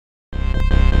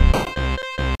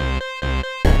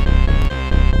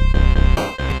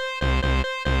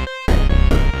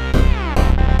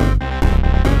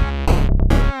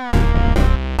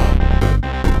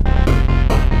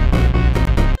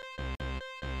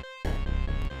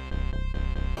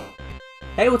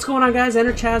Hey, what's going on, guys?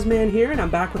 ChatZ here, and I'm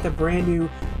back with a brand new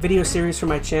video series for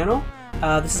my channel.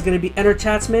 This is going to be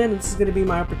ChatZ, and this is going to be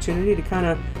my opportunity to kind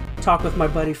of talk with my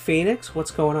buddy Phoenix.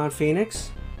 What's going on,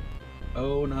 Phoenix?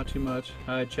 Oh, not too much.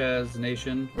 Hi, Chaz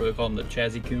Nation. Or we call them the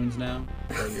Chazzy Coons now.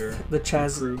 Your, The your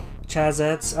crew.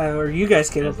 ChatZettes, or you guys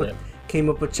came up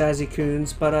with Chazzy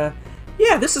Coons, but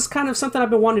yeah, this is kind of something I've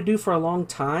been wanting to do for a long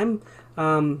time.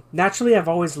 Naturally, I've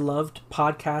always loved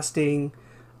podcasting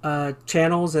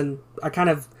channels, and I kind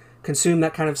of consume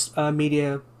that kind of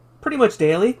media pretty much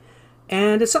daily.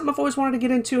 And it's something I've always wanted to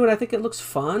get into, and I think it looks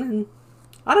fun. And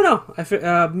I don't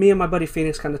know, me and my buddy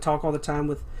Phoenix kind of talk all the time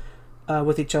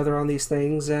with each other on these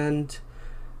things. And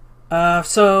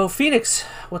so Phoenix,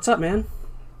 what's up, man?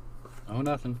 Oh,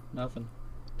 nothing.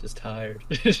 Just tired.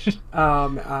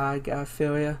 I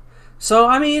feel ya. So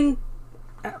I mean,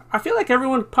 I feel like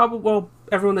everyone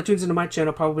everyone that tunes into my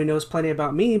channel probably knows plenty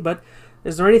about me, but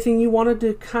is there anything you wanted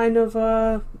to kind of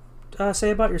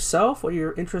say about yourself, what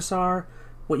your interests are,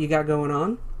 what you got going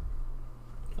on?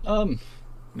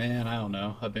 Man, I don't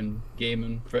know. I've been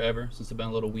gaming forever since I've been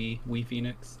a little wee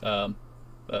Phoenix.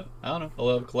 But I don't know. I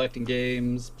love collecting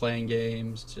games, playing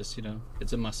games. Just,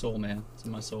 it's in my soul, man. It's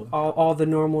in my soul. All the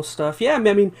normal stuff. Yeah,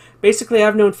 I mean, basically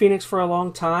I've known Phoenix for a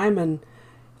long time, and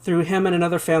through him and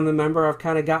another family member, I've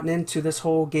kind of gotten into this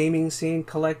whole gaming scene,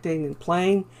 collecting and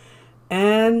playing.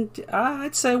 And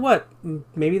I'd say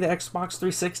maybe the Xbox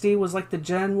 360 was like the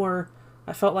gen where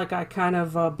I felt like I kind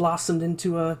of blossomed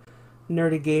into a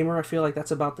nerdy gamer. I feel like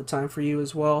that's about the time for you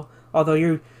as well. Although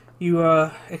you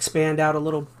expand out a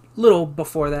little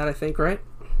before that, I think, right?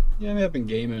 Yeah, I mean, I've been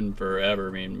gaming forever.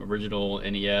 I mean, original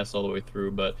NES all the way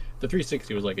through, but the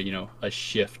 360 was like a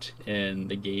shift in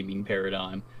the gaming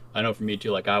paradigm. I know for me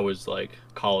too, like I was like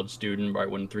college student right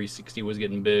when 360 was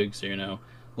getting big, so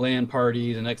LAN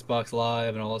parties and Xbox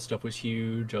Live and all that stuff was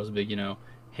huge. I was a big,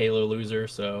 Halo loser,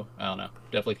 so I don't know.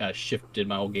 Definitely kind of shifted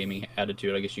my whole gaming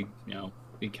attitude. I guess you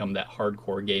become that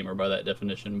hardcore gamer by that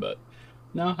definition, but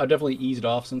no, I've definitely eased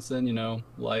off since then.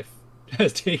 Life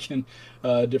has taken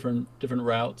different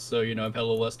routes, so I've had a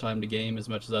little less time to game as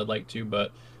much as I'd like to,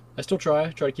 but I still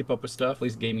try to keep up with stuff, at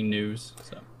least gaming news.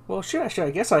 So well, I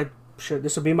guess I should.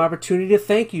 This will be my opportunity to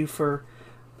thank you for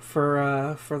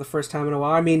the first time in a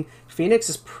while. I mean, Phoenix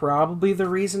is probably the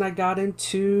reason I got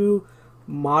into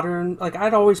modern. Like,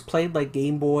 I'd always played like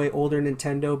Game Boy, older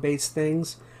Nintendo based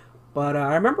things, but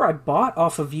I remember I bought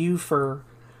off of you for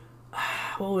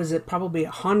what was it? Probably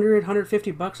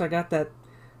 $150. I got the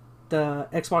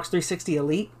Xbox 360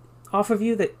 Elite off of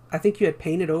you that I think you had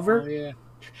painted over.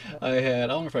 oh yeah, I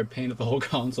don't know if I painted the whole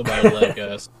console, but I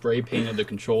like spray painted the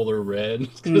controller red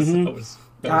because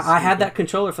I had that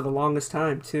controller for the longest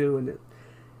time too, and it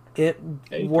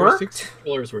Hey, worked. 360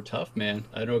 controllers were tough, man.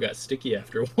 I know it got sticky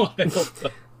after a while.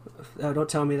 Don't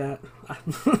tell me that.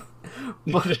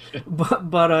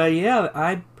 but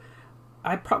yeah,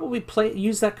 I probably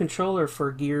used that controller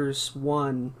for Gears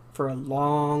 1 for a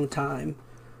long time.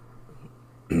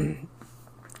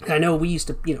 I know we used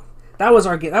to, that was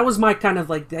our game. That was my kind of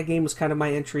like, that game was kind of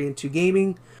my entry into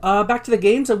gaming. Back to the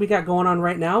games that we got going on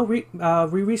right now. We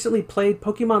recently played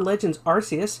Pokemon Legends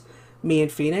Arceus, me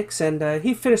and Phoenix, and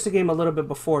he finished the game a little bit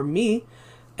before me.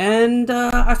 And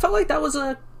I felt like that was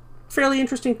a fairly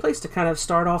interesting place to kind of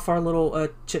start off our little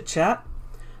chit chat.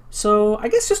 So I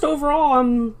guess just overall,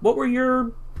 what were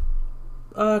your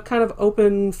kind of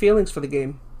open feelings for the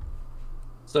game?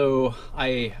 So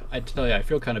I tell you, I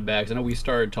feel kind of bad because I know we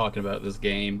started talking about this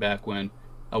game back when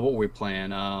what were we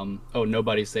playing?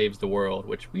 Nobody Saves the World,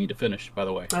 which we need to finish, by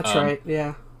the way. That's right,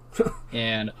 yeah.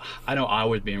 And I know I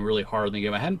was being really hard on the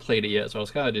game. I hadn't played it yet, so I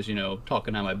was kind of just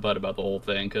talking out my butt about the whole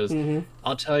thing. Because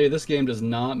I'll tell you, this game does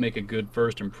not make a good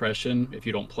first impression if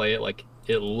you don't play it. Like,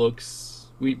 it looks.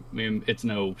 I mean, it's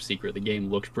no secret the game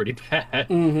looks pretty bad.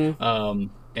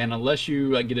 And unless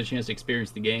you get a chance to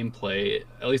experience the gameplay,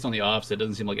 at least on the offset, it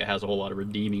doesn't seem like it has a whole lot of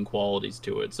redeeming qualities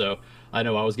to it. So I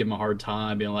know I was giving a hard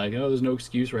time, being like, "Oh, there's no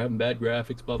excuse for having bad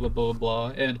graphics, blah blah blah blah."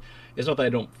 And it's not that I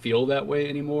don't feel that way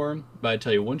anymore, but I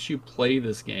tell you, once you play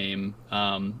this game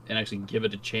and actually give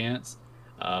it a chance,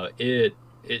 it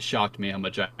shocked me how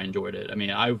much I enjoyed it. I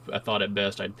mean, I thought at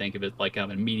best I'd think of it like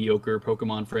kind of a mediocre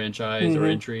Pokemon franchise or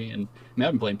entry, and I mean,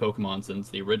 I've been playing Pokemon since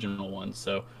the original one,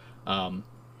 so.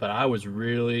 But I was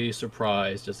really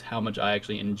surprised just how much I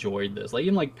actually enjoyed this. Like,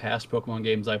 even like past Pokemon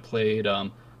games I played,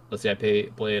 let's say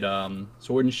played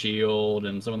Sword and Shield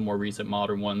and some of the more recent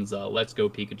modern ones, Let's Go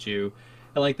Pikachu,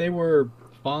 and like they were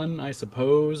fun, I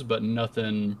suppose, but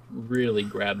nothing really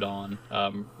grabbed on.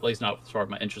 At least not as far as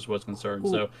my interest was concerned.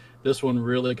 So this one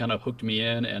really kind of hooked me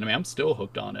in, and I mean, I'm still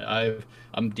hooked on it.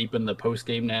 I'm deep in the post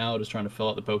game now, just trying to fill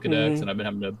out the Pokedex, Mm-hmm. and I've been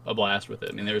having a blast with it.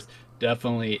 I mean, there's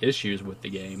definitely issues with the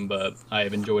game, but I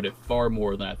have enjoyed it far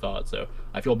more than I thought. So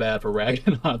I feel bad for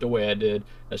ragging on it the way I did.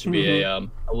 That should be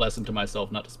Mm-hmm. a lesson to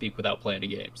myself not to speak without playing a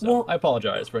game. So Well, I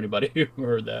apologize for anybody who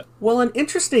heard that. Well, an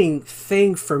interesting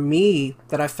thing for me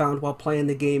that I found while playing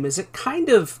the game is it kind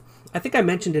of, I think I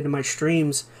mentioned it in my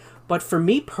streams, but for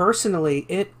me personally,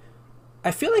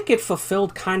 I feel like it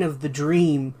fulfilled kind of the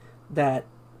dream that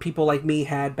people like me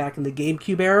had back in the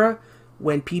GameCube era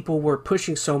when people were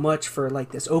pushing so much for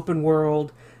like this open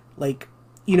world, like,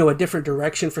 a different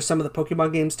direction for some of the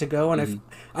Pokemon games to go. And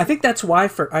I think that's why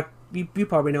you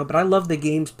probably know, but I love the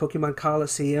games Pokemon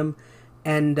Coliseum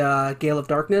and Gale of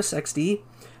Darkness XD.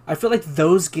 I feel like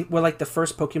those were like the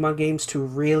first Pokemon games to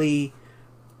really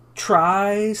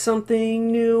try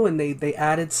something new, and they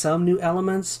added some new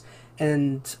elements.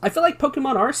 And I feel like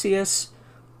Pokemon Arceus,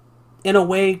 in a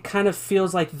way, kind of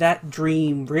feels like that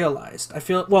dream realized. I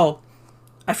feel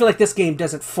like this game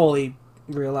doesn't fully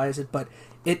realize it, but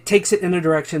it takes it in a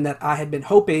direction that I had been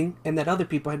hoping, and that other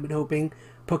people had been hoping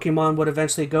Pokemon would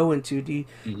eventually go into. Do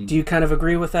you kind of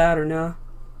agree with that or no?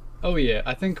 Oh yeah,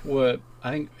 I think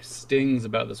stings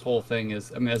about this whole thing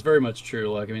is, I mean, that's very much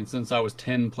true. Like, I mean, since I was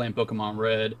 10 playing Pokemon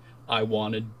Red, I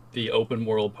wanted the open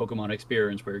world Pokemon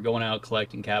experience where you're going out,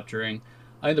 collecting, capturing.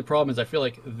 I think the problem is I feel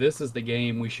like this is the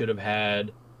game we should have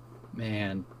had,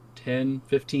 man, 10,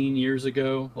 15 years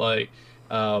ago. Like,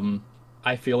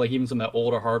 I feel like even some of that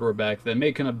older hardware back then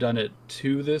may couldn't have done it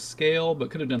to this scale, but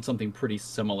could have done something pretty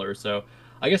similar. So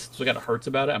I guess it's what kind of hurts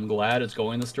about it. I'm glad it's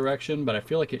going this direction, but I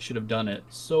feel like it should have done it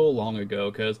so long ago.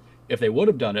 Because if they would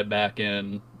have done it back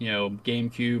in,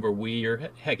 GameCube or Wii or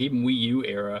heck, even Wii U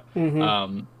era,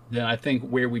 Mm-hmm. then I think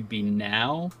where we'd be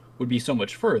now would be so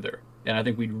much further. And I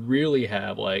think we'd really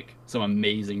have like some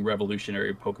amazing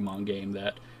revolutionary Pokemon game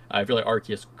that I feel like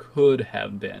Arceus could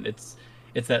have been. It's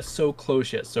that so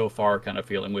close yet so far kind of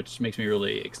feeling, which makes me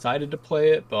really excited to play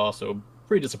it, but also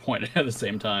pretty disappointed at the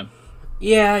same time.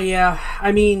 Yeah, yeah.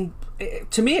 I mean,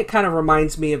 to me, it kind of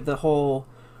reminds me of the whole,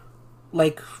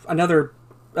 like, another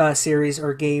series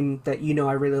or game that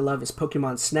I really love is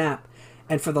Pokemon Snap.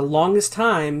 And for the longest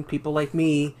time, people like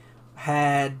me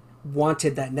had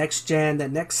wanted that next gen,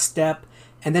 that next step.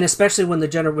 And then especially when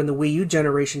when the Wii U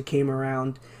generation came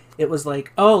around, it was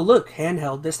like, oh, look,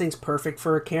 handheld, this thing's perfect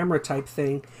for a camera type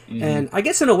thing. Hmm. And I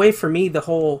guess in a way for me, the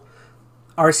whole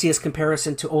Arceus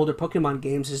comparison to older Pokemon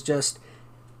games is just,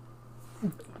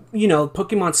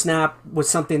 Pokemon Snap was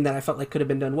something that I felt like could have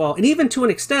been done well. And even to an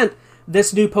extent,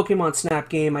 this new Pokemon Snap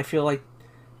game, I feel like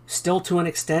still to an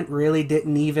extent really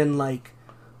didn't even like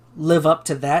live up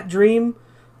to that dream.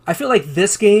 I feel like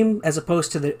this game, as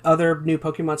opposed to the other new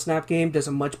Pokemon Snap game, does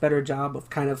a much better job of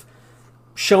kind of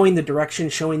showing the direction,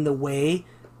 showing the way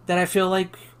that I feel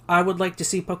like I would like to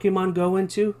see Pokemon go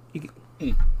into.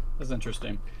 Hmm. That's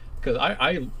interesting. Because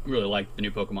I really liked the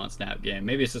new Pokemon Snap game.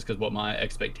 Maybe it's just because what my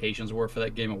expectations were for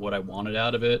that game and what I wanted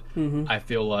out of it. Mm-hmm. I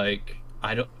feel like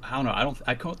I don't know.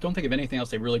 I don't think of anything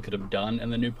else they really could have done in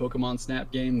the new Pokemon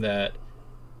Snap game that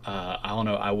I don't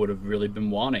know. I would have really been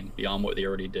wanting beyond what they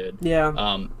already did. Yeah.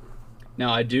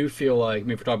 Now I do feel like, I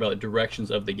mean, if we're talking about the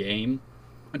directions of the game,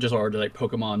 just or like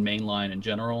Pokemon mainline in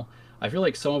general, I feel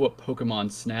like some of what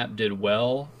Pokemon Snap did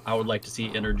well, I would like to see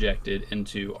interjected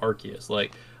into Arceus.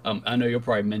 Like, I know you'll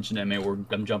probably mention it. Maybe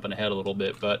I'm jumping ahead a little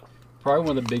bit, but probably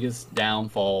one of the biggest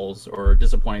downfalls or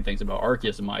disappointing things about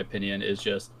Arceus, in my opinion, is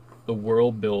just the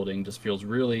world building just feels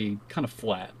really kind of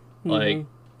flat. Mm-hmm. Like,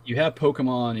 you have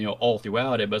Pokemon, all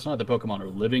throughout it, but it's not that the Pokemon are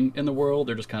living in the world;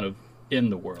 they're just kind of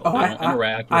in the world. Oh, They don't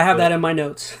interact I with have it. that in my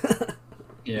notes.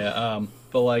 Yeah,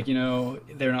 but like,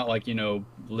 they're not like,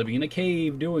 living in a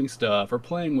cave doing stuff or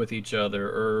playing with each other,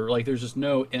 or like there's just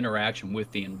no interaction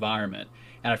with the environment.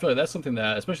 And I feel like that's something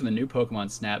that, especially the new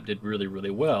Pokemon Snap did really, really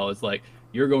well. It's like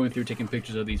you're going through taking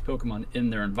pictures of these Pokemon in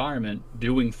their environment,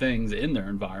 doing things in their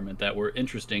environment that were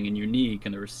interesting and unique,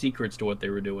 and there were secrets to what they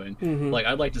were doing. Mm-hmm. Like,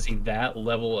 I'd like to see that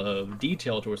level of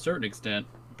detail to a certain extent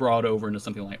brought over into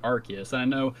something like Arceus. And I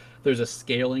know there's a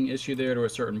scaling issue there to a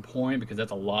certain point because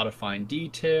that's a lot of fine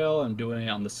detail, and doing it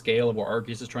on the scale of what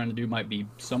Arceus is trying to do might be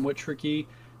somewhat tricky.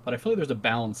 But I feel like there's a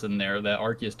balance in there that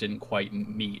Arceus didn't quite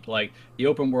meet. Like, the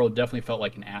open world definitely felt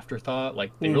like an afterthought.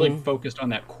 Like, they really Mm-hmm. focused on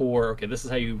that core, okay, this is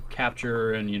how you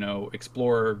capture and,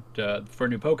 explore for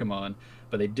new Pokemon.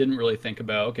 But they didn't really think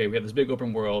about, okay, we have this big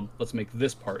open world, let's make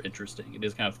this part interesting. It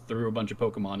just kind of threw a bunch of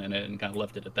Pokemon in it and kind of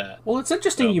left it at that. Well, it's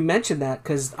interesting So, you mentioned that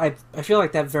because I feel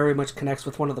like that very much connects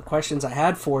with one of the questions I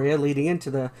had for you leading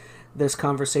into this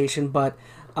conversation. But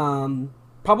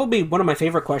probably one of my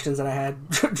favorite questions that I had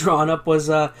drawn up was,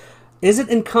 is it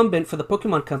incumbent for the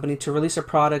Pokemon Company to release a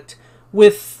product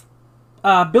with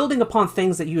building upon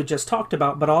things that you had just talked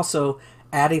about, but also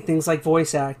adding things like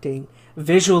voice acting,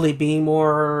 visually being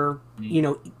more,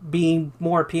 being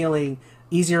more appealing,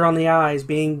 easier on the eyes,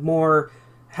 being more,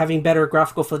 having better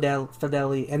graphical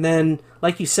fidelity, and then,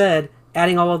 like you said,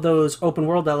 adding all of those open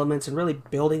world elements and really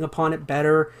building upon it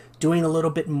better, doing a little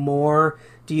bit more.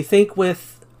 Do you think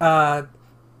with the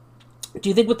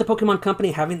Pokemon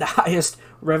Company having the highest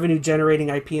revenue generating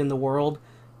IP in the world,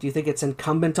 do you think it's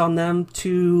incumbent on them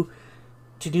to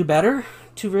do better,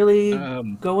 to really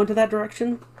go into that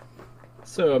direction?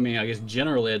 So, I mean, I guess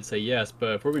generally I'd say yes,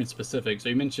 but if we're being specific, so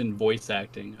you mentioned voice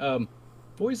acting.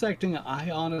 Voice acting, I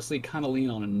honestly kind of lean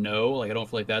on a no. Like, I don't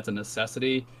feel like that's a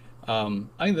necessity. I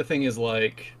think the thing is,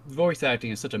 like, voice acting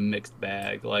is such a mixed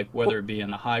bag. Like, whether it be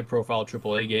in a high-profile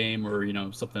AAA game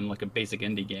or, something like a basic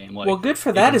indie game. Like, well, good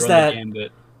for that is that... That...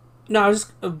 No, I was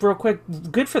just, real quick,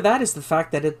 good for that is the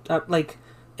fact that it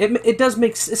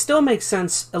still makes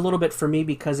sense a little bit for me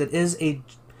because it is a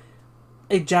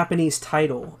Japanese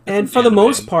title. And for the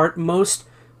most part, most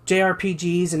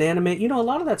JRPGs and anime, a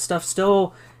lot of that stuff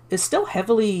is still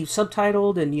heavily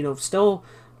subtitled and, still,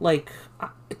 like,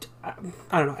 I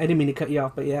don't know. I didn't mean to cut you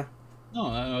off, but yeah.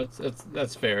 No,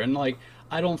 that's fair. And, like,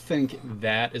 I don't think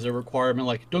that is a requirement.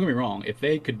 Like, don't get me wrong. If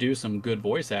they could do some good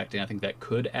voice acting, I think that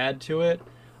could add to it.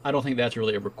 I don't think that's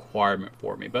really a requirement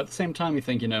for me. But at the same time, you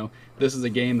think, this is a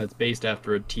game that's based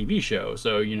after a TV show.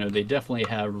 So, they definitely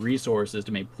have resources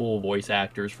to maybe pull voice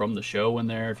actors from the show in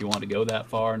there if you want to go that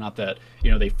far. Not that,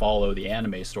 they follow the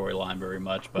anime storyline very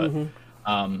much. But,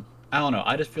 I don't know.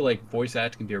 I just feel like voice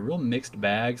acting can be a real mixed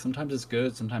bag. Sometimes it's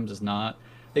good, sometimes it's not.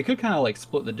 They could kind of, like,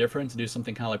 split the difference and do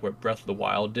something kind of like what Breath of the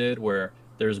Wild did, where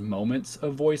there's moments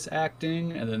of voice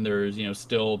acting, and then there's,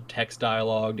 still text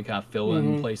dialogue to kind of fill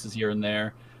in places here and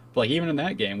there. But, like, even in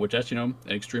that game, which that's, an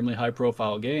extremely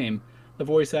high-profile game, the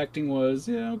voice acting was,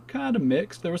 kind of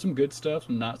mixed. There was some good stuff,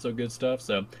 some not-so-good stuff.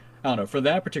 So, I don't know. For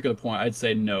that particular point, I'd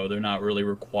say no, they're not really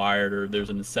required, or there's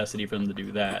a necessity for them to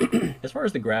do that. As far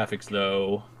as the graphics,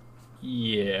 though,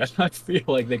 yeah, I feel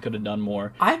like they could have done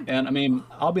more. And, I mean,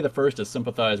 I'll be the first to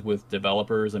sympathize with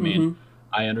developers. I mean,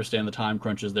 I understand the time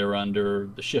crunches they're under,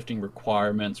 the shifting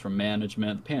requirements from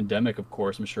management. The pandemic, of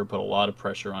course, I'm sure put a lot of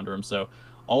pressure under them. So,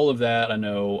 all of that, I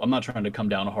know, I'm not trying to come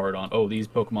down hard on, these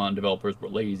Pokemon developers were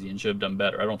lazy and should have done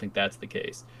better. I don't think that's the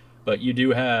case. But you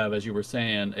do have, as you were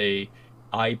saying, a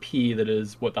IP that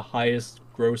is, the highest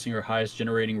grossing or highest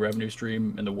generating revenue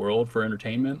stream in the world for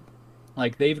entertainment.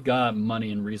 Like, they've got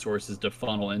money and resources to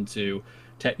funnel into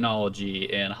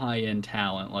technology and high-end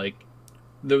talent. Like,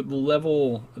 the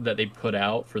level that they put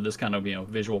out for this kind of,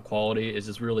 visual quality is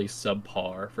just really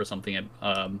subpar for something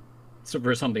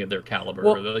of their caliber,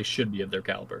 or they should be of their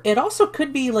caliber. It also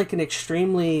could be like an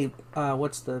extremely,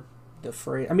 what's the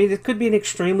phrase? I mean, it could be an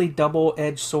extremely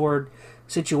double-edged sword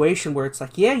situation where it's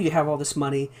like, yeah, you have all this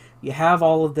money, you have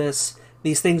all of these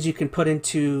things you can put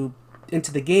into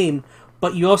the game,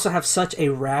 but you also have such a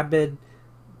rabid,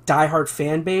 diehard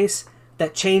fan base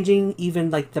that changing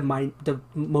even like the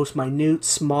most minute,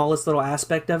 smallest little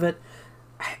aspect of it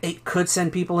could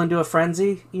send people into a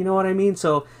frenzy. You know what I mean?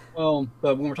 So. Well,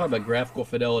 but when we're talking about graphical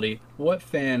fidelity, what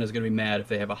fan is going to be mad if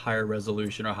they have a higher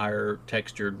resolution or higher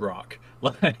textured rock?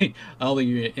 Like, I don't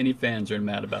think any fans are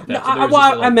mad about that. No,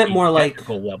 so I meant more like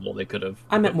technical level they could have.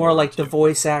 I meant more like the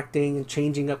voice acting and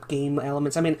changing up game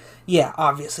elements. I mean, yeah,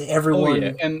 obviously everyone. Oh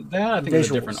yeah, and that I think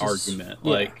is a different argument.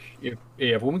 Yeah. Like,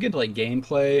 if when we get to like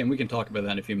gameplay, and we can talk about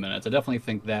that in a few minutes, I definitely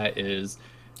think that is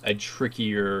a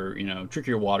trickier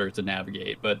water to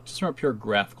navigate. But just from a pure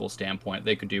graphical standpoint,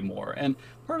 they could do more. And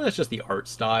part of that's just the art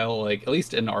style. Like, at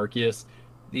least in Arceus,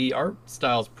 the art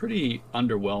style is pretty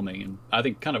underwhelming and I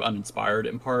think kind of uninspired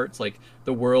in parts. Like,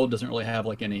 the world doesn't really have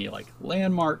like any like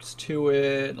landmarks to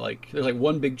it. Like, there's like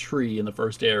one big tree in the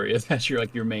first area that's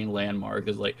your main landmark.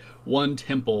 There's like one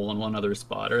temple and one other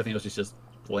spot. Everything else is just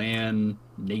bland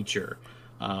nature.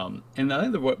 And I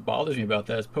think that what bothers me about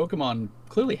that is Pokemon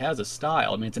clearly has a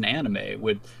style. I mean, it's an anime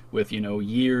with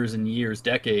years and years,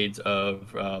 decades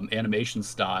of animation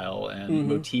style and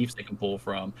motifs they can pull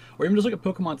from. Or even just look at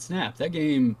Pokemon Snap. That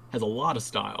game has a lot of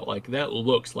style. Like, that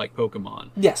looks like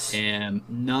Pokemon. Yes. And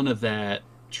none of that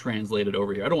translated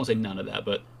over here. I don't want to say none of that,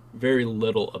 but very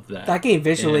little of that. That game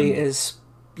visually is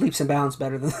leaps and bounds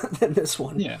better than this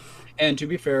one. Yeah. And to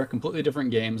be fair, completely different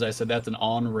games. I said that's an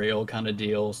on-rail kind of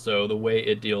deal, so the way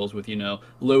it deals with,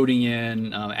 loading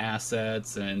in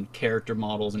assets and character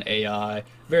models and AI,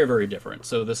 very, very different.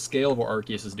 So the scale of what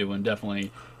Arceus is doing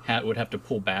definitely would have to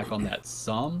pull back on that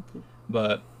some.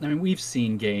 But, I mean, we've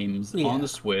seen games on the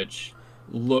Switch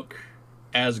look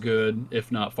as good,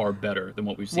 if not far better, than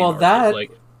what we've seen. Well, Arceus. that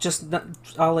just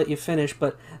I'll let you finish,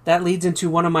 but that leads into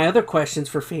one of my other questions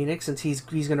for Phoenix, since he's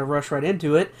going to rush right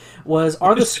into it. Was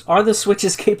are the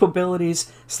Switch's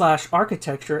capabilities /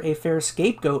 architecture a fair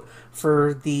scapegoat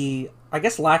for the, I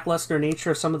guess, lackluster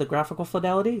nature of some of the graphical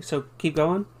fidelity? So keep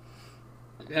going.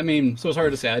 I mean, so it's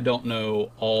hard to say. I don't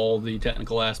know all the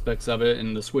technical aspects of it,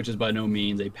 and the Switch is by no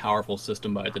means a powerful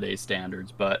system by today's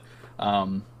standards. But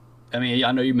I mean,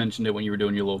 I know you mentioned it when you were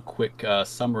doing your little quick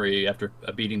summary after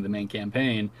beating the main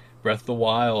campaign. Breath of the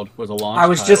Wild was a launch. I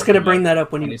was just going to bring that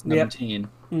up when you 2017.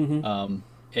 Yep.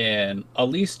 And at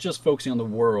least just focusing on the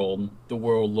world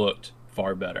looked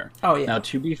far better. Oh yeah. Now,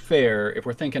 to be fair, if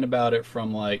we're thinking about it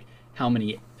from like how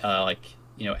many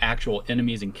actual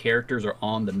enemies and characters are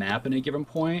on the map at any given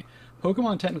point,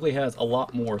 Pokemon technically has a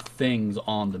lot more things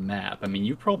on the map. I mean,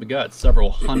 you've probably got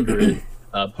several hundred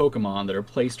Pokemon that are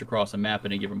placed across a map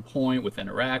at a given point with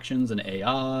interactions and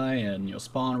AI and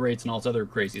spawn rates and all this other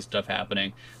crazy stuff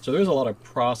happening. So there's a lot of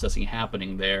processing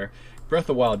happening there. Breath of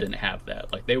the Wild didn't have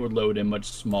that. Like, they would load in much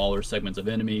smaller segments of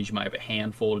enemies. You might have a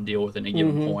handful to deal with at any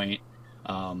given point.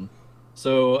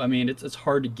 So I mean, it's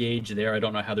hard to gauge there. I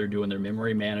don't know how they're doing their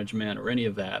memory management or any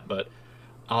of that, but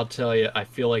I'll tell you, I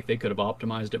feel like they could have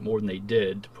optimized it more than they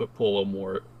did to pull a little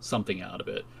more something out of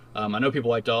it. I know people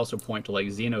like to also point to like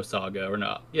Xenosaga, or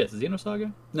not? Yes,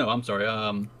 Xenosaga? No, I'm sorry.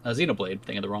 Xenoblade.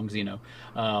 Thinking of the wrong Xeno.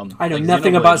 I know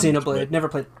nothing about Xenoblade. Never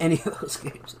played any of those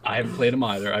games. I haven't played them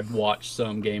either. I've watched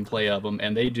some gameplay of them,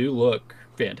 and they do look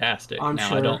fantastic. I'm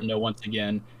sure. I don't know, once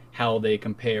again, how they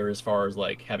compare as far as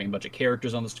like having a bunch of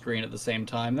characters on the screen at the same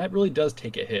time. That really does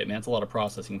take a hit, man. It's a lot of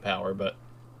processing power, but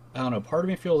I don't know. Part of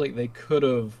me feels like they could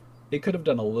have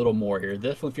done a little more here. It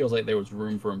definitely feels like there was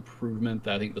room for improvement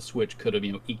that I think the Switch could have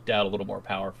eked out a little more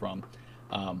power from.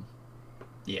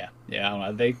 Yeah, I don't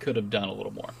know. They could have done a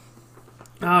little more.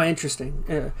 Oh, interesting.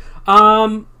 Yeah.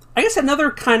 I guess another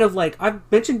kind of like I've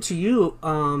mentioned to you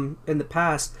in the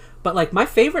past, but like my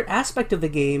favorite aspect of the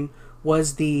game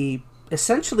was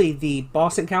essentially the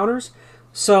boss encounters.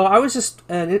 So I was just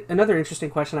another interesting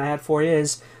question I had for you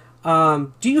is,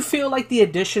 do you feel like the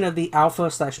addition of the alpha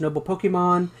 / noble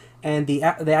Pokemon and the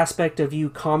aspect of you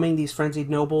calming these frenzied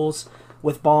nobles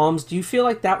with bombs, do you feel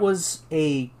like that was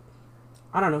I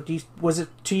don't know, was it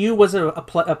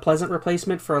a pleasant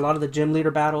replacement for a lot of the gym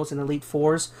leader battles and Elite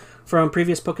Fours from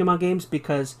previous Pokemon games?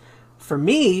 Because for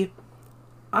me,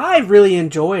 I really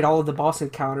enjoyed all of the boss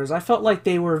encounters. I felt like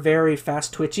they were very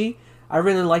fast twitchy. I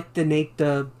really liked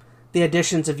the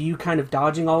additions of you kind of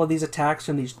dodging all of these attacks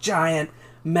from these giant,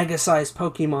 mega-sized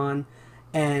Pokemon,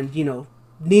 and,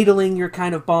 needling your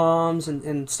kind of bombs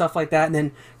and stuff like that, and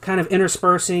then kind of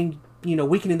interspersing,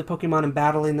 weakening the Pokemon and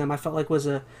battling them. I felt like was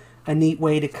a neat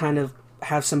way to kind of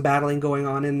have some battling going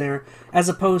on in there, as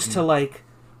opposed to like,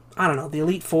 I don't know, the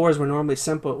Elite Fours were normally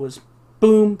simple. It was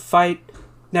boom, fight,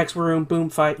 next room, boom,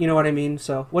 fight. You know what I mean?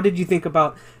 So what did you think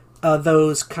about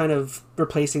those kind of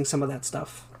replacing some of that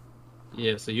stuff?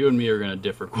 Yeah, so you and me are going to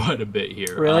differ quite a bit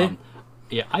here. Really?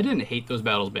 Yeah, I didn't hate those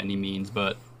battles by any means,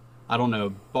 but I don't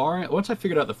know. Once I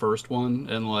figured out the first one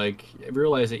and like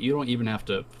realized that you don't even have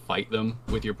to fight them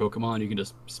with your Pokemon, you can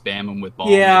just spam them with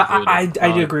bombs. Yeah, I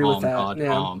do agree with that.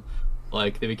 Yeah.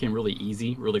 Like, they became really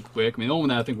easy, really quick. I mean, the only one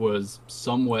that I think was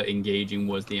somewhat engaging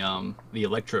was the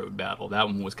Electrode battle. That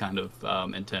one was kind of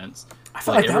intense. I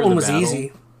felt like that one was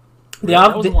easy. The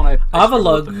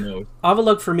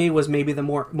Avalug for me was maybe the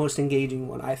most engaging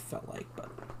one, I felt like, but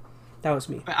that was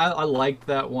me. I liked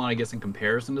that one, I guess, in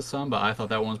comparison to some, but I thought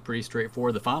that one was pretty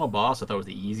straightforward. The final boss I thought was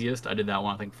the easiest. I did that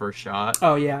one, I think, first shot.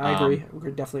 Oh yeah, I agree.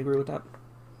 I definitely agree with that.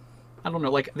 I don't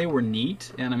know, like, they were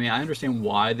neat, and I mean, I understand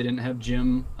why they didn't have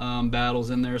gym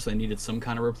battles in there, so they needed some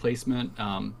kind of replacement.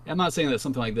 I'm not saying that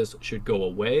something like this should go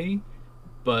away,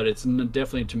 but it's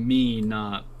definitely, to me,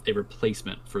 not a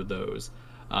replacement for those.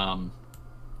 And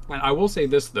I will say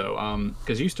this, though,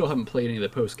 because you still haven't played any of the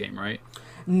post-game, right?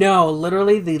 No,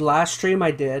 literally, the last stream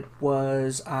I did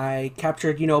was I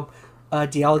captured,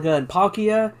 Dialga and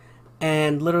Palkia,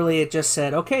 and literally it just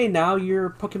said, okay, now your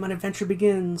Pokemon adventure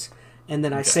begins. And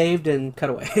then I saved and cut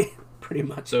away, pretty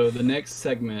much. So the next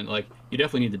segment, like, you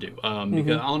definitely need to do.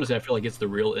 Because honestly, I feel like it's the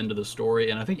real end of the story.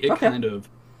 And I think it kind of,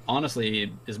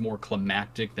 honestly, is more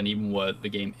climactic than even what the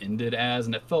game ended as.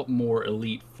 And it felt more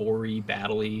Elite Four-y,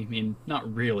 battle-y. I mean,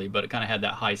 not really, but it kind of had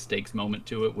that high-stakes moment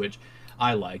to it, which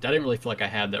I liked. I didn't really feel like I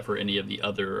had that for any of the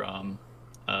other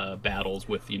battles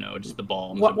with, just the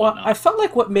bombs and whatnot. I felt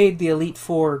like what made the Elite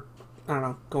Four, I don't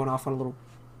know, going off on a little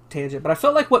tangent, but I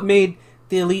felt like what made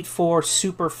the Elite Four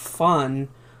super fun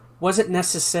wasn't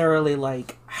necessarily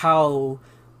like how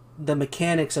the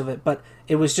mechanics of it, but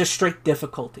it was just straight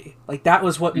difficulty. Like that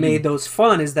was what made those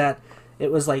fun, is that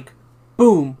it was like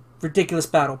boom, ridiculous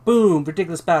battle, boom,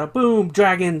 ridiculous battle, boom,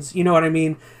 dragons, you know what I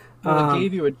mean? Well, it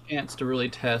gave you a chance to really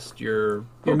test your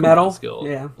metal skills.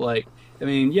 Yeah. Like, I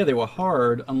mean, yeah, they were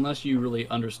hard unless you really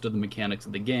understood the mechanics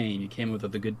of the game. You came with a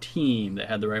good team that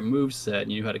had the right move set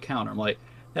and you knew how to counter them. Like,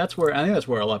 I think that's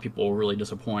where a lot of people were really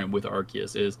disappointed with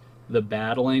Arceus, is the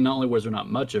battling. Not only was there not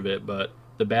much of it, but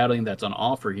the battling that's on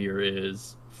offer here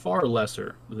is far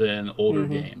lesser than older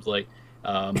games. Like,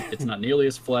 it's not nearly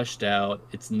as fleshed out.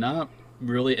 It's not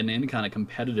really in any kind of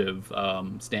competitive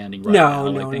standing right now.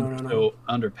 Like, things are so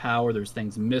underpowered. There's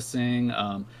things missing.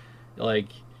 Like,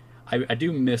 I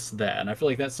do miss that, and I feel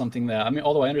like that's something that, I mean,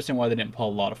 although I understand why they didn't put a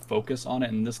lot of focus on it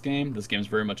in this game is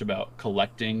very much about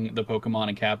collecting the Pokemon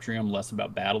and capturing them, less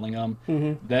about battling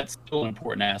them. That's still an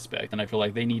important aspect, and I feel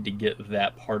like they need to get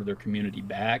that part of their community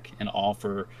back and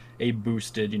offer a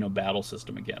boosted, battle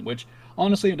system again, which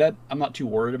honestly, that I'm not too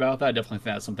worried about that. I definitely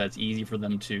think that's something that's easy for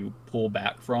them to pull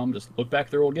back from. Just look back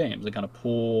at their old games and kind of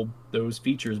pull those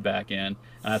features back in,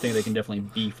 and I think they can definitely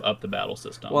beef up the battle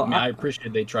system. Well, I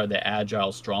appreciate they tried the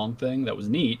agile strong thing. That was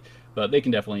neat, but they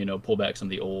can definitely pull back some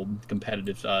of the old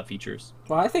competitive features.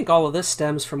 Well, I think all of this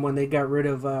stems from when they got rid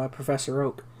of Professor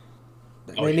Oak.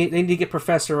 They need to get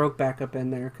Professor Oak back up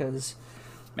in there, because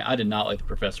man, I did not like the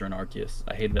professor in Arceus.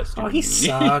 I hated that stupid he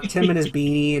sucked. Him and his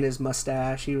beanie and his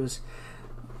mustache. He was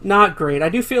not great. I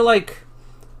do feel like,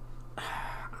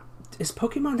 is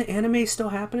Pokemon the anime still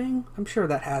happening? I'm sure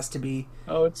that has to be.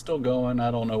 Oh, it's still going. I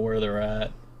don't know where they're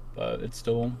at, but it's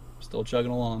still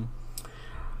chugging along.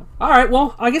 All right,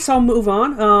 well, I guess I'll move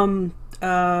on. Wow,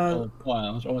 I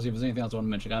want to see if there's anything else I want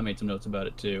to mention. I made some notes about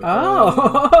it too.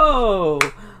 Oh,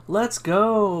 let's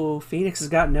go. Phoenix has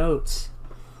got notes.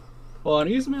 Well, and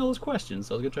he's made all those questions,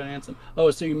 so I was going to try to answer them.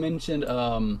 Oh, so you mentioned, I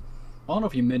don't know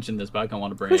if you mentioned this, but I kind of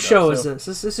want to bring it up. Whose show is this?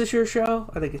 Is this your show?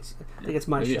 I think it's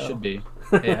my show. It should be.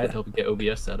 Hey, I had to help you get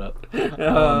OBS set up.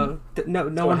 No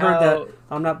one heard that.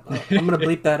 I'm going to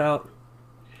bleep that out.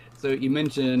 So you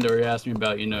mentioned, or you asked me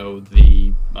about,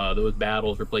 the those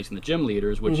battles replacing the gym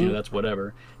leaders, which, that's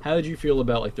whatever. How did you feel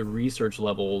about, like, the research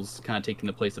levels kind of taking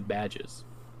the place of badges?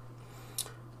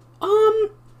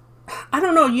 I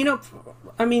don't know.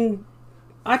 I mean,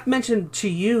 I've mentioned to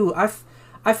you,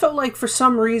 I felt like for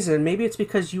some reason, maybe it's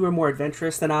because you were more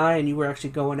adventurous than I, and you were actually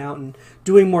going out and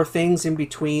doing more things in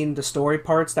between the story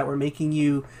parts that were making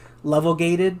you level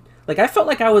gated. Like, I felt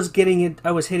like I was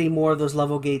hitting more of those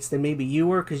level gates than maybe you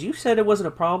were, because you said it wasn't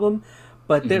a problem,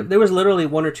 but there was literally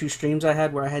 1 or 2 streams I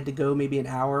had where I had to go maybe an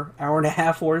hour and a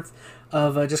half worth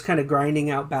of just kind of grinding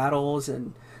out battles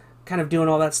and kind of doing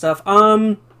all that stuff.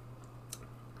 I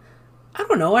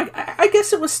don't know. I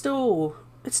guess it's still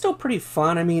pretty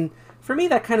fun. I mean, for me,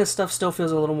 that kind of stuff still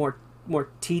feels a little more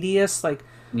tedious. Like,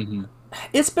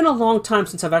 it's been a long time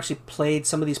since I've actually played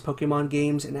some of these Pokemon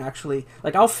games, and actually,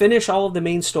 like, I'll finish all of the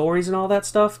main stories and all that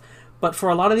stuff. But for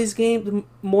a lot of these games, the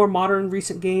more modern,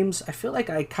 recent games, I feel like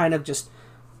I kind of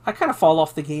fall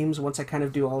off the games once I kind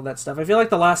of do all of that stuff. I feel like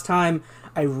the last time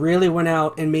I really went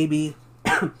out and maybe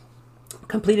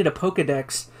completed a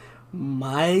Pokedex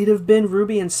might have been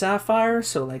Ruby and Sapphire,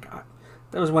 so like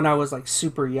that was when I was like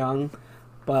super young.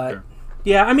 But sure.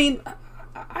 Yeah, I mean,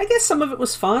 I guess some of it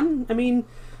was fun. I mean,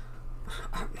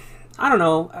 I don't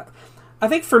know. I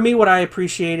think for me, what I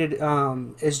appreciated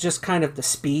is just kind of the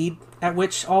speed at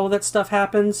which all of that stuff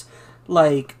happens.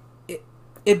 Like,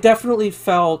 it definitely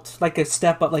felt like a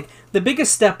step up. Like, the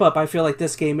biggest step up I feel like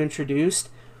this game introduced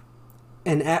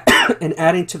and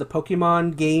adding to the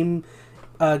Pokemon game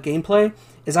gameplay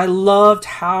is I loved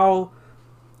how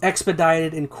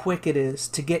expedited and quick it is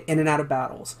to get in and out of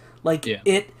battles. Like,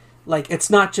 it's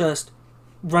not just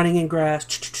running in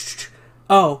grass.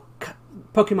 Oh,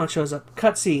 Pokemon shows up.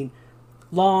 Cutscene.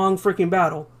 Long freaking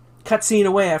battle. Cutscene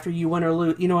away after you win or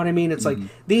lose. You know what I mean? It's like,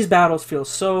 these battles feel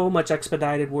so much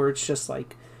expedited where it's just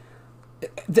like,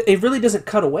 it really doesn't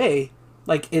cut away.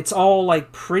 Like, it's all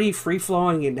like pretty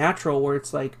free-flowing and natural where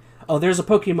it's like, oh, there's a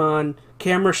Pokemon,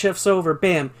 camera shifts over,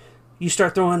 bam, you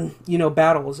start throwing,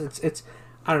 battles. It's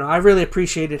I don't know, I really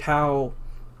appreciated how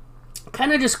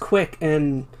kind of just quick,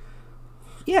 and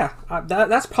yeah,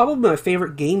 that's probably my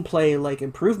favorite gameplay, like,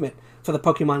 improvement for the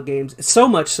Pokemon games. It's so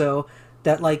much so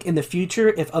that, like, in the future,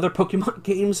 if other Pokemon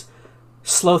games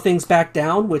slow things back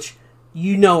down, which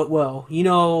it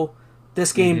will,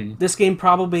 this game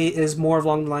probably is more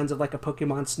along the lines of like a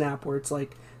Pokemon Snap, where it's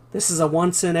like, this is a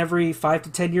once in every 5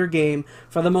 to 10 year game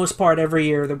for the most part every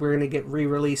year that we're going to get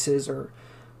re-releases. Or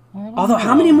although,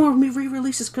 how many more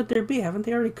re-releases could there be? Haven't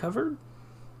they already covered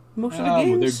most of the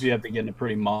games? They'd have to get into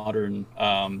pretty modern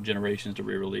generations to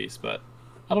re-release, but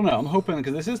I don't know. I'm hoping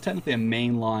because this is technically a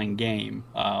mainline game,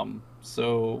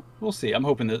 so we'll see. I'm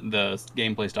hoping that the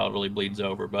gameplay style really bleeds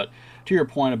over. But to your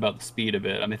point about the speed of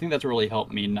it, I mean, I think that's really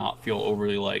helped me not feel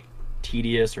overly like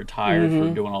tedious or tired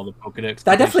for doing all the Pokedex.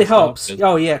 That definitely helps.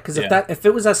 Oh yeah, because yeah. if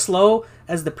it was as slow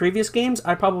as the previous games,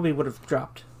 I probably would have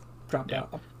dropped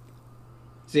out.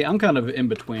 See, I'm kind of in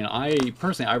between. I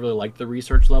personally, I really like the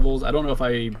research levels. I don't know if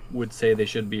I would say they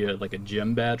should be like a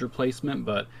gym badge replacement,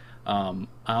 but I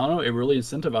don't know. It really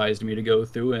incentivized me to go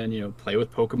through and play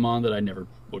with Pokemon that I never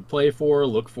would play for,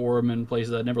 look for them in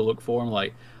places I'd never look for them.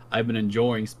 Like I've been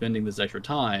enjoying spending this extra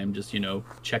time just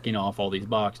checking off all these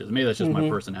boxes. Maybe that's just my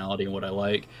personality and what I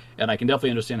like, and I can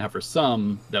definitely understand how for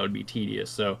some that would be tedious.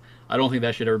 So I don't think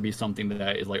that should ever be something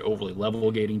that is like overly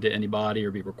level gating to anybody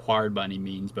or be required by any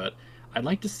means, but I'd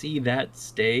like to see that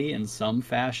stay in some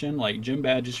fashion. Like gym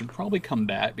badges should probably come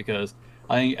back because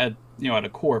I think at a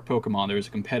core of Pokemon there's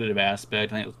a competitive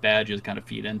aspect. I think those badges kind of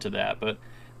feed into that, but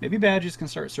maybe badges can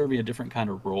start serving a different kind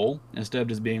of role instead of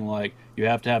just being like you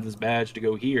have to have this badge to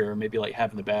go here. Maybe like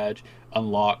having the badge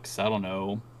unlocks, I don't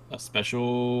know, a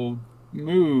special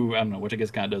move. I don't know, which I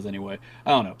guess kind of does anyway.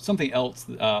 I don't know, something else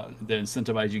that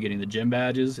incentivizes you getting the gym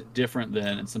badges, different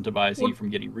than incentivizing you from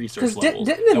getting research levels.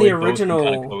 Didn't in That the way both can kind of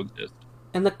original, coexist.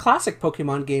 in the classic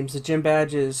Pokemon games, the gym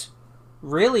badges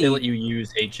really. They let you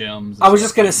use HMs. I was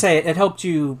just gonna say it helped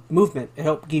you movement. It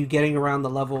helped you getting around the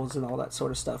levels and all that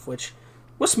sort of stuff, which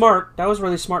was smart. That was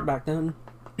really smart back then.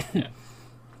 Yeah.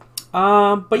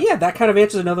 But yeah, that kind of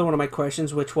answers another one of my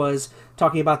questions, which was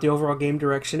talking about the overall game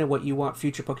direction and what you want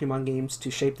future Pokemon games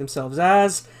to shape themselves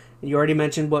as. And you already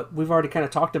mentioned what we've already kind of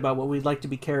talked about, what we'd like to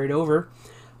be carried over.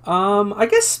 I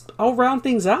guess I'll round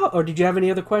things out. Or did you have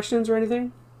any other questions or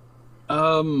anything?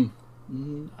 I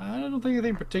don't think anything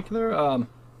in particular. I'm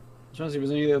trying to see if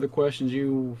there's any other questions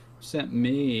you sent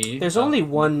me. There's only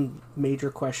one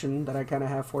major question that I kind of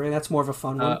have for you. That's more of a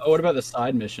fun one. What about the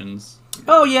side missions?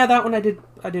 Oh yeah, that one I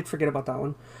did forget about that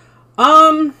one.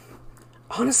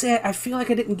 Honestly, I feel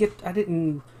like I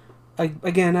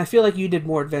feel like you did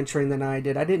more adventuring than I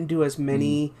did. I didn't do as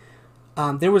many.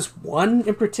 There was one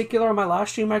in particular on my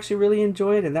last stream I actually really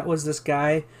enjoyed, and that was this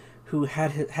guy who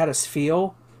had a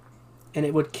Spheal, and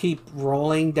it would keep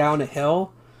rolling down a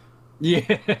hill. Yeah,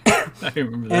 I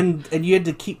remember that. And you had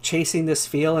to keep chasing this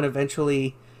Spheal, and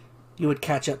eventually you would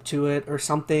catch up to it or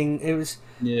something. It was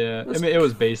it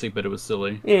was basic, but it was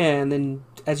silly. Yeah, and then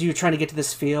as you were trying to get to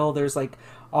this Spheal, there's like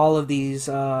all of these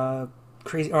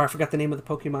crazy. Oh, I forgot the name of the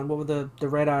Pokemon. What were the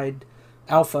red-eyed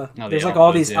Alpha? There's like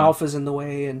all these alphas in the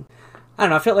way, and I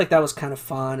don't know. I felt like that was kind of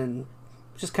fun, and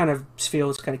just kind of Spheal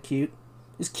was kind of cute.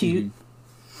 It's cute. Mm-hmm.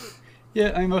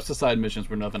 Yeah, I mean, most of the side missions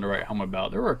were nothing to write home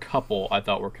about. There were a couple I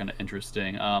thought were kind of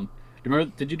interesting.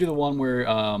 Did you do the one where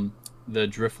the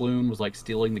Drifloon was like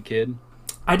stealing the kid?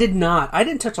 I did not. I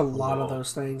didn't touch a lot of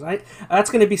those things. That's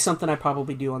going to be something I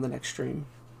probably do on the next stream.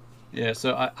 Yeah,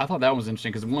 so I thought that was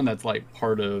interesting because one that's like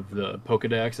part of the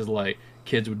Pokedex is like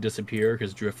kids would disappear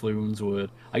because Drifloons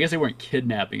would. I guess they weren't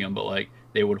kidnapping them, but like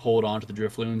they would hold on to the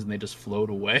Drifloons and they just float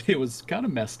away. It was kind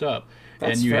of messed up.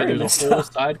 That's and there's a whole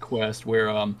up. side quest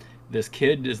where this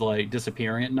kid is like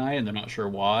disappearing at night and they're not sure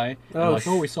why.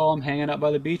 We saw him hanging out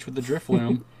by the beach with the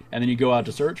Drifloon. And then you go out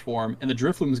to search for him, and the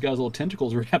Drifloon's got his little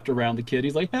tentacles wrapped around the kid.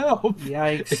 He's like, "Help!"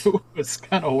 Yikes! It was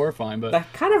kind of horrifying, but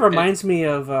that kind of reminds me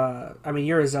of. I mean,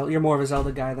 you're more of a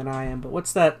Zelda guy than I am, but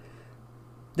what's that?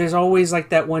 There's always like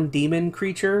that one demon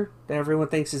creature that everyone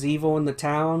thinks is evil in the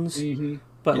towns,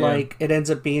 but like it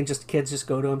ends up being just kids just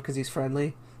go to him because he's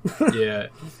friendly. Yeah,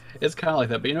 it's kind of like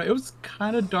that. But it was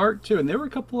kind of dark too, and there were a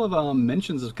couple of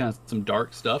mentions of kind of some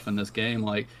dark stuff in this game,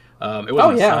 like. It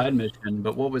wasn't a side mission,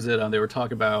 but what was it? They were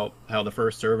talking about how the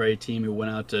first survey team who went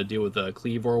out to deal with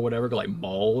Cleaver or whatever got like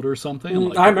mauled or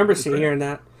something. I remember hearing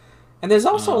that. And there's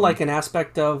also like an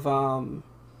aspect of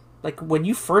like when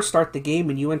you first start the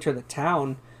game and you enter the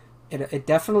town, it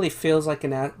definitely feels like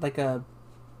there's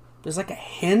like a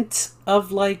hint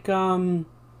of like I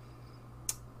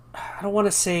don't want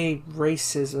to say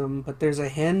racism, but there's a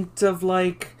hint of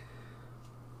like.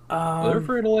 They're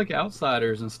afraid of like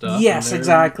outsiders and stuff. Yes,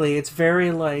 exactly. It's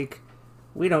very like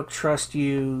we don't trust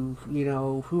you.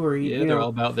 Who are you? Yeah, they're all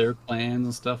about their plans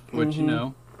and stuff. Which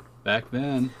back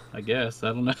then, I guess I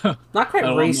don't know. Not quite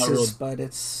racist, but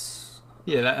it's.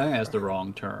 Yeah, I think that's the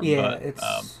wrong term. Yeah, but, it's.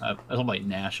 I'm like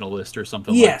nationalist or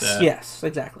something like that. Yes,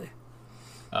 exactly.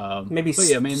 Maybe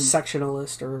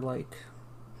sectionalist or like.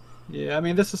 Yeah, I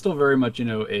mean, this is still very much,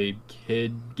 a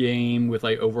kid game with,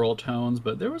 like, overall tones,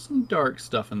 but there was some dark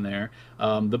stuff in there.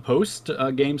 The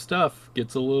post-game stuff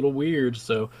gets a little weird,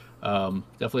 so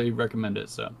Definitely recommend it.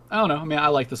 So I don't know. I mean, I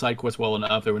like the side quests well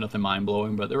enough. There were nothing mind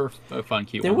blowing, but there were fun,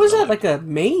 cute. There ones was like a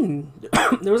main.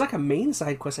 There was like a main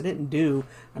side quest I didn't do.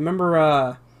 I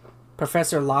remember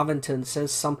Professor Laventon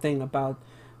says something about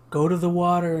go to the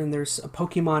water and there's a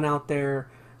Pokemon out there.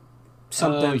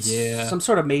 Something, yeah. some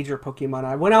sort of major Pokemon.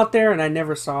 I went out there and I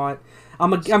never saw it.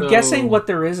 I'm guessing what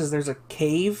there is there's a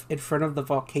cave in front of the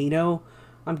volcano.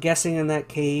 I'm guessing in that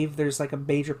cave there's like a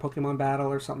major Pokemon battle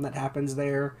or something that happens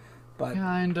there. But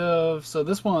Kind of. So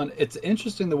this one, it's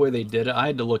interesting the way they did it. I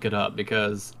had to look it up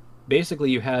because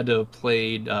basically you had to have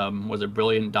played, was it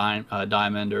Brilliant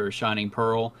Diamond or Shining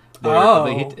Pearl?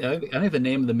 I think the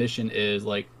name of the mission is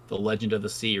like The Legend of the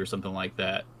Sea or something like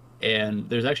that. And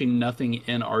there's actually nothing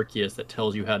in Arceus that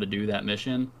tells you how to do that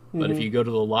mission. But if you go to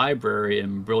the library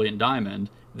in Brilliant Diamond,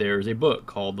 there's a book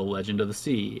called The Legend of the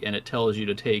Sea, and it tells you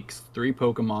to take 3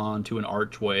 Pokemon to an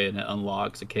archway and it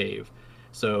unlocks a cave.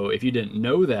 So if you didn't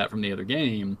know that from the other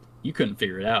game, you couldn't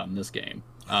figure it out in this game.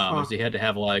 So you had to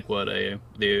have like is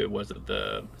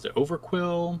it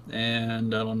Overquill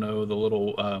and I don't know the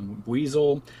little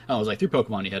Weasel. Oh, it was like 3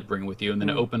 Pokemon you had to bring with you, and then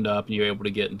it opened up and you were able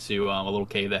to get into a little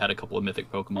cave that had a couple of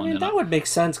mythic Pokemon. I mean, in that it. would make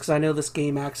sense because I know this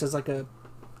game acts as like a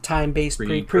time-based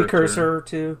precursor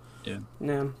to. Yeah.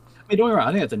 Yeah. I mean, don't get me wrong,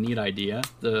 I think that's a neat idea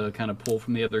to kind of pull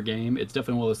from the other game. It's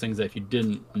definitely one of those things that if you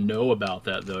didn't know about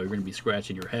that, though, you're going to be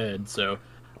scratching your head. So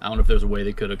I don't know if there's a way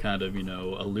they could have kind of,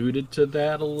 alluded to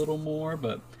that a little more,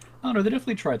 but I don't know. They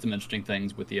definitely tried some interesting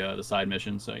things with the side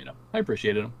missions, so I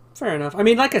appreciated them. Fair enough. I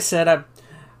mean, like I said, I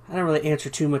don't really answer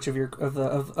too much of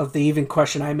the even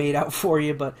question I made out for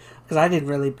you, but because I didn't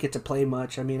really get to play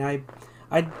much. I mean,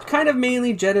 I kind of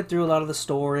mainly jetted through a lot of the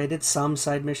story. I did some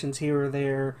side missions here or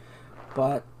there,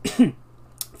 but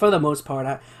for the most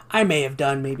part, I may have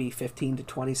done maybe 15 to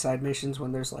 20 side missions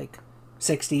when there's like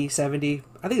 60, 70.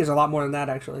 I think there's a lot more than that,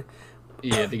 actually.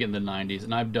 Yeah, they get in the 90s,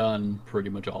 and I've done pretty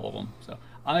much all of them. So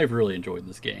I've really enjoyed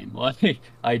this game. Like,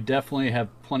 I definitely have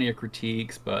plenty of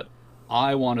critiques, but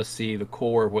I want to see the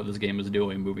core of what this game is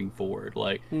doing moving forward.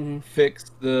 Like,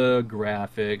 fix the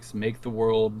graphics, make the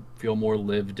world feel more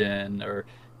lived in, or,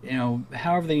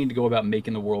 however they need to go about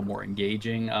making the world more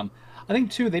engaging. I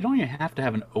think, too, they don't even have to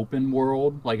have an open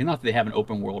world. Like, not that they have an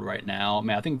open world right now. I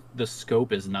mean, I think the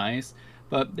scope is nice,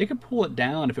 but they could pull it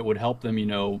down if it would help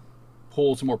them,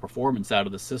 pull some more performance out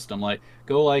of the system. Like,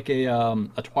 go like a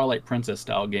Twilight Princess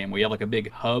style game where you have like a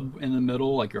big hub in the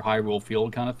middle, like your Hyrule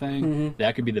Field kind of thing.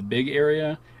 That could be the big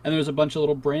area, and there's a bunch of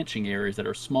little branching areas that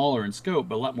are smaller in scope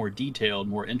but a lot more detailed,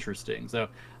 more interesting. So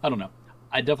I don't know.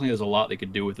 I definitely there's a lot they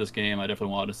could do with this game. I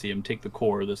definitely wanted to see them take the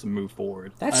core of this and move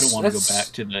forward. I don't want to go back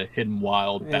to the hidden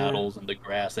wild battles and the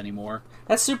grass anymore.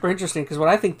 That's super interesting because what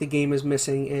I think the game is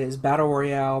missing is battle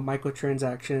royale,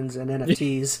 microtransactions, and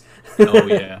NFTs. Oh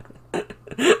yeah.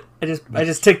 I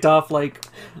just ticked off like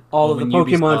all of the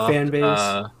Pokemon Ubisoft, fan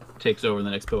base. Takes over the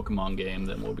next Pokemon game,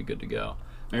 then we'll be good to go.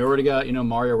 We already got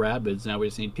Mario Rabbids. Now we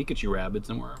just need Pikachu Rabbids,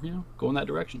 and we're going that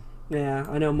direction. Yeah,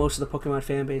 I know most of the Pokemon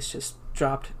fan base just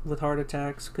dropped with heart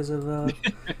attacks because of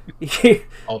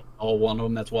all one of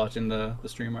them that's watching the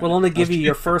stream right we'll now. only give you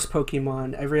your first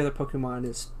Pokemon. Every other Pokemon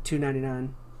is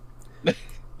 $2.99.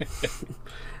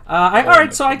 All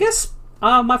right, so I guess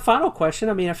my final question.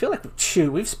 I mean, I feel like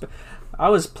I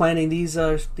was planning these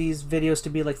videos to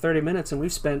be like 30 minutes, and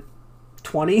we've spent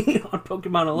 20 on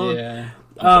Pokemon alone. Yeah,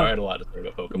 I'm sorry, I had a lot to say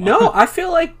about Pokemon. No,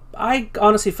 I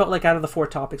honestly felt like out of the 4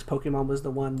 topics, Pokemon was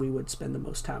the one we would spend the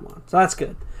most time on. So that's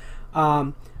good.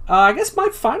 I guess my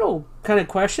final kind of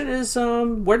question is,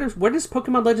 where does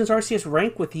Pokemon Legends Arceus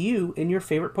rank with you in your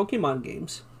favorite Pokemon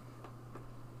games?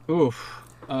 Oof.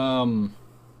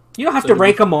 You don't have to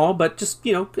rank them all, but just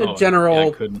general. Yeah,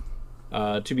 I couldn't.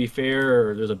 To be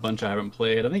fair, there's a bunch I haven't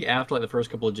played. I think after like the first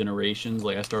couple of generations,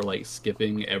 like I started like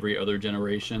skipping every other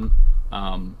generation.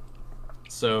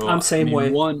 So I'm same way.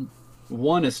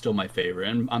 One is still my favorite,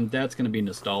 and that's going to be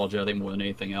nostalgia, I think, more than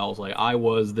anything else. Like, I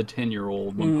was the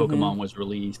 10-year-old when Pokemon was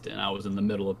released, and I was in the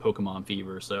middle of Pokemon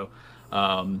fever. So,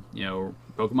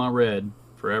 Pokemon Red,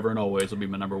 forever and always, will be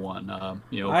my number one.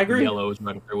 I agree. Yellow is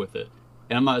right up there with it.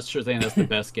 And I'm not sure saying that's the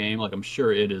best game. Like, I'm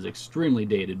sure it is extremely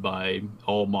dated by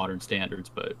all modern standards,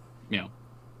 but,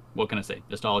 what can I say?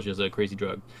 Nostalgia is a crazy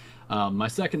drug. My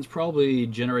second's probably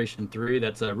Generation 3.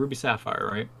 That's Ruby Sapphire,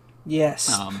 right? Yes.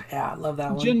 Yeah, I love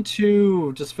that one. Gen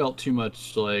 2 just felt too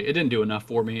much, like, it didn't do enough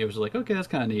for me. It was like, okay, that's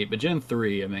kind of neat. But Gen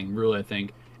 3, I mean, really, I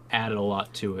think, added a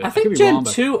lot to it. I think Gen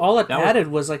 2, all it added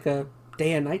was like a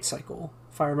day and night cycle,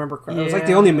 if I remember correctly. It was like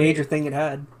the only major thing it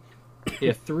had.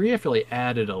 Yeah, 3, I feel like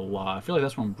added a lot. I feel like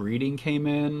that's when breeding came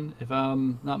in, if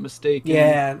I'm not mistaken.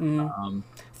 Yeah.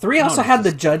 3 also had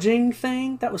the judging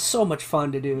thing. That was so much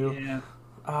fun to do. Yeah.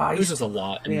 There's just a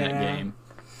lot in that game.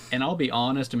 And I'll be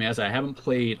honest, I mean, as I haven't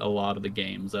played a lot of the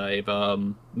games. I've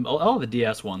all the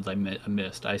DS ones I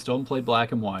missed. I still haven't played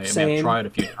Black and White. I mean, I've tried a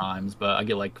few times, but I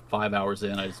get like 5 hours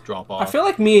in, I just drop off. I feel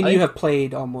like me and you have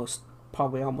played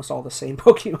probably almost all the same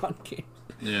Pokemon games.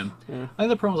 Yeah. I think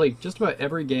the problem is like just about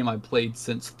every game I've played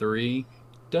since 3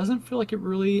 doesn't feel like it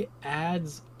really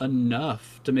adds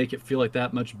enough to make it feel like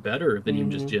that much better than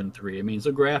even just Gen 3. I mean,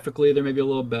 so graphically they're maybe a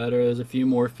little better. There's a few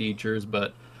more features,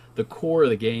 but the core of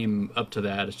the game up to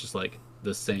that is just like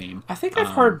the same. I think I've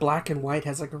heard Black and White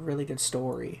has like a really good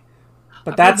story,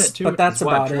 but that's about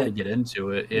I'm trying to get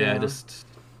into it. Yeah,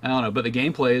 I don't know, but the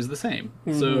gameplay is the same.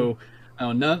 So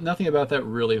nothing about that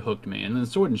really hooked me. And then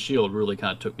Sword and Shield really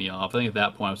kind of took me off. I think at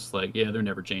that point I was just like, yeah, they're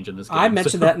never changing this game. I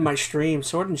mentioned that in my stream.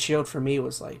 Sword and Shield for me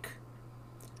was like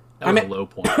that was a low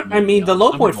point. For me, I mean, the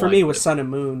low point for me was Sun and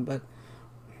Moon, but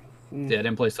yeah, I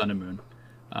didn't play Sun and Moon.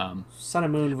 Sun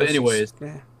and Moon was but anyways,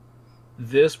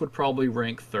 this would probably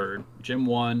rank third. Gen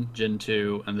 1, Gen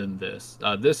 2, and then this.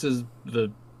 This is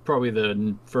probably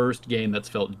the first game that's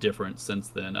felt different since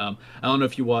then. I don't know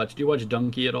if do you watch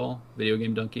Donkey at all? Video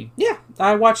game Donkey? Yeah,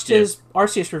 I watched his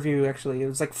Arceus review, actually. It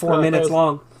was like 4 minutes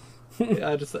long.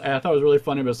 I thought it was really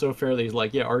funny, but so fair that he's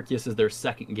like, yeah, Arceus is their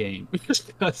second game.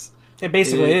 It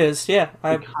basically is, yeah.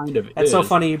 It kind of That's so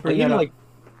funny you bring that up.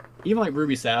 Even like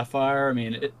Ruby Sapphire, I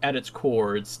mean, at its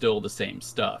core, it's still the same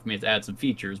stuff. I mean, it's added some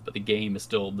features, but the game is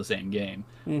still the same game.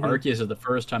 Arceus is the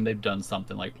first time they've done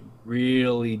something like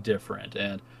really different,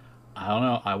 and I don't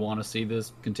know. I want to see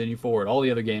this continue forward. All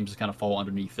the other games just kind of fall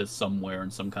underneath this somewhere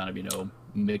in some kind of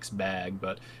mixed bag.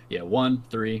 But yeah, 1,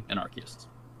 3, and Arceus.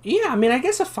 Yeah, I mean, I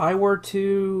guess if I were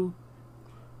to,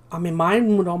 I mean,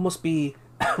 mine would almost be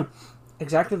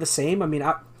exactly the same. I mean,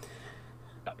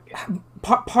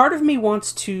 part of me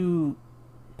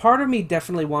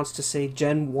definitely wants to say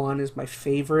Gen 1 is my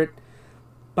favorite,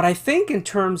 but I think in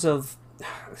terms of,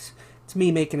 it's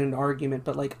me making an argument,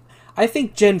 but like, I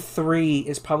think Gen 3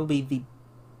 is probably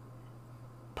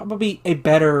a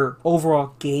better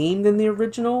overall game than the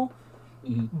original,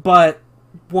 but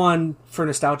 1, for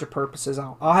nostalgia purposes,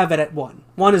 I'll have it at 1.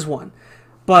 1 is 1.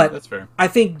 But that's fair. I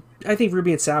think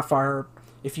Ruby and Sapphire,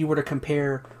 if you were to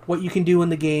compare what you can do in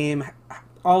the game,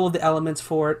 all of the elements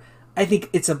for it, I think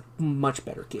it's a much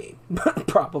better game,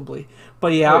 probably.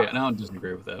 But yeah, I don't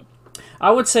disagree with that.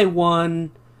 I would say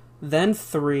 1, then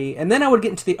 3, and then I would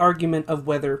get into the argument of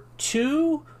whether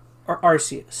 2 or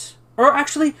Arceus. Or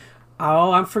actually,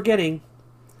 I'm forgetting.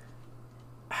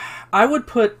 I would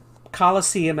put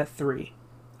Colosseum at 3.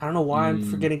 I don't know why I'm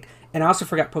forgetting. And I also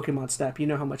forgot Pokemon Snap. You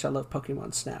know how much I love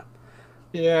Pokemon Snap.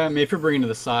 Yeah, I mean, if you're bringing to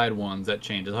the side ones, that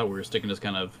changes. I thought we were sticking to this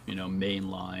kind of, main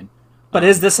line. But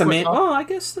is this a main... Oh, I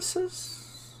guess this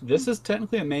is... This is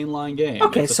technically a mainline game.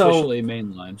 Okay, it's officially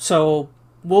mainline. So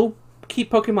we'll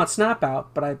keep Pokemon Snap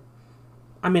out, but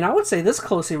I mean, I would say this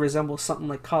closely resembles something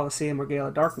like Colosseum or Gale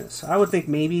of Darkness. I would think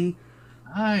maybe...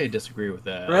 I disagree with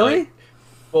that. Really?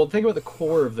 Well, think about the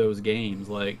core of those games.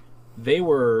 Like, they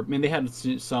were... I mean, they had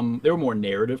some... They were more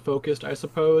narrative-focused, I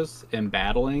suppose, in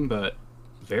battling, but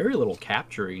very little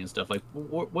capturing and stuff. Like,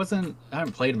 wasn't... I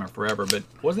haven't played them in forever, but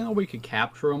wasn't that way you could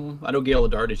capture them? I know Gale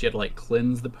of Darkness, you had to, like,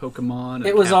 cleanse the Pokemon.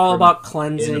 It was all about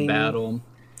cleansing. In a battle.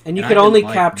 And you could only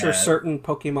capture certain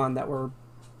Pokemon that were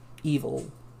evil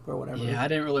or whatever. Yeah, I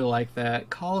didn't really like that.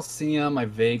 Colosseum, I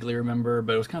vaguely remember,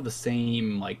 but it was kind of the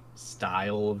same, like,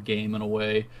 style of game in a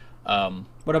way.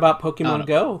 What about Pokemon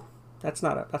Go? That's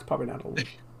probably not a...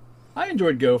 I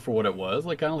enjoyed Go for what it was.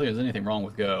 Like, I don't think there's anything wrong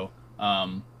with Go.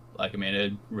 Like, I mean,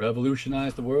 it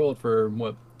revolutionized the world for,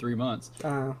 3 months?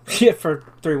 Yeah, for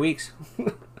 3 weeks.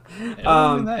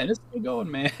 It's still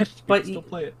going, man. But still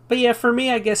play it. But yeah, for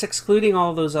me, I guess excluding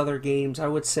all those other games, I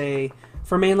would say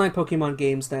for mainline Pokemon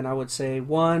games, then I would say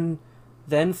 1,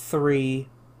 then 3.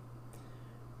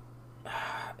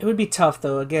 It would be tough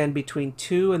though. Again, between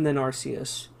 2 and then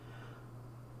Arceus.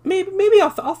 Maybe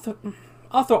I'll throw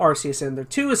Arceus in there.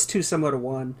 2 is too similar to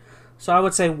 1, so I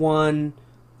would say 1,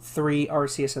 3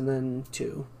 Arceus, and then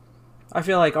 2. I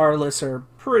feel like our lists are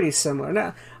pretty similar.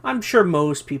 Now, I'm sure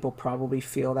most people probably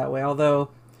feel that way, although...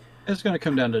 It's going to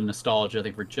come down to nostalgia, I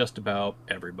think, for just about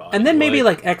everybody. And then maybe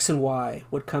like X and Y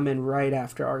would come in right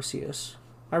after Arceus.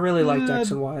 I really liked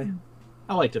X and Y.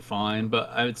 I liked it fine, but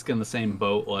it's in the same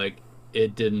boat. Like,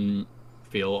 it didn't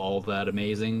feel all that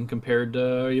amazing compared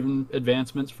to even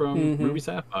advancements from Ruby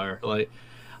Sapphire. Like,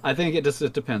 I think it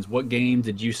depends. What game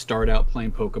did you start out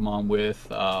playing Pokemon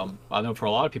with? I know for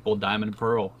a lot of people, Diamond and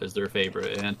Pearl is their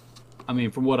favorite. And, I mean,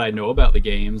 from what I know about the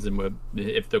games and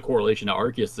if the correlation to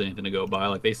Arceus is anything to go by,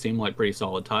 like, they seem like pretty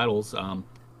solid titles.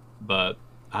 But,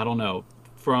 I don't know.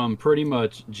 From pretty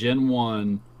much Gen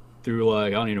 1 through like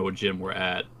I don't even know what gym we're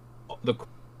at. The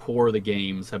core of the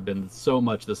games have been so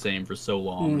much the same for so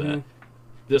long that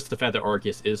just the fact that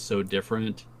Arceus is so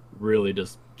different really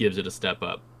just gives it a step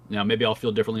up. Now maybe I'll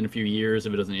feel differently in a few years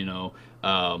if it doesn't, I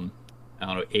don't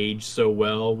know, age so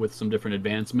well with some different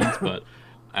advancements, but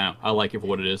I like it for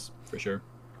what it is for sure.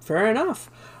 Fair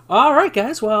enough. All right,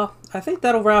 guys. Well, I think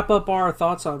that'll wrap up our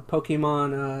thoughts on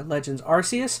Pokemon Legends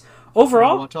Arceus.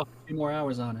 Overall, I want to talk a few more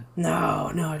hours on it.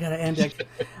 No, I gotta end it.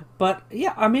 But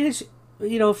yeah, I mean, it's,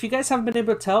 if you guys haven't been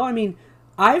able to tell, I mean,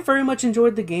 I very much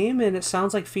enjoyed the game, and it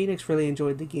sounds like Phoenix really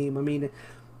enjoyed the game. I mean,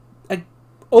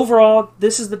 overall,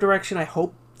 this is the direction I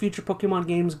hope future Pokemon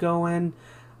games go in.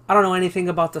 I don't know anything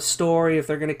about the story, if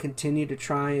they're going to continue to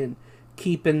try and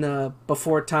keep in the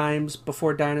before times,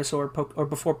 before dinosaur or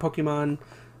before Pokemon,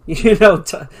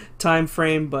 time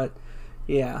frame. But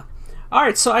yeah, all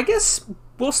right. So I guess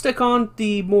we'll stick on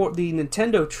the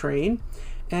Nintendo train,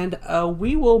 and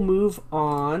we will move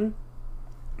on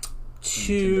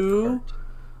to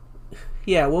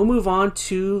we'll move on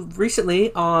to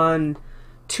recently on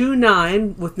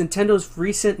 2/9 with Nintendo's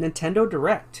recent Nintendo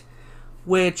Direct,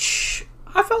 which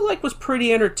I felt like was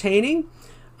pretty entertaining.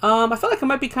 I felt like it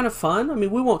might be kind of fun. I mean,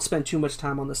 we won't spend too much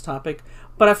time on this topic,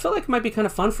 but I feel like it might be kind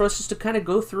of fun for us just to kind of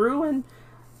go through and,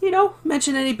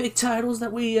 mention any big titles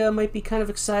that we might be kind of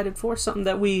excited for, something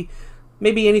that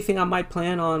maybe anything I might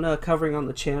plan on covering on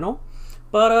the channel.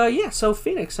 But so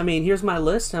Phoenix, I mean, here's my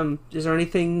list. Is there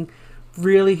anything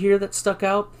really here that stuck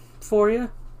out for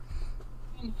you?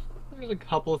 There's a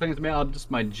couple of things. I mean, just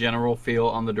my general feel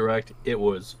on the Direct, it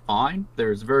was fine.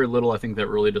 There's very little I think that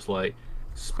really just like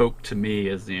spoke to me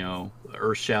as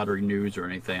earth-shattering news or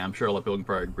anything. I'm sure a lot of people can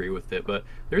probably agree with it, but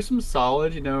there's some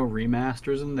solid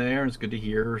remasters in there, and it's good to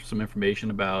hear some information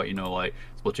about like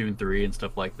Splatoon 3 and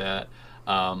stuff like that.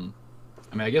 I mean,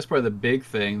 I guess probably the big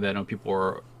thing that I know people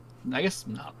are, I guess,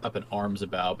 not up in arms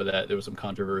about, but that there was some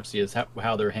controversy is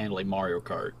how they're handling Mario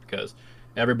Kart, because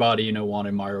everybody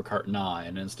wanted Mario Kart 9,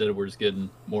 and instead we're just getting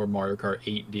more Mario Kart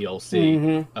 8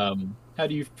 DLC. How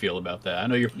do you feel about that? I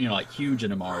know you're like huge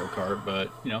into Mario Kart,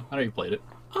 but I know you played it.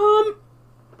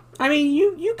 I mean,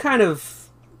 you kind of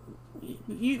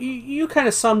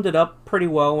summed it up pretty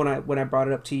well when I brought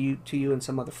it up to you and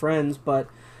some other friends. But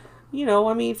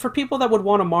I mean, for people that would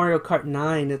want a Mario Kart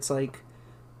 9, it's like,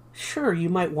 sure, you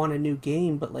might want a new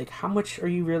game, but like, how much are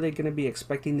you really going to be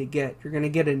expecting to get? You're going to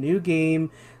get a new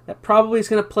game that probably is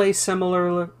going to play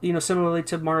similarly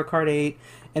to Mario Kart 8,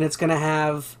 and it's going to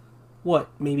have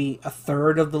maybe a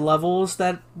third of the levels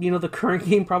that the current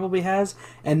game probably has,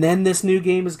 and then this new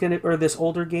game is going to, or this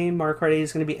older game Mario Kart 8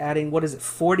 is going to be adding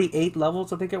 48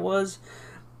 levels, I think it was,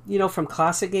 from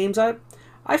classic games.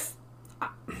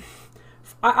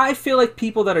 I feel like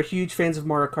people that are huge fans of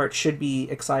Mario Kart should be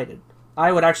excited.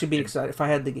 I would actually be excited if I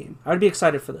had the game. I would be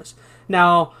excited for this.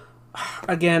 Now,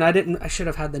 again, I should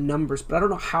have had the numbers, but I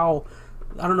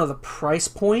don't know the price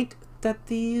point that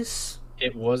these.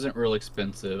 It wasn't real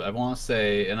expensive. I want to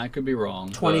say, and I could be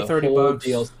wrong, $20, $30.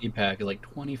 DLC pack is like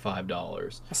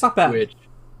 $25. That's not bad. Which,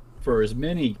 for as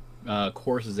many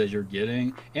courses as you're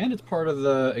getting, and it's part of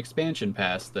the expansion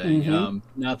pass thing.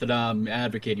 Not that I'm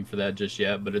advocating for that just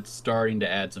yet, but it's starting to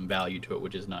add some value to it,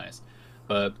 which is nice.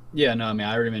 But yeah, no, I mean,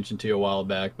 I already mentioned to you a while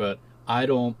back, but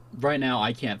right now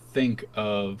I can't think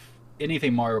of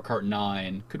anything Mario Kart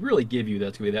 9 could really give you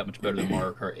that's going to be that much better than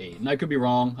Mario Kart 8. And I could be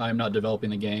wrong. I'm not developing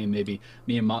the game. Maybe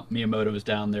Miyamoto is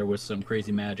down there with some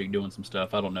crazy magic doing some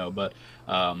stuff. I don't know. But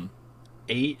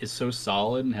 8 is so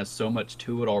solid and has so much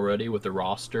to it already with the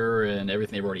roster and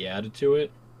everything they've already added to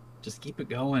it. Just keep it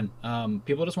going.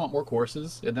 People just want more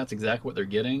courses, and that's exactly what they're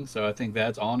getting. So I think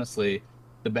that's honestly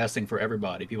the best thing for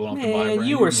everybody. People don't have to buy a brand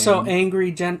you were new so game.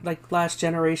 angry last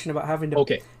generation about having to...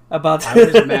 Okay. About I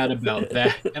was mad about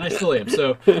that, and I still am.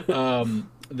 So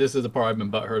this is the part I've been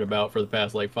butthurt about for the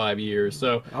past like 5 years.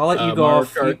 So I'll let you go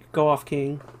off. Go off,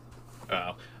 King.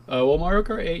 Wow. Well, Mario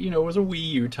Kart 8, was a Wii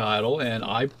U title, and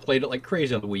I played it like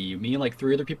crazy on the Wii U. Me and like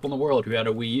 3 other people in the world who had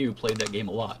a Wii U played that game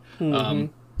a lot.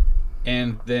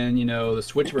 And then, the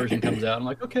Switch version comes out. I'm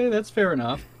like, okay, that's fair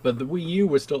enough. But the Wii U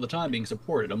was still at the time being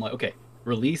supported. I'm like, okay,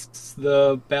 release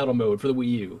the battle mode for the Wii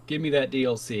U. Give me that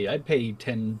DLC. I'd pay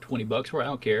 $10, $20 for it. I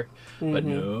don't care. But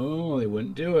no, they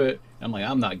wouldn't do it. I'm like,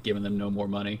 I'm not giving them no more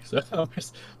money. So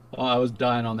I was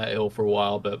dying on that hill for a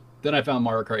while. But then I found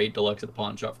Mario Kart 8 Deluxe at the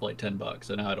pawn shop for like $10.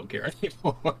 And now I don't care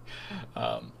anymore.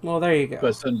 Well, there you go.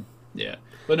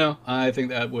 But no, I think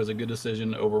that was a good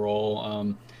decision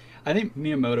overall. I think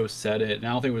Miyamoto said it, and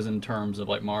I don't think it was in terms of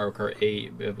like Mario Kart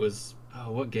 8. It was,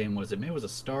 what game was it? Maybe it was a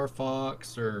Star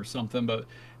Fox or something, but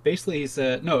basically he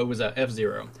said, no, it was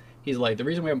F-Zero. He's like, the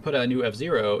reason we haven't put out a new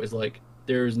F-Zero is like,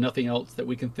 there's nothing else that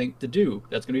we can think to do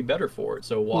that's going to be better for it.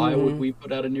 So why would Mm-hmm. we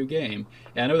put out a new game?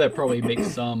 And I know that probably makes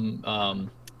some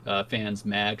fans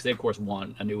mad because they of course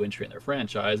want a new entry in their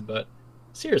franchise. But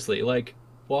seriously, like,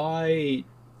 why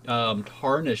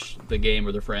tarnish the game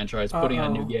or the franchise putting out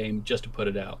a new Uh-oh. game just to put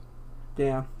it out?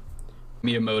 Yeah.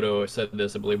 Miyamoto said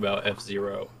this, I believe, about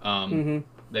F-Zero. Mm-hmm.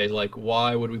 They like,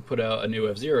 why would we put out a new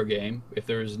F-Zero game if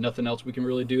there's nothing else we can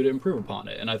really do to improve upon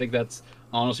it? And I think that's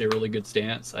honestly a really good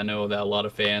stance. I know that a lot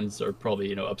of fans are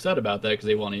probably, upset about that because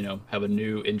they want to, have a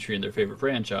new entry in their favorite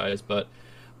franchise. But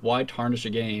why tarnish a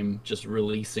game just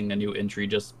releasing a new entry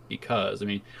just because? I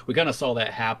mean, we kind of saw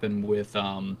that happen with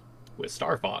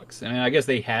Star Fox. I mean, I guess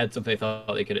they had something they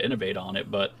thought they could innovate on it,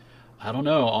 but I don't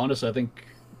know. Honestly, I think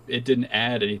it didn't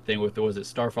add anything with was it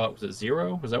Star Fox? Was it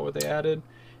Zero? Was that what they added?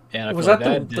 And I Was feel like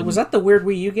that that the was didn't. that the weird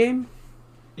Wii U game?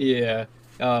 Yeah.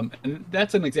 And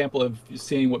that's an example of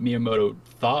seeing what Miyamoto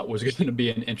thought was going to be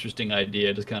an interesting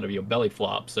idea, just kind of belly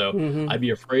flop. So Mm-hmm. I'd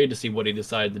be afraid to see what he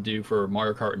decided to do for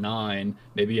Mario Kart 9.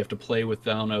 Maybe you have to play with,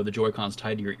 I don't know, the Joy-Cons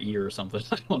tied to your ear or something.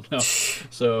 I don't know.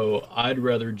 So I'd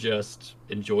rather just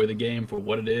enjoy the game for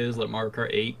what it is. Let Mario Kart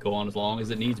 8 go on as long as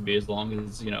it needs to be, as long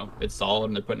as, it's solid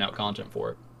and they're putting out content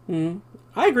for it. Mm-hmm.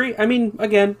 I agree. I mean,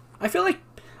 again, I feel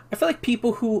like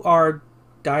people who are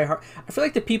diehard. I feel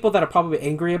like the people that are probably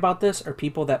angry about this are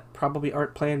people that probably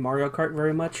aren't playing Mario Kart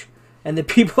very much, and the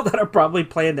people that are probably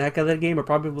playing the heck out of the game are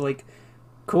probably like,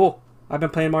 "Cool, I've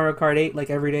been playing Mario Kart 8 like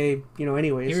every day,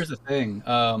 anyways." Here's the thing,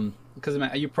 because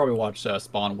you probably watch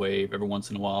Spawn Wave every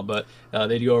once in a while, but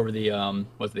they go over the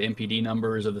what's the MPD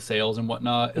numbers of the sales and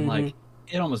whatnot, and Mm-hmm. like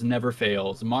it almost never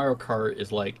fails. Mario Kart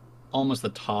is like almost the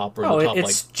top or the Oh, top like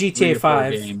it's three GTA or four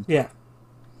 5. games. Yeah.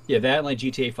 Yeah, that and like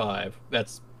GTA 5.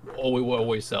 That's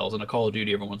always sells, and a Call of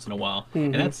Duty every once in a while,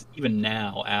 and Mm-hmm. that's even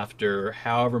now after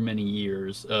however many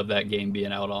years of that game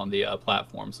being out on the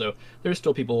platform. So there's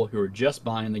still people who are just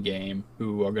buying the game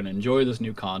who are going to enjoy this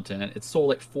new content. It's sold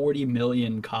like 40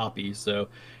 million copies, so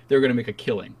they're going to make a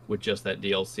killing with just that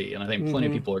DLC, and I think plenty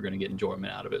of Mm-hmm. people are going to get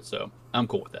enjoyment out of it. So I'm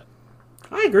cool with that.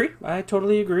 I agree. I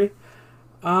totally agree.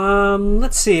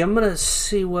 Let's see. I'm gonna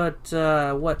see what.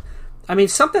 I mean,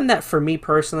 something that for me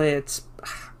personally,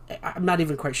 I'm not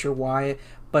even quite sure why,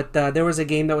 but there was a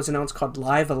game that was announced called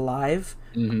Live Alive,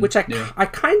 which Yeah. I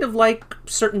kind of like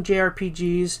certain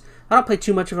JRPGs. I don't play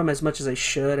too much of them as much as I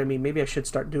should. I mean, maybe I should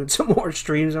start doing some more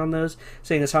streams on those,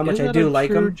 seeing as how much Is I that do a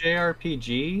like true them.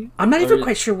 JRPG? I'm not Or even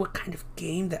quite sure what kind of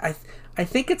game that I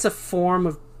think it's a form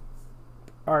of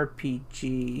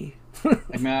RPG.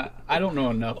 I mean, I don't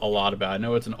know a lot about it. I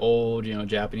know it's an old,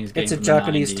 Japanese game It's a from the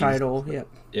Japanese 90s. title. Yep.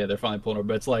 Yeah, they're finally pulling over,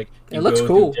 but it's like It you looks go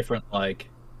through cool. different like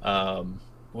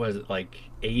what is it, like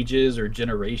ages or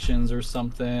generations or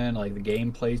something. Like the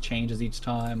gameplay changes each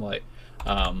time. Like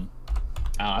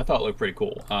I thought it looked pretty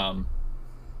cool. I'm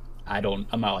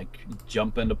not like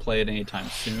jumping to play it anytime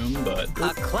soon, but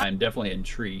I'm definitely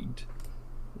intrigued.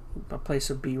 I'll play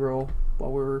some B-roll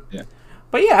while we're. Yeah.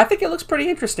 But yeah, I think it looks pretty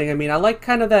interesting. I mean, I like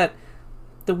kind of the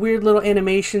weird little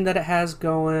animation that it has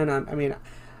going. I mean,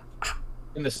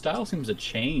 And the style seems to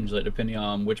change like depending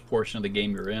on which portion of the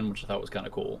game you're in, which I thought was kind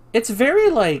of cool. it's very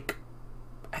like.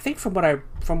 I think from what I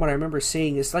remember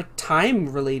seeing, it's like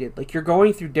time related. Like you're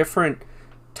going through different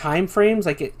time frames.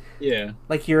 Yeah.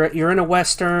 Like you're in a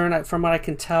western. From what I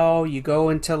can tell, you go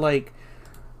into like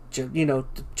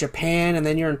Japan, and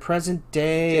then you're in present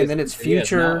day, and then it's Yeah,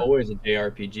 it's not future. always a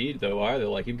JRPG though either.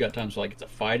 Like you've got times where, like it's a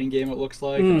fighting game it looks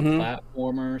like and a Mm-hmm.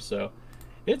 platformer, so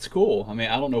it's cool. I mean,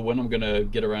 I don't know when I'm gonna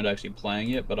get around to actually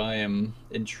playing it, but I am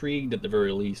intrigued at the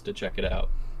very least to check it out.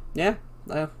 Yeah,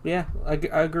 yeah, I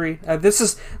agree. This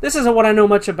isn't what I know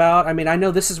much about. I mean, I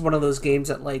know this is one of those games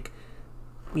that like,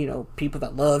 people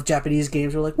that love Japanese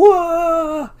games are like,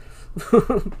 whoa.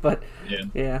 But Yeah.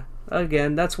 yeah,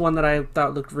 again, that's one that I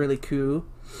thought looked really cool.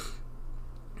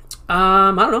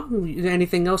 I don't know.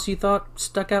 Anything else you thought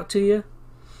stuck out to you?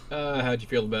 How'd you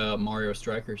feel about Mario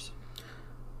Strikers?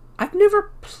 I've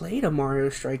never played a Mario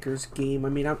Strikers game. I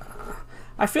mean,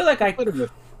 I feel like I played them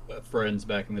with friends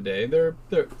back in the day.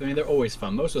 I mean, they're always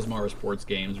fun. Most of those Mario sports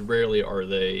games, rarely are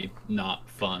they not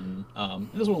fun.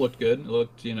 This one looked good. It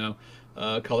looked,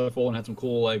 colorful and had some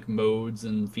cool like modes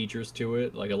and features to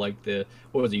it. Like I like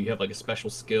what was it? You have like a special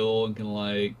skill and can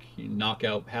like knock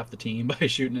out half the team by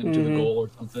shooting it into the goal or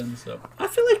something. So I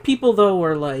feel like people though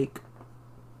were like,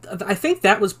 I think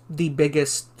that was the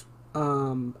biggest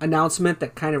announcement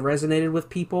that kind of resonated with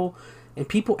people, and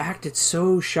people acted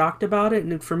so shocked about it.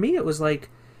 And for me, it was like,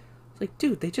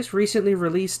 dude, they just recently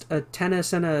released a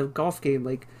tennis and a golf game,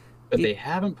 like, but they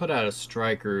haven't put out a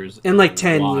Strikers in like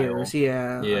 10 while. years.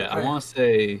 Yeah, Yeah, I want to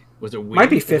say was it Wii? might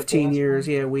be Was it the 15 last years.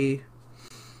 one? Yeah, we.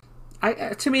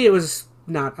 To me, it was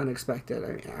not unexpected. I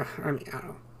mean, I don't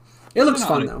know. It looks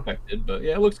fun though. But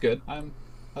yeah, it looks good. I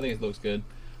think it looks good.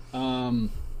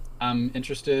 I'm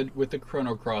interested with the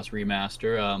Chrono Cross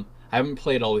remaster. I haven't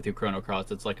played all the way through Chrono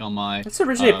Cross. It's like on my. That's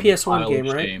originally a PS1 game,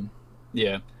 right? Shame.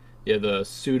 Yeah, the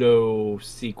pseudo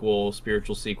sequel,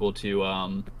 spiritual sequel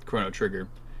to Chrono Trigger,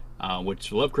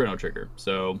 which I love Chrono Trigger.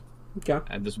 So okay.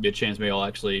 this would be a chance maybe I'll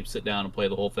actually sit down and play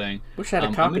the whole thing. Wish I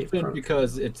had a copy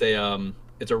because it's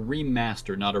a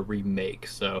remaster, not a remake.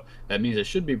 So that means it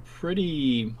should be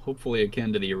pretty, hopefully,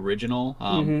 akin to the original.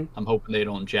 I'm hoping they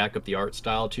don't jack up the art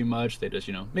style too much. They just,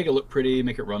 make it look pretty,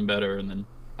 make it run better, and then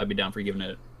I'd be down for giving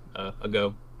it a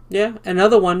go. Yeah,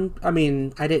 another one. I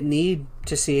mean, I didn't need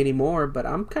to see any more, but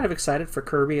I'm kind of excited for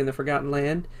Kirby and the Forgotten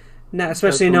Land. Now,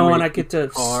 especially knowing I get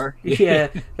to. Yeah,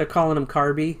 they're calling him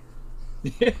Carby.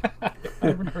 Yeah, I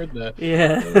haven't heard that.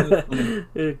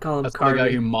 Yeah, call him That's Carby. The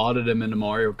guy who modded him into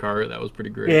Mario Kart. That was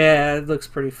pretty great. Yeah, it looks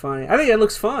pretty funny. I think it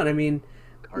looks fun. I mean,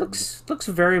 looks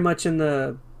very much in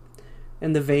the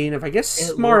vein of, I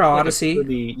guess, Mario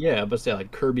Odyssey. But say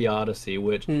like Kirby Odyssey,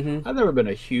 which I've never been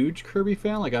a huge Kirby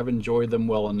fan. Like I've enjoyed them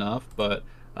well enough, but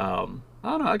I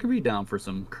don't know. I could be down for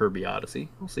some Kirby Odyssey.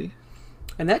 We'll see.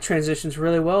 And that transitions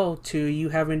really well to you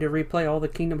having to replay all the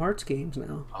Kingdom Hearts games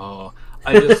now. Oh,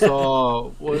 I just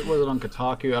saw, was it on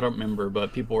Kotaku? I don't remember,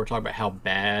 but people were talking about how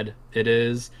bad it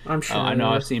is. I'm sure. I know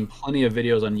I've seen plenty of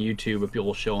videos on YouTube of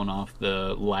people showing off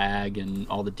the lag and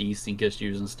all the desync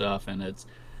issues and stuff, and it's,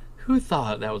 who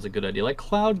thought that was a good idea? Like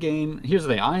cloud game, here's the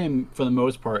thing, I am, for the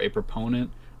most part, a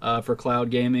proponent for cloud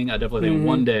gaming. I definitely think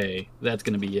one day that's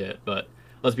going to be it, but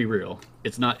let's be real,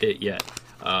 it's not it yet.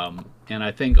 And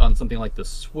I think on something like the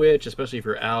Switch, especially if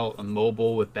you're out on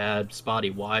mobile with bad spotty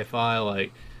Wi-Fi,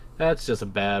 like that's just a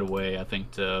bad way, I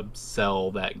think, to sell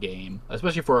that game,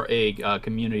 especially for a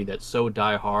community that's so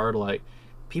die-hard. Like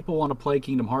people want to play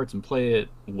Kingdom Hearts and play it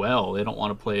well. They don't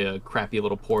want to play a crappy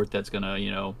little port that's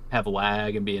gonna, have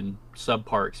lag and be in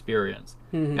subpar experience.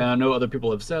 And I know other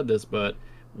people have said this, but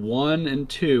 1 and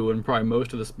 2 and probably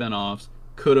most of the spin-offs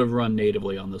could have run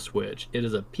natively on the Switch. It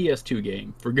is a PS2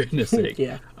 game, for goodness sake.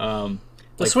 Yeah. The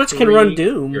like Switch can run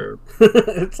Doom.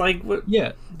 It's like what?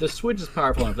 Yeah, the Switch is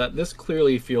powerful enough that this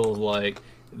clearly feels like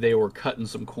they were cutting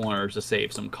some corners to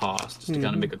save some costs, to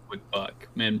kind of make a quick buck.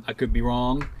 Man, I could be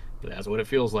wrong, but that's what it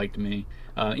feels like to me.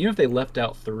 Even if they left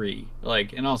out 3,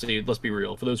 and honestly, let's be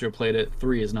real, for those who have played it,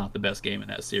 3 is not the best game in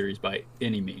that series by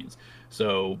any means.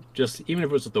 So just even if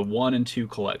it was the 1 and 2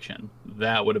 collection,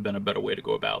 that would have been a better way to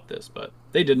go about this, but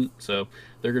they didn't. So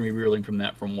they're going to be reeling from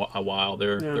that for a while.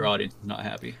 Their audience is not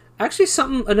happy. Actually,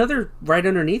 another right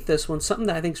underneath this one, something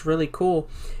that I think is really cool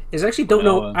is I actually don't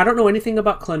know anything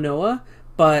about Klonoa,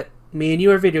 but me and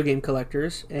you are video game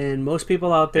collectors, and most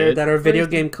people out there that are video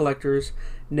game collectors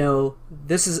know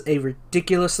this is a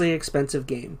ridiculously expensive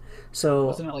game. So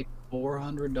wasn't it like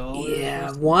 $400?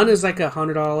 Yeah, 1 is like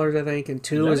 $100, I think, and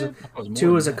 2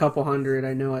 is a couple hundred.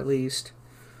 I know at least.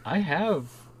 I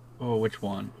have. Oh, which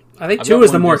one? I think 2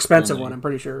 is the more expensive one. I'm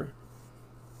pretty sure.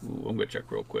 Ooh, I'm gonna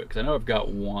check real quick because I know I've got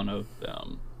one of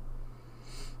them.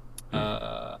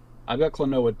 I've got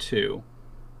Klonoa 2.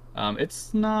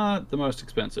 It's not the most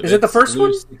expensive. Is it the first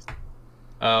one?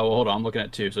 Well, hold on. I'm looking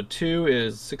at 2. So 2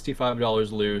 is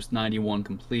 $65 loose, $91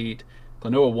 complete.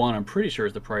 Klonoa 1, I'm pretty sure,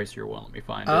 is the pricier one. Let me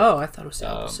find it. Oh, I thought it was the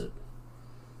opposite.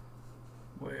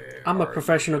 I'm a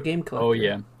professional game collector. Oh,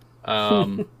 yeah.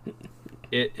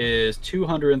 It is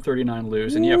 $239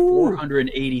 loose, and you have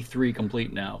 $483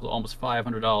 complete now. So almost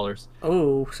 $500.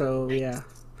 Oh, so yeah.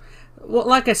 Well,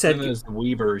 like I said, and there's the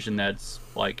Wii version that's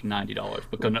like $90,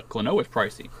 but Klonoa is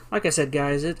pricey. Like I said,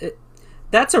 guys,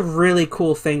 that's a really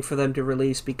cool thing for them to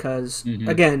release because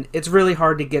again, it's really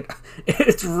hard to get.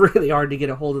 It's really hard to get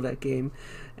a hold of that game,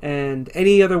 and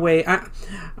any other way.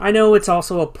 I know it's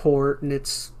also a port, and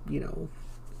it's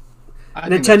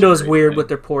Nintendo is weird with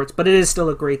their ports, but it is still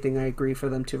a great thing. I agree for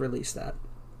them to release that.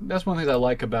 That's one of the things I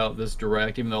like about this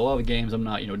Direct, even though a lot of the games I'm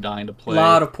not dying to play. A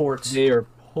lot of ports. They are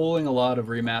pulling a lot of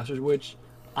remasters, which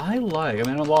I like. I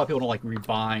mean, a lot of people don't like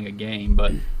rebuying a game,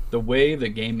 but the way the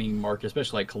gaming market,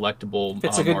 especially like collectible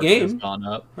it's a good market, game. has gone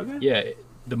up. Okay. Yeah,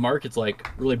 the market's like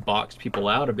really boxed people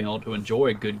out of being able to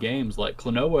enjoy good games. Like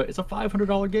Klonoa, it's a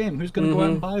 $500 game. Who's going to go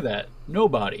out and buy that?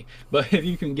 Nobody. But if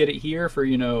you can get it here for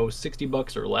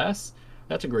 $60 or less,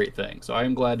 that's a great thing. So I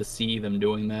am glad to see them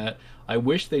doing that. I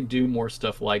wish they do more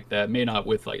stuff like that. May not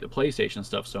with like the PlayStation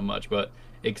stuff so much, but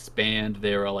expand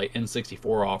their like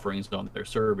N64 offerings on their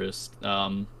service.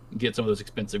 Get some of those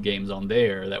expensive games on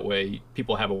there. That way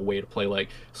people have a way to play like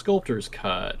Sculptor's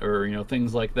Cut or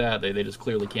things like that. They just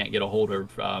clearly can't get a hold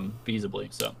of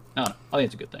feasibly. So I don't know. I think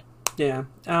it's a good thing. Yeah.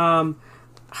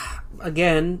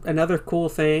 again, another cool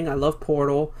thing. I love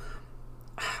Portal.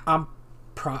 I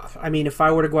mean, if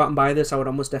I were to go out and buy this, I would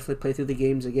almost definitely play through the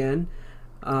games again.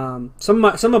 Some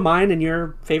of mine and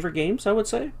your favorite games, I would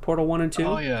say Portal 1 and 2.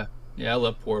 Oh yeah, I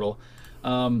love Portal.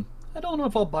 I don't know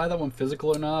if I'll buy that one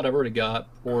physical or not. I've already got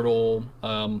Portal.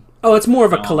 It's more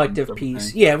of a collective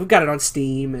piece. Yeah, we've got it on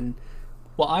Steam and.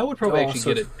 Well, I would probably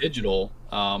actually get it digital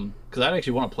because I'd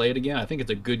actually want to play it again. I think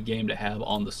it's a good game to have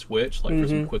on the Switch, like for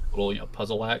some quick little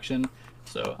puzzle action.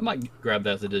 So I might grab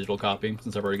that as a digital copy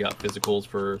since I've already got physicals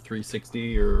for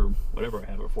 360 or whatever I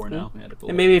have it for now.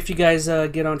 And maybe if you guys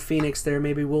get on Phoenix there,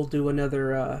 maybe we'll do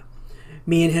another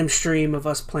me and him stream of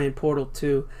us playing Portal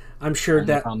 2. I'm sure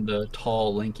that on the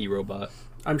tall, lanky robot.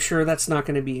 I'm sure that's not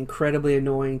going to be incredibly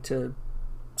annoying to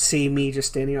see me just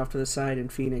standing off to the side in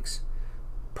Phoenix,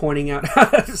 pointing out how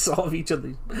to solve each of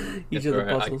the puzzles.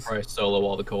 I can probably solo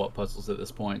all the co-op puzzles at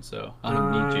this point, so I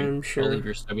don't need you. I'm sure. I'll leave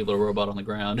your stubby little robot on the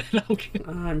ground.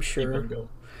 I'm sure.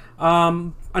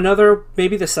 Another,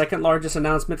 maybe the second largest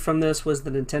announcement from this was the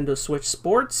Nintendo Switch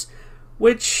Sports,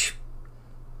 which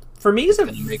for me is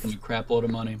make them a crap load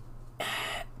of money.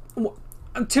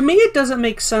 To me, it doesn't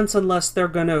make sense unless they're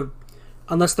gonna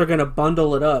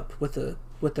bundle it up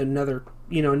with another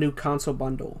new console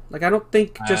bundle. Like I don't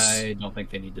think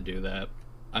they need to do that.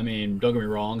 I mean, don't get me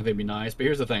wrong, they'd be nice, but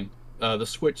here's the thing: the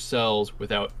Switch sells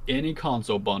without any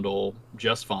console bundle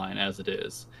just fine as it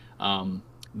is.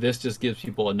 This just gives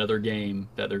people another game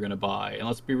that they're gonna buy, and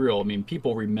let's be real. I mean,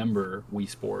 people remember Wii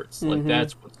Sports, like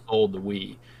that's what sold the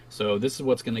Wii. So this is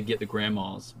what's gonna get the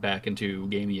grandmas back into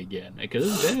gaming again,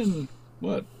 because it's been.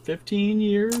 What, 15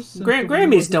 years?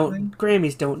 Grammys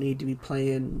don't need to be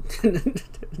playing.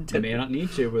 They may not need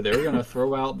to, but they're going to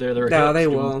throw out their no, they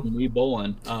will. Wii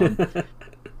bowling. I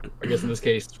guess in this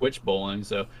case, Switch bowling.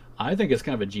 So I think it's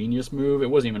kind of a genius move. It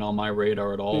wasn't even on my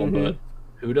radar at all, but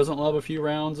who doesn't love a few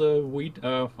rounds of Wii?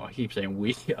 I keep saying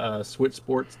Wii. Switch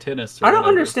Sports tennis. I don't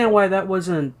understand why that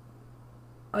wasn't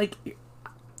like.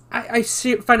 I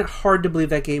find it hard to believe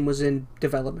that game was in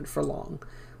development for long.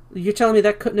 You're telling me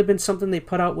that couldn't have been something they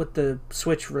put out with the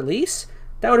Switch release?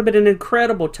 That would have been an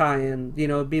incredible tie-in.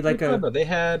 It'd be like They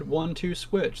had 1-2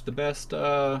 Switch, the best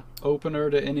opener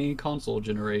to any console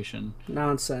generation.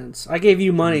 Nonsense. I gave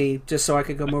you money just so I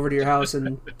could come over to your house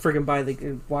and friggin' play the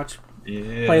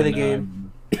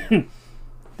game.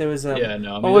 There was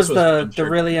what was the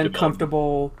really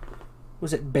uncomfortable?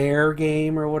 Was it bear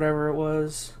game or whatever it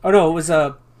was? Oh no, it was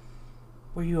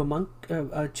Were you a monk?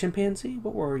 A chimpanzee?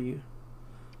 What were you?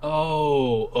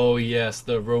 Oh yes,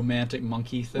 the romantic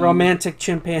monkey thing. Romantic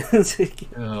chimpanzee.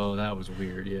 Oh, that was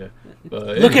weird. Yeah.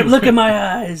 But look at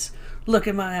my eyes. Look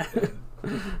at my eyes.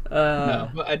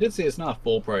 No, but I did say it's not a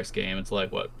full price game. It's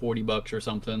like what, $40 or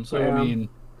something. So I mean,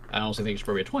 I honestly think it's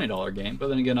probably a $20 game. But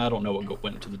then again, I don't know what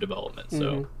went into the development.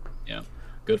 So yeah,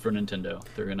 good for Nintendo.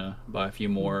 They're gonna buy a few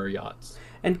more yachts.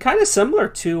 And kind of similar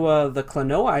to the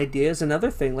Klonoa idea is another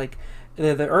thing. Like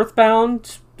the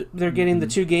Earthbound. They're getting the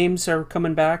two games are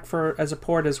coming back as a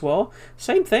port as well.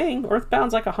 Same thing.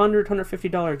 Earthbound's like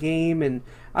 $150 game, and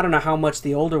I don't know how much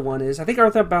the older one is. I think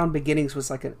Earthbound Beginnings was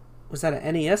that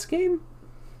an NES game?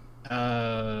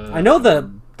 I know the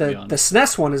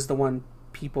SNES one is the one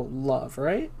people love,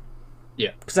 right?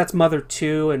 Yeah, because that's Mother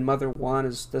 2 and Mother 1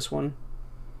 is this one.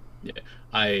 Yeah,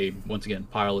 once again,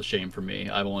 pile of shame for me.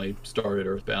 I've only started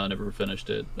Earthbound, never finished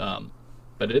it.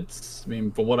 But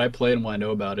for what I played and what I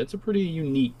know about it, it's a pretty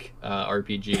unique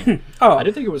RPG. I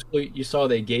did think it was cool. You saw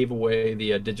they gave away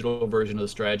the digital version of the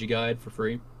strategy guide for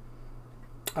free.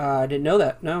 I didn't know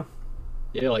that, no.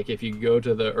 Yeah, like if you go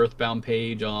to the Earthbound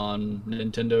page on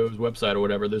Nintendo's website or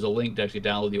whatever, there's a link to actually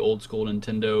download the old school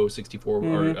Nintendo 64,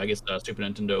 or I guess Super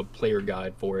Nintendo player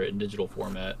guide for it in digital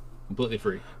format. Completely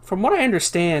free. From what I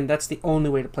understand, that's the only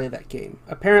way to play that game.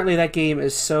 Apparently that game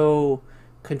is so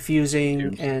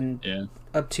confusing and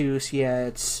obtuse. Yeah,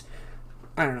 it's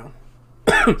I don't know.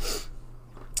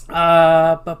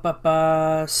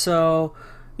 So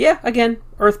yeah, again,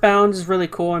 Earthbound is really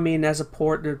cool. I mean, as a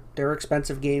port, they're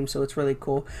expensive games, so it's really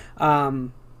cool. I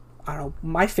don't know.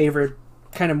 My favorite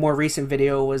kind of more recent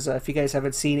video was if you guys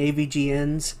haven't seen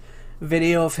AVGN's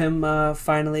video of him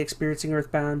finally experiencing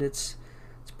Earthbound. It's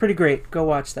pretty great. Go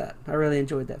watch that. I really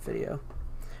enjoyed that video.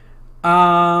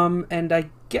 And I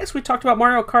guess we talked about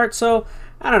Mario Kart, so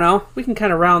I don't know. We can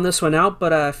kind of round this one out,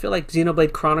 but I feel like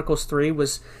Xenoblade Chronicles 3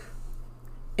 was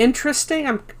interesting.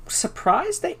 I'm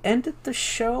surprised they ended the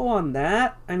show on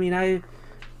that. I mean,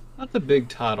 That's a big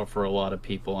title for a lot of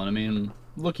people, and I mean,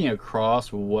 looking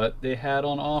across what they had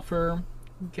on offer,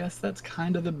 I guess that's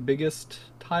kind of the biggest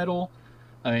title.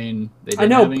 I mean, they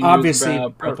didn't have any news obviously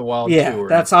about Breath of the Wild 2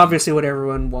 that's obviously what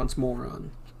everyone wants more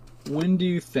on. when do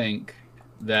you think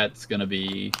that's going to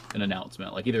be an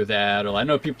announcement? Like either that, or I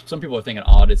know some people are thinking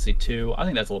Odyssey 2. I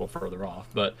think that's a little further off,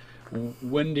 but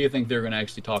when do you think they're going to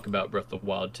actually talk about Breath of the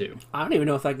Wild 2? I don't even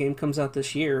know if that game comes out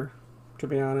this year, to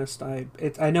be honest. I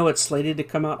know it's slated to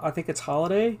come out, I think it's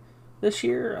holiday this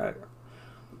year.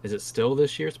 Is it still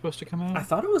this year supposed to come out? I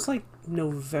thought it was like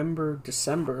November,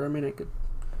 December. I mean, it could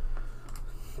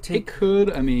take... It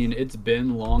could. I mean, it's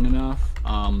been long enough.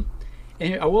 And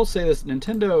I will say this,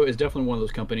 Nintendo is definitely one of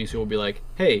those companies who will be like,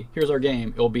 hey, here's our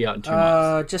game. It'll be out in 2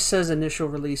 months. Just says initial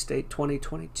release date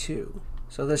 2022.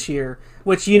 So this year,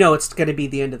 which, you know, it's going to be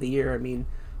the end of the year. I mean,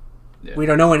 yeah. We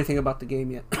don't know anything about the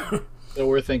game yet. So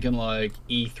we're thinking like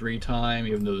E3 time,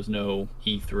 even though there's no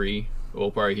E3. We'll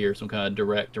probably hear some kind of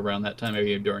direct around that time,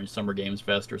 maybe during Summer Games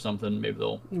Fest or something. Maybe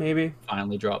they'll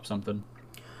finally drop something.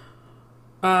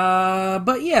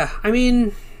 But yeah, I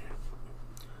mean,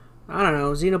 I don't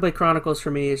know. Xenoblade Chronicles for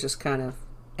me is just kind of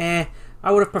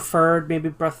I would have preferred maybe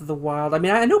Breath of the Wild. I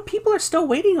mean, I know people are still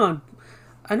waiting on.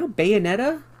 I know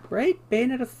Bayonetta, right?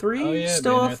 Bayonetta 3. Oh yeah,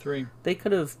 still Bayonetta 3. They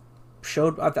could have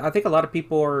showed. I think a lot of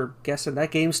people are guessing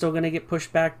that game's still going to get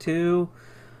pushed back too.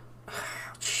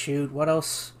 Shoot, what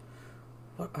else?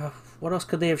 What else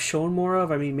could they have shown more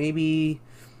of? I mean, maybe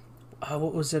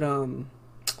what was it?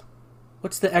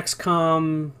 What's the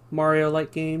XCOM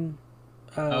Mario-like game?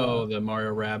 The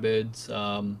Mario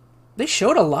Rabbids. They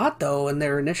showed a lot though in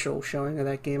their initial showing of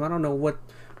that game. I don't know what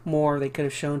more they could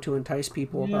have shown to entice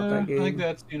people about that game. I think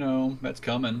that's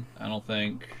coming. I don't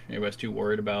think anybody's too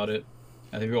worried about it.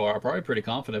 I think people are probably pretty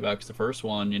confident about it because the first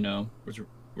one, was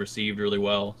received really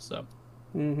well. So.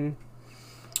 Mm-hmm.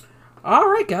 All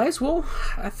right, guys. Well,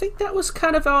 I think that was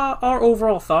kind of our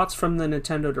overall thoughts from the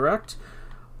Nintendo Direct.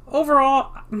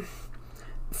 Overall,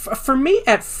 for me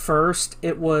at first,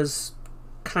 it was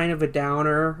kind of a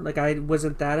downer. Like, I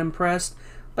wasn't that impressed.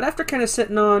 But after kind of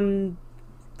sitting on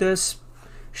this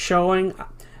showing,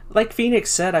 like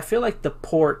Phoenix said, I feel like the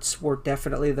ports were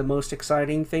definitely the most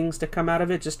exciting things to come out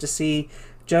of it, just to see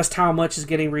just how much is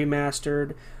getting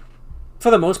remastered. For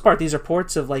the most part, these are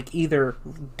ports of like either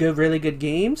really good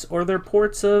games, or they're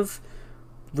ports of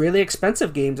really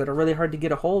expensive games that are really hard to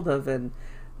get a hold of. And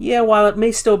yeah, while it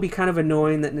may still be kind of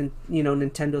annoying that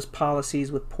Nintendo's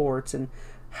policies with ports and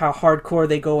how hardcore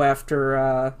they go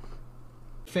after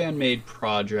fan-made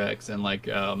projects and like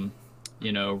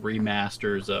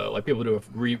remasters, like people do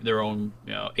their own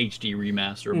HD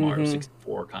remaster of Mario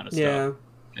 64 kind of stuff.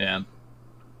 Yeah.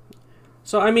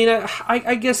 So I mean,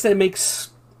 I guess that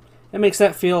makes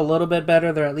that feel a little bit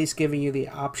better. They're at least giving you the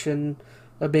option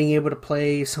of being able to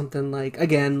play something like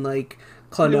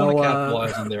Klonoa. They want to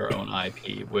capitalize on their own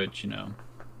IP, which,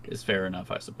 is fair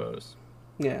enough, I suppose.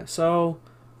 Yeah, so...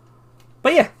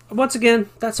 But yeah, once again,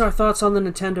 that's our thoughts on the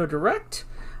Nintendo Direct.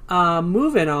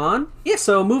 Moving on. Yeah,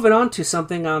 so moving on to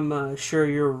something I'm sure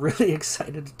you're really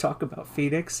excited to talk about,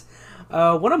 Phoenix.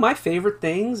 One of my favorite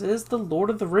things is The Lord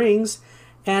of the Rings.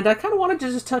 And I kind of wanted to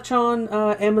just touch on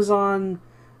Amazon...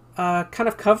 kind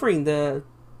of covering the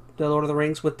Lord of the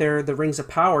Rings with the Rings of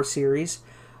Power series.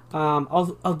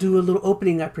 I'll do a little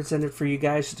opening I presented for you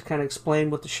guys to kind of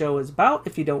explain what the show is about,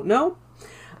 if you don't know.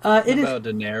 It is about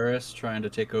Daenerys trying to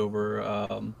take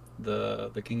over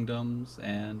the kingdoms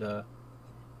and...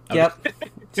 Yep.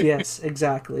 Yes,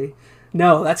 exactly.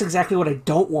 No, that's exactly what I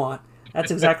don't want.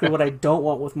 That's exactly what I don't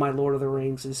want with my Lord of the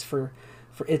Rings, is for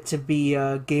it to be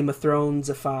Game of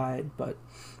Thrones-ified, but...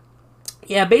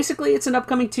 Yeah, basically it's an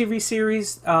upcoming TV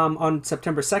series on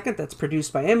September 2nd that's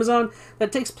produced by Amazon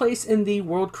that takes place in the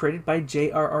world created by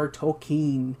J.R.R.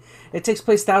 Tolkien. It takes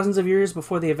place thousands of years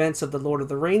before the events of The Lord of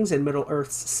the Rings in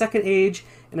Middle-earth's Second Age,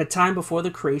 in a time before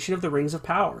the creation of the Rings of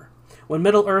Power, when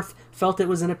Middle-earth felt it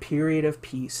was in a period of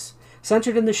peace.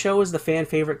 Centered in the show is the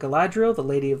fan-favorite Galadriel, the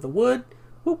Lady of the Wood,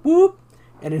 whoop whoop,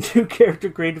 and a new character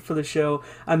created for the show,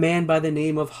 a man by the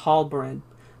name of Halbrand.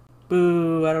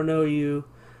 Boo, I don't know you.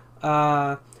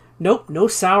 Nope, no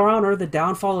Sauron or the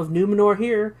downfall of Numenor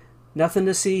here. Nothing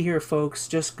to see here, folks.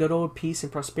 Just good old peace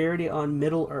and prosperity on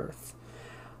Middle-earth.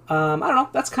 I don't know.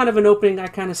 That's kind of an opening I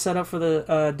kind of set up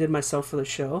for did myself for the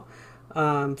show.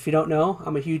 If you don't know,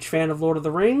 I'm a huge fan of Lord of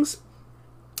the Rings.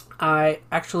 I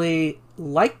actually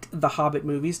liked the Hobbit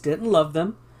movies, didn't love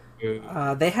them.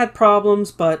 They had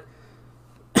problems, but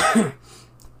I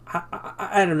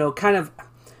don't know, kind of,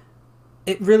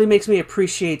 it really makes me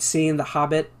appreciate seeing the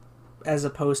Hobbit as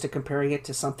opposed to comparing it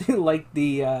to something like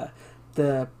the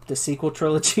sequel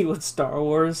trilogy with Star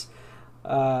Wars.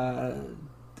 I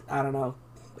don't know.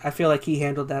 I feel like he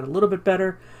handled that a little bit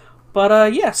better.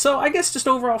 But yeah, so I guess just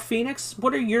overall, Phoenix,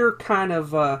 what are your kind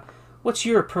of what's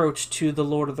your approach to the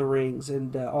Lord of the Rings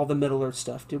and all the Middle Earth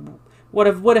stuff? What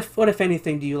if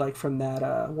anything do you like from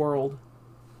that world?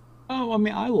 Oh, I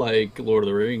mean, I like Lord of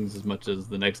the Rings as much as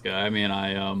the next guy. I mean,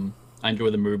 I enjoy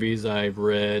the movies. I've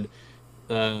read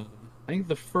uh I think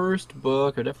the first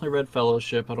book. I definitely read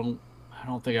Fellowship. I don't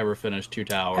think I ever finished Two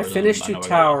I Towers, and finished I Two know I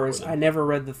got a lot more Towers. I than. never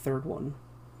read the third one.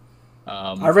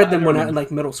 I read I them when I in don't.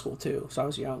 like middle school too, so I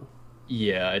was young.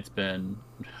 Yeah, it's been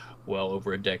well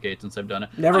over a decade since I've done it.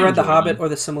 Never I read The enjoy Hobbit them. or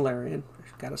The Silmarillion.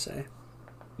 Gotta say.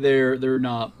 They're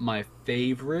not my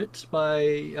favorite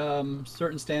by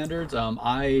certain standards.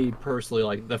 I personally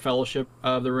like the Fellowship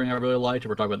of the Ring. I really liked. If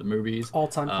we're talking about the movies, All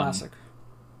time um, classic.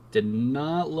 did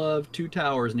not love Two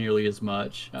Towers nearly as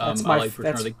much. That's I my liked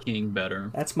Return of the King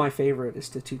better. that's my favorite is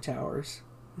the Two Towers.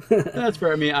 That's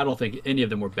fair. I mean, I don't think any of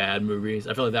them were bad movies.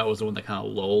 I feel like that was the one that kind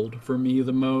of lulled for me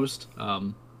the most.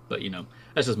 But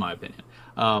that's just my opinion.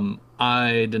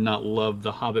 I did not love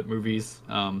the Hobbit movies.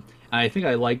 I think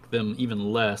I liked them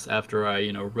even less after I,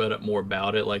 read up more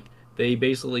about it. Like they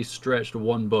basically stretched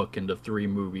one book into three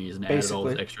movies and added all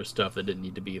this Basically. extra stuff that didn't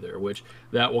need to be there. Which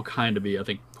that will kind of be, I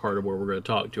think, part of where we're going to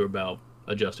talk to about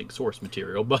adjusting source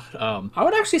material. But I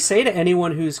would actually say to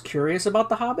anyone who's curious about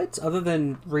the Hobbits, other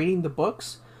than reading the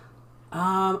books,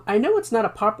 I know it's not a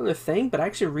popular thing, but I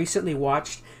actually recently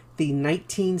watched the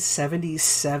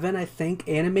 1977, I think,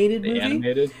 animated the movie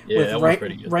animated, yeah, with that one's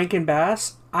pretty good. Rankin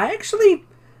Bass.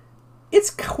 It's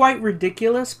quite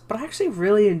ridiculous, but I actually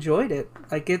really enjoyed it.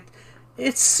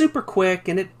 It's super quick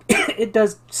and it it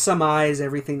does summarize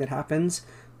everything that happens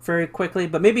very quickly.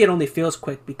 But maybe it only feels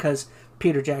quick because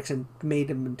Peter Jackson made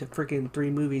them into freaking three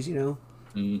movies.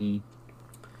 Hmm.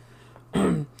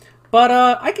 But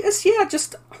I guess yeah,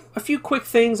 just a few quick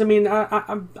things. I mean,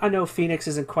 I know Phoenix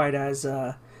isn't quite as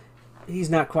he's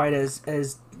not quite as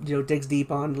digs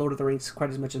deep on Lord of the Rings quite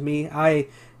as much as me.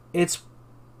 It's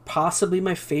possibly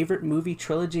my favorite movie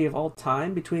trilogy of all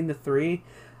time between the three.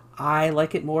 I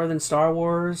like it more than Star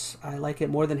Wars. I like it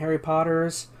more than Harry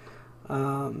Potter's.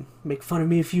 Make fun of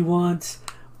me if you want,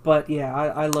 but yeah,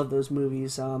 I love those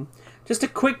movies. Just a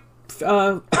quick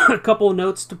couple of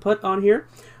notes to put on here.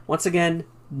 Once again,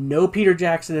 no Peter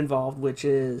Jackson involved, which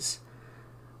is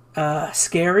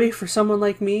scary for someone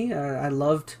like me. I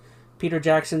loved Peter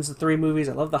Jackson's the three movies.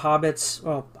 I love The Hobbits.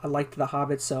 Well, I liked The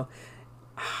Hobbits, so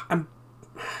I'm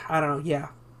I don't know. Yeah,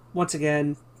 once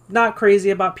again, not crazy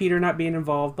about Peter not being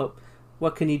involved, but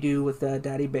what can you do with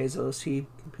Daddy Bezos?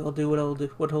 He'll do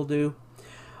what he'll do.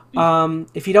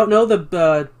 If you don't know,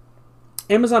 the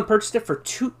Amazon purchased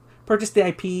the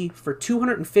IP for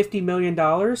 $250 million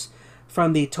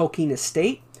from the Tolkien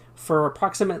estate for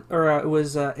it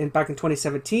was back in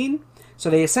 2017. So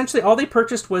they essentially all they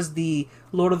purchased was the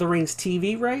Lord of the Rings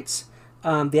TV rights.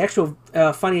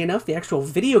 Funny enough, the actual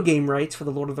video game rights for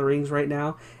the Lord of the Rings right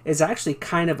now is actually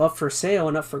kind of up for sale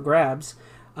and up for grabs.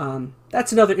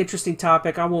 That's another interesting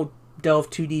topic. I won't delve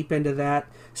too deep into that,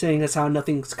 seeing as how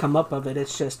nothing's come up of it.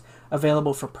 It's just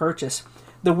available for purchase.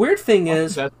 The weird thing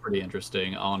is That's pretty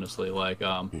interesting, honestly. Like,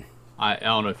 I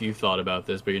don't know if you've thought about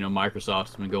this, but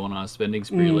Microsoft's been going on a spending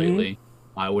spree mhm. lately.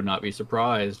 I would not be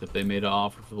surprised if they made an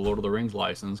offer for the Lord of the Rings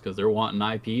license because they're wanting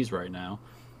IPs right now.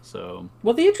 So,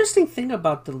 Well, the interesting thing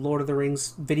about the Lord of the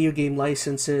Rings video game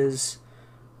license is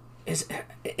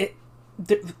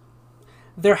there,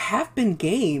 there have been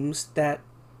games that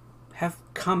have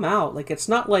come out. Like it's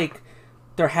not like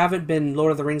there haven't been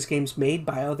Lord of the Rings games made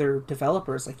by other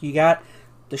developers. Like you got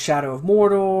the Shadow of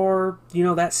Mordor,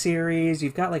 that series.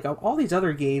 You've got like all these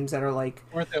other games that are like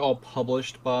weren't they all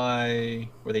published by,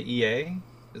 were they EA?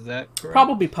 Is that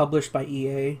probably correct? published by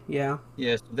EA. Yeah,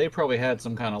 Yes, they probably had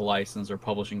some kind of license or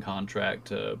publishing contract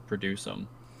to produce them.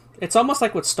 it's almost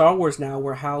like with Star Wars now,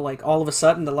 where how like all of a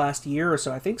sudden the last year or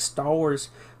so, I think Star Wars,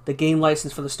 the game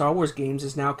license for the Star Wars games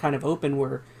is now kind of open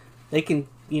where they can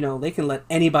let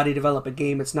anybody develop a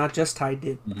game. It's not just tied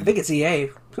to I Hmm. think it's EA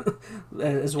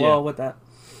as Yeah. well with that.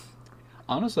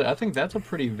 Honestly, I think that's a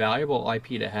pretty valuable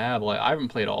IP to have. Like, I haven't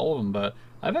played all of them, but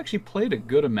I've actually played a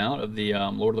good amount of the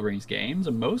Lord of the Rings games,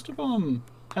 and most of them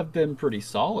have been pretty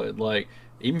solid. Like,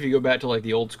 even if you go back to like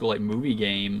the old school like movie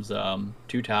games,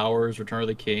 Two Towers, Return of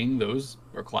the King, those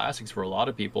are classics for a lot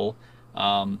of people.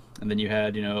 And then you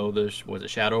had, was it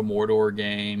Shadow of Mordor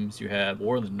games? You had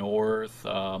War of the North.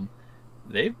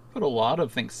 They've put a lot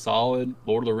of, I think, solid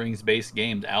Lord of the Rings based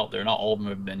games out there. Not all of them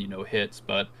have been, hits,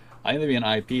 but I think it'd be an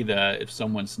IP that if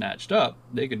someone snatched up,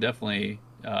 they could definitely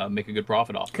make a good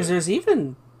profit off of Because it. there's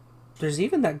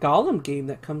even that Gollum game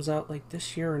that comes out like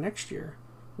this year or next year.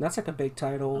 And that's like a big Oh,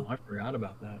 title. I forgot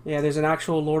about that. Yeah, there's an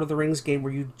actual Lord of the Rings game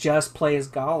where you just play as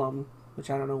Gollum, which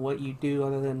I don't know what you do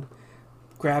other than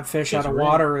grab fish out Just of ring.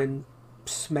 water and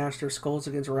smash their skulls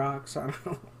against rocks. I don't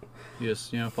know. You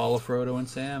just follow Frodo and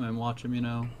Sam and watch them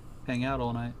hang out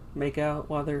all night. Make out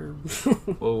while they're.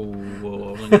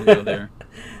 whoa! I didn't go there.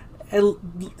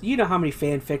 You know how many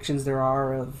fan fictions there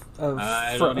are of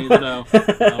I don't even know.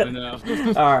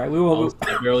 All right, we won't.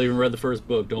 I barely even read the first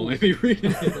book. Don't let me read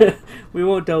it. We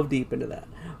won't delve deep into that.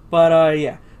 But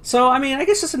yeah. So I mean, I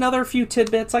guess just another few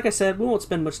tidbits. Like I said, we won't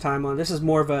spend much time on this. Is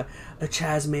more of a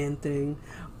ChatZ MaN thing.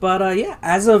 But yeah,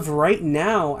 as of right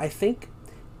now, I think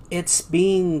it's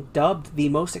being dubbed the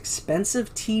most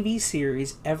expensive TV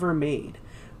series ever made,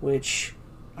 which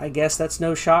I guess that's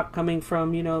no shock coming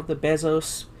from the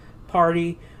Bezos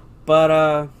party. But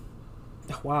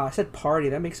wow, I said party.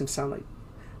 That makes him sound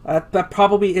like that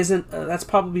probably isn't. That's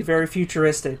probably very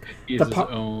futuristic. He's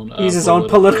his own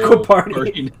political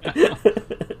party.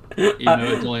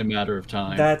 It's only a matter of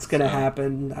time. That's gonna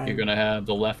happen. You're gonna have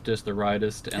the leftist, the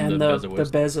rightist, and the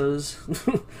Bezos.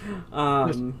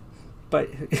 But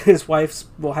his wife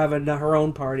will have her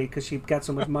own party because she got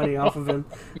so much money off of him.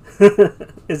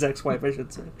 His ex-wife, I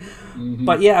should say. Mm-hmm.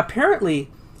 But yeah, apparently,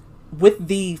 with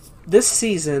this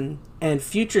season and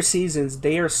future seasons,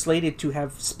 they are slated to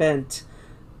have spent,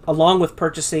 along with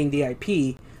purchasing the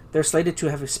IP, they're slated to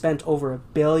have spent over $1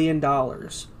 billion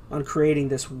on creating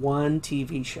this one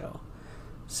TV show.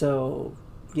 So,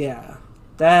 yeah,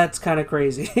 that's kind of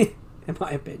crazy, in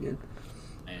my opinion.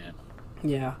 Man.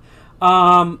 Yeah.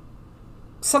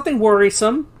 Something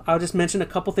worrisome. I'll just mention a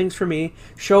couple things for me.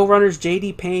 Showrunners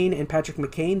J.D. Payne and Patrick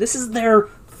McCain. This is their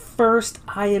first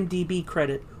IMDb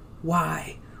credit.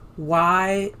 Why?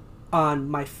 Why on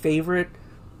my favorite,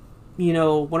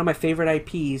 one of my favorite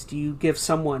IPs, do you give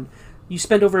someone, you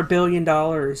spend over $1 billion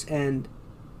and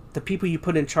the people you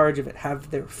put in charge of it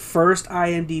have their first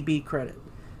IMDb credit?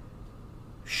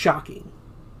 Shocking.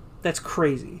 That's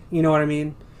crazy. You know what I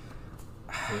mean?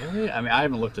 Really? I mean, I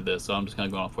haven't looked at this, so I'm just kind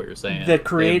of going off what you're saying.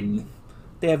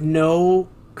 They have no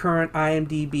current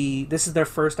IMDb. This is their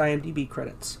first IMDb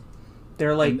credits.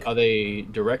 They're like... Are they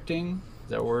directing?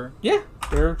 Is that where? Yeah,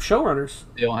 they're showrunners.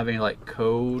 They don't have any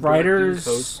code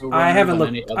writers. I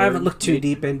haven't looked too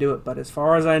deep into it, but as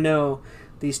far as I know,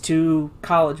 these two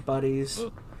college buddies.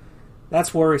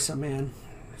 That's worrisome, man.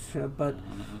 But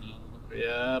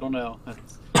yeah, I don't know.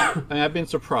 I mean, I've been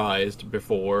surprised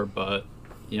before, but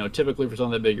typically for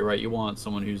something that big, you're right. You want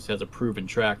someone who has a proven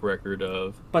track record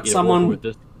of. But someone with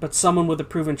a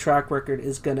proven track record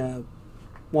is gonna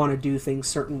want to do things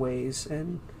certain ways,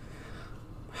 and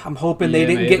I'm hoping they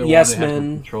didn't get yes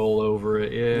men control over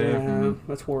it. Yeah,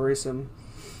 that's worrisome.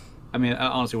 I mean, it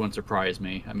honestly wouldn't surprise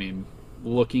me. I mean,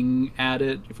 looking at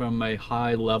it from a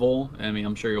high level, I mean,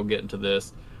 I'm sure you'll get into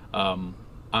this. I don't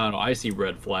know. I see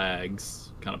red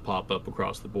flags kind of pop up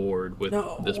across the board with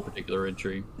this particular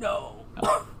entry. No.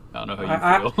 I don't know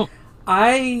how you feel.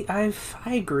 I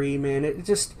agree, man. It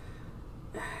just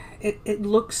it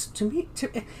looks to me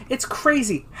it's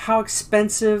crazy how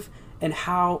expensive and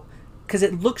how, because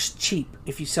it looks cheap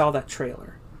if you saw that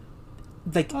trailer.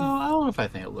 I don't know if I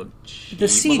think it looked cheap. The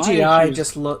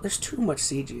CGI there's too much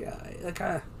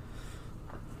CGI.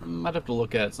 I'd have to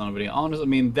look at somebody. Honestly, I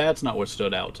mean, that's not what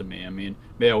stood out to me. I mean,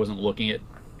 maybe I wasn't looking at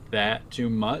that too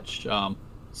much.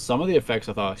 Some of the effects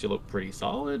I thought actually looked pretty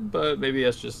solid, but maybe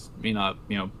that's just me not,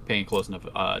 paying close enough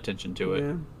attention to it.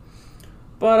 Yeah.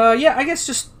 But yeah, I guess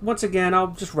just once again, I'll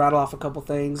just rattle off a couple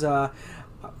things. I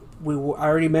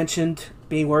already mentioned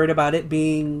being worried about it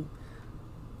being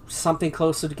something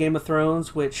closer to Game of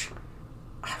Thrones, which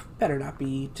better not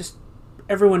be. Just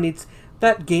everyone needs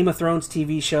that Game of Thrones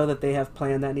TV show that they have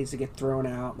planned that needs to get thrown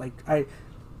out.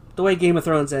 The way Game of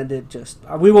Thrones ended, just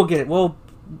we won't get it.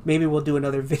 Maybe we'll do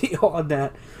another video on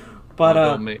that. But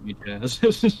don't make me jazz.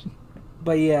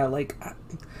 But yeah,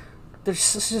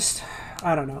 there's just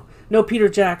I don't know. No Peter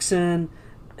Jackson.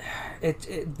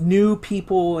 New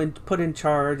people and put in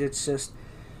charge. It's just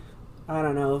I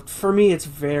don't know. For me, it's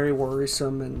very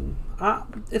worrisome, and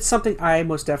it's something I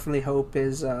most definitely hope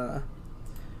is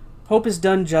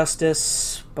done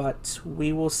justice. But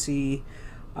we will see.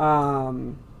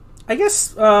 I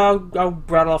guess I'll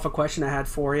rattle off a question I had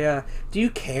for you. Do you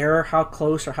care how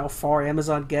close or how far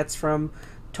Amazon gets from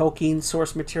Tolkien's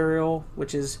source material,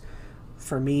 which is,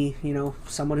 for me,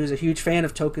 someone who's a huge fan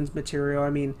of Tolkien's material? I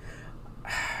mean,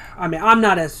 I'm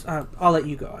not as... I'll let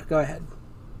you go. Go ahead.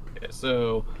 Okay,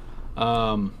 so,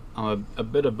 I'm a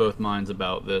bit of both minds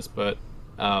about this, but...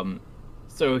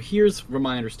 so here's from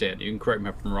my understanding. You can correct me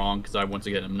if I'm wrong, because I, once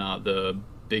again, am not the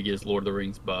biggest Lord of the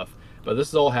Rings buff. But this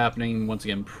is all happening, once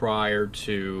again, prior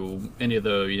to any of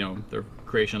the, the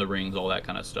creation of the rings, all that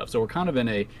kind of stuff. So we're kind of in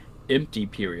a empty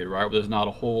period, right? Where there's not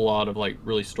a whole lot of,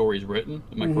 really stories written.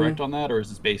 Am I correct on that? Or is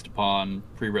this based upon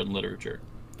pre-written literature?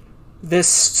 This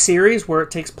series where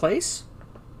it takes place?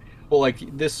 Well,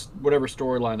 like this, whatever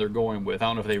storyline they're going with. I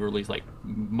don't know if they released like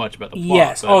much about the plot.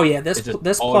 Yes. Oh yeah.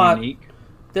 This all plot. Unique?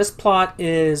 This plot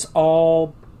is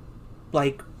all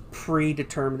like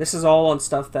predetermined. This is all on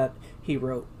stuff that he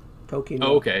wrote. Tolkien.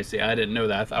 Oh, okay. See, I didn't know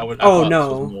that. I oh thought no.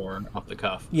 This was more off the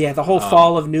cuff. Yeah, the whole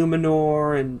fall of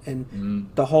Numenor and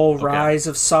the whole rise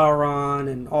of Sauron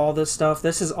and all this stuff.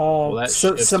 This is all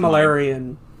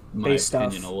Silmarillion based stuff.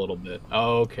 Opinion a little bit.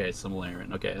 Oh, okay,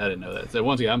 Silmarillion. Okay, I didn't know that. So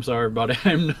once again, I'm sorry about it.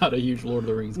 I'm not a huge Lord of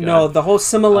the Rings guy. No, the whole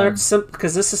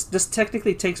because this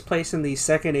technically takes place in the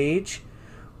Second Age,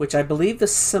 which I believe the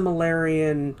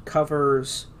Silmarillion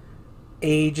covers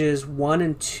ages 1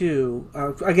 and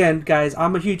 2. Again, guys,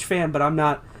 I'm a huge fan, but I'm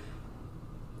not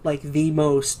like the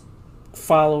most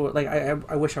follower. Like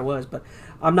I wish I was, but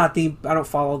I'm not the. I don't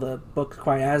follow the book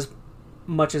quite as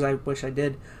much as I wish I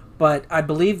did. But I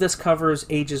believe this covers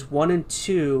ages 1 and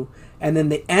 2, and then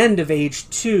the end of age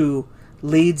 2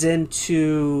 leads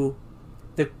into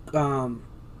the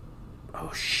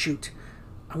oh shoot.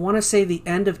 I want to say the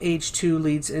end of age 2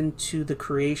 leads into the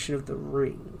creation of the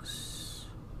rings.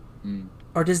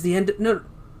 Or does the end? No,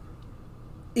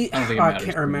 I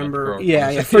can't remember.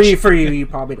 Yeah. For you, you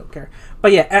probably don't care.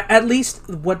 But yeah, at least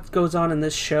what goes on in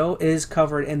this show is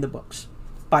covered in the books,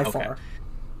 by far.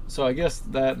 So I guess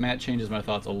that, Matt, changes my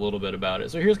thoughts a little bit about it.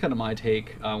 So here's kind of my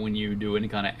take when you do any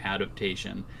kind of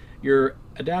adaptation. You're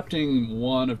adapting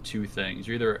one of two things.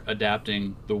 You're either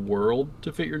adapting the world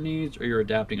to fit your needs, or you're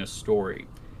adapting a story.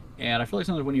 And I feel like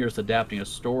sometimes when you're just adapting a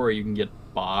story, you can get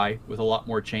by with a lot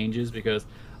more changes, because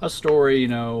a story, you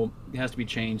know, it has to be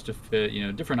changed to fit, you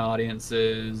know, different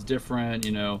audiences, different,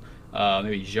 you know,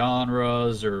 maybe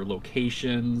genres or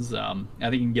locations. I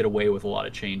think you can get away with a lot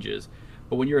of changes.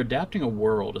 But when you're adapting a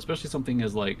world, especially something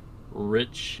as like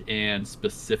rich and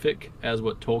specific as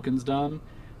what Tolkien's done,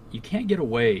 you can't get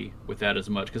away with that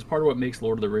as much, because part of what makes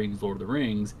Lord of the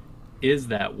Rings is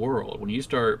that world. When you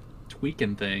start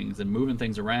tweaking things and moving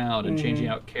things around and changing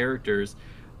out characters,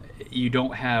 you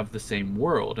don't have the same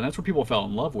world. And that's what people fell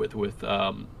in love with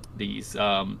these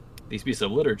pieces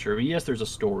of literature. I mean, yes, there's a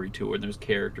story to it and there's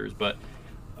characters, but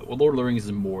Lord of the Rings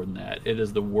is more than that. It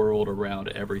is the world around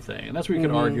everything. And that's where you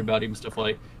can argue about even stuff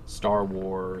like Star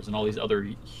Wars and all these other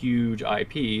huge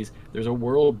IPs. There's a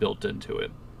world built into it.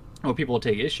 What people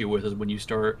take issue with is when you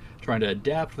start trying to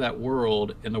adapt that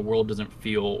world and the world doesn't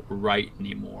feel right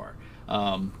anymore.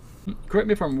 Correct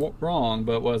me if I'm wrong,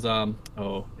 but was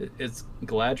it's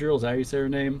Galadriel? Is that how you say her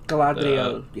name?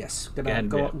 Galadriel, yes.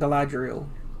 Galadriel.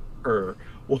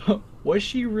 Was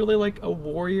she really like a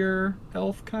warrior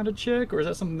elf kind of chick, or is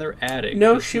that something they're adding?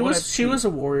 No, she was a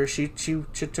warrior. She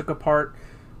took a part.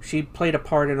 She played a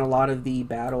part in a lot of the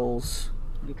battles.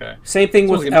 Okay. Same thing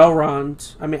with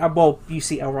Elrond. I mean, well, you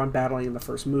see Elrond battling in the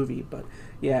first movie, but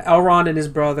yeah, Elrond and his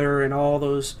brother and all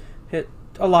those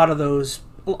a lot of those.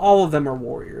 All of them are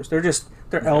warriors. They're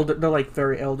elder. They're like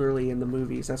very elderly in the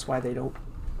movies. That's why they don't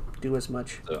do as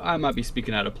much. So I might be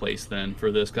speaking out of place then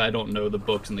for this, because I don't know the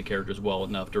books and the characters well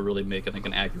enough to really make, I think,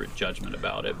 an accurate judgment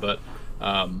about it. But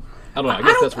I don't know. I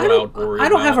guess that's what I would worry about. I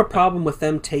don't have a problem with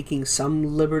them taking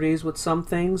some liberties with some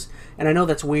things, and I know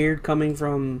that's weird coming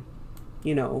from,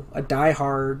 you know, a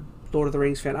diehard Lord of the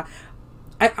Rings fan.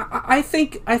 I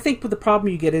think the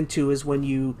problem you get into is when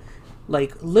you,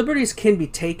 like, liberties can be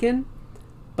taken,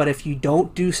 but if you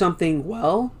don't do something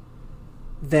well,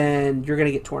 then you're going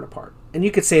to get torn apart. And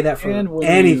you could say that for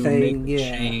anything. You make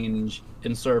change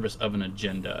in service of an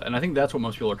agenda. And I think that's what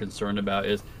most people are concerned about,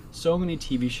 is so many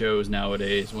TV shows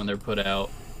nowadays, when they're put out,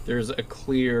 there's a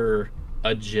clear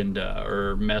agenda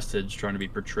or message trying to be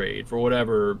portrayed for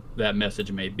whatever that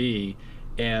message may be.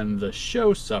 And the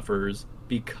show suffers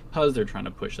because they're trying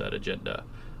to push that agenda.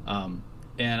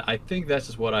 And I think that's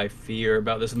just what I fear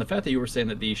about this. And the fact that you were saying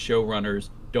that these showrunners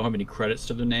don't have any credits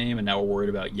to their name and now we're worried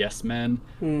about yes men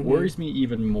worries me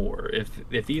even more.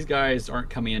 If these guys aren't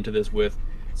coming into this with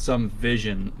some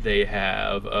vision they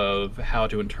have of how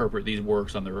to interpret these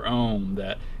works on their own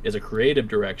that is a creative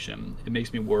direction, it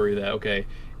makes me worry that, okay,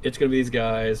 it's going to be these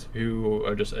guys who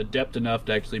are just adept enough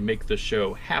to actually make the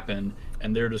show happen,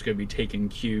 and they're just going to be taking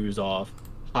cues off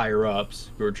higher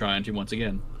ups who are trying to, once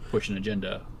again, push an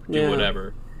agenda, do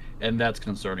whatever. And that's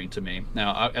concerning to me.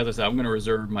 Now, as I said, I'm going to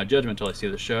reserve my judgment until I see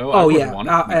the show. Oh,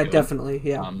 yeah. Definitely,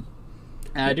 yeah. And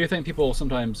I do think people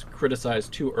sometimes criticize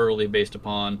too early based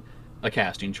upon a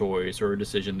casting choice or a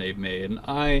decision they've made. And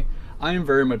I am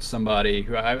very much somebody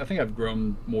who, I think I've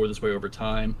grown more this way over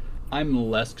time.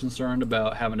 I'm less concerned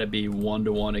about having to be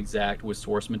one-to-one exact with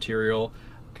source material.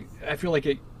 I feel like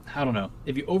I don't know.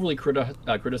 If you overly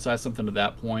criticize something to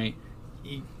that point,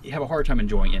 you have a hard time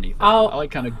enjoying anything. I like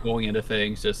kind of going into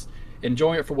things just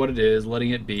enjoying it for what it is,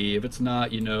 letting it be. If it's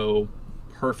not,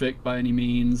 perfect by any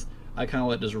means, I kind of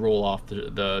let this roll off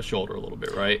the shoulder a little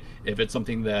bit, right? If it's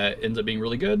something that ends up being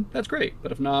really good, that's great.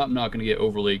 But if not, I'm not going to get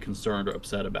overly concerned or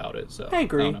upset about it. So I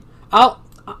agree. I don't know.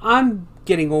 I'm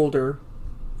getting older,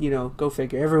 go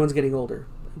figure. Everyone's getting older,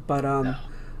 but No.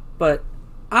 but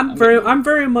I'm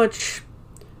very much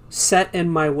set in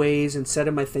my ways and set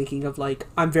in my thinking of like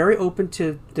I'm very open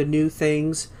to the new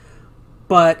things,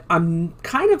 but I'm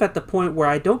kind of at the point where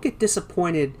I don't get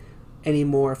disappointed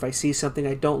anymore if I see something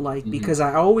I don't like because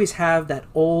I always have that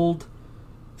old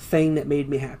thing that made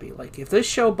me happy. Like if this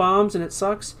show bombs and it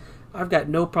sucks, I've got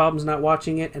no problems not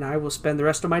watching it, and I will spend the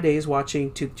rest of my days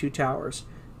watching Two Towers.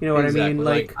 You know what I mean?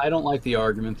 Like I don't like the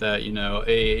argument that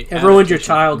it ruined your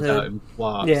childhood.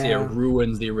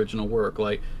 Ruins the original work.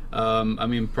 Like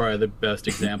probably the best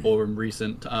example in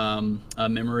recent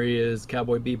memory is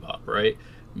Cowboy Bebop, right?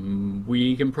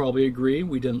 We can probably agree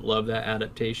we didn't love that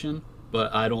adaptation,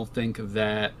 but I don't think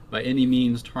that by any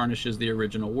means tarnishes the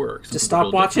original work. To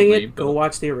stop watching it, go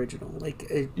watch the original.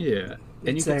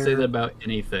 And you can say that about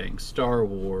anything, Star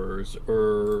Wars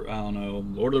or I don't know,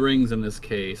 Lord of the Rings in this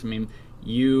case. I mean,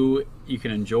 you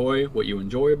can enjoy what you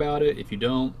enjoy about it. If you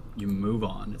don't, you move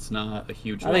on. It's not a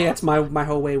huge loss. I think that's my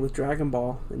whole way with Dragon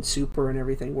Ball and Super and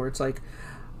everything, where it's like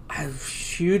I'm a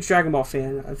huge Dragon Ball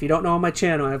fan. If you don't know on my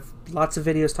channel, I have lots of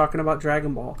videos talking about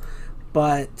Dragon Ball,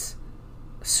 but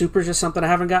Super's just something I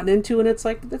haven't gotten into, and it's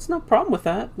like that's no problem with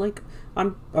that. Like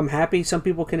I'm happy some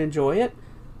people can enjoy it.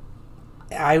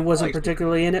 I wasn't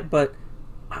particularly in it, but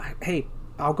hey,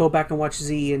 I'll go back and watch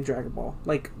Z and Dragon Ball.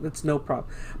 Like it's no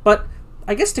problem. But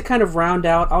I guess to kind of round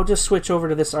out, I'll just switch over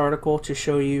to this article to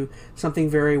show you something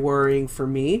very worrying for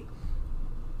me.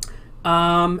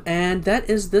 And that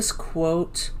is this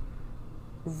quote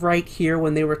right here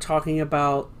when they were talking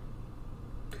about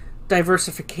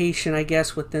diversification, I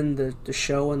guess, within the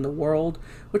show and the world.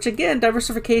 Which, again,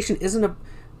 diversification isn't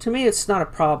to me, it's not a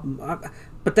problem.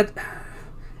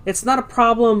 It's not a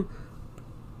problem.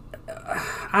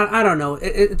 I don't know.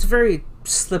 It's a very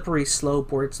slippery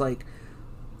slope where it's like,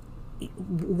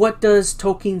 what does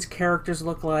Tolkien's characters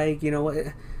look like?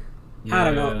 I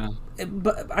don't know.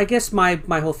 But I guess my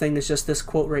whole thing is just this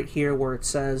quote right here where it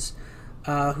says,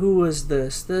 who was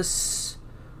this?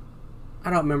 I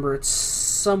don't remember. It's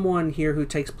someone here who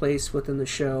takes place within the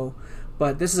show.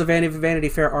 But this is a Vanity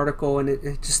Fair article, and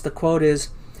it just the quote is,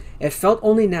 "It felt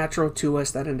only natural to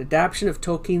us that an adaptation of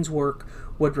Tolkien's work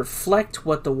would reflect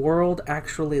what the world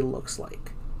actually looks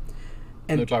like."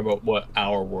 And they're talking about what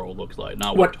our world looks like,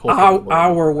 not what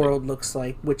our world looks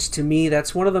like, which to me,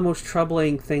 that's one of the most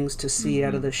troubling things to see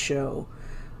out of the show.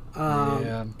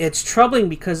 It's troubling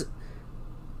because,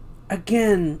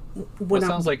 again, it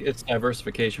sounds like it's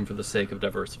diversification for the sake of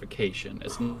diversification.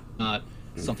 It's not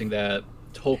something that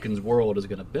Tolkien's world is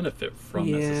going to benefit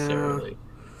from necessarily.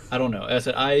 I don't know. As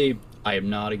I said, I am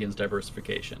not against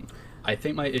diversification. I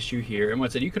think my issue here, and what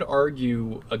I said, you could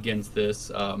argue against this,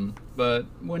 but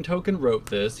when Tolkien wrote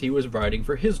this, he was writing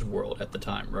for his world at the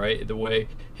time, right? The way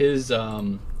his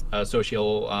kind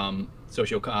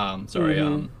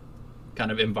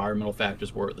of environmental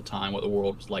factors were at the time, what the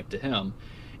world was like to him,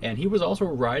 and he was also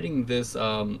writing this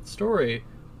story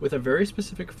with a very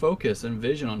specific focus and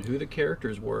vision on who the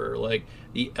characters were. Like,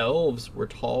 the elves were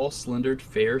tall, slendered,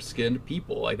 fair-skinned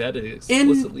people. Like, that is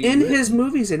explicitly in his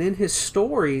movies and in his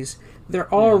stories,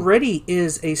 there already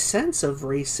is a sense of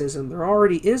racism. There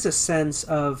already is a sense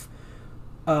of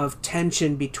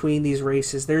tension between these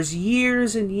races. There's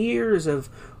years and years of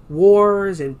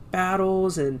wars and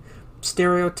battles and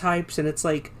stereotypes, and it's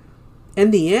like,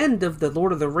 in the end of the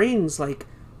Lord of the Rings, like,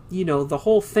 the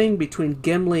whole thing between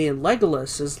Gimli and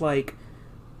Legolas is like,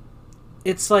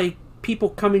 it's like people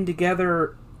coming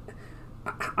together.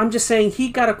 I'm just saying he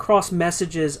got across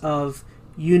messages of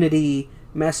unity,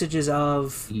 messages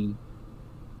of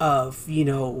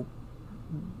we're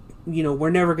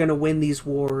never going to win these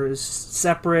wars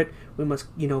separate. We must,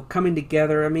 coming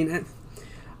together. I mean,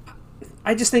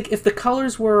 I just think if the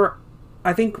colors were,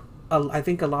 I think a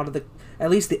lot of the, at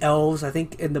least the elves, I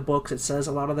think in the books it says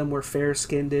a lot of them were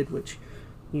fair-skinned, which,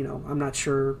 I'm not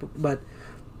sure, but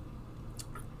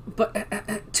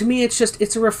to me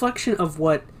it's a reflection of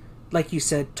what, like you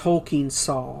said, Tolkien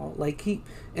saw, like he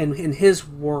and in his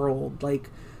world,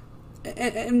 like,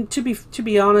 and to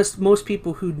be honest, most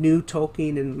people who knew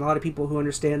Tolkien and a lot of people who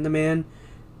understand the man,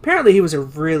 apparently he was a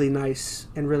really nice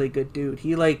and really good dude.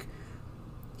 He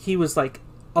was like,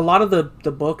 a lot of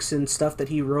the books and stuff that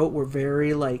he wrote were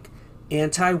very like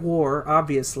anti-war,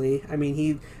 obviously. I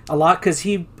mean, because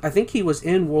I think he was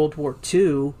in World War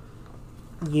II,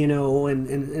 and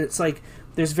it's like,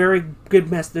 there's very good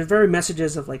there's very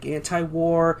messages of like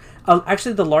anti-war.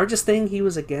 Actually, the largest thing he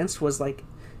was against was like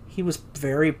he was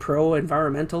very pro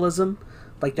environmentalism.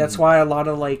 Like that's why a lot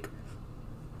of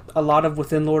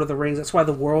within Lord of the Rings, that's why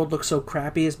the world looks so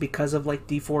crappy, is because of like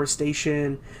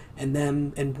deforestation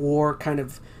and war kind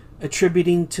of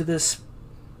attributing to this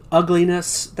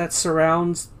ugliness that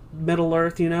surrounds Middle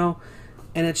Earth, you know?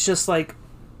 And it's just like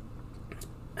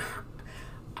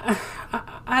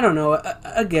I don't know.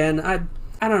 Again,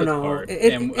 I don't know.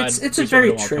 It's a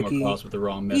very tricky. Come across with the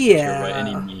wrong message here by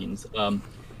any means.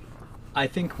 I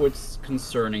think what's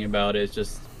concerning about it is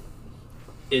just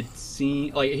it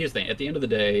seems like, here's the thing. At the end of the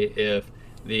day, if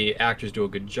the actors do a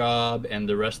good job and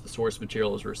the rest of the source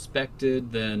material is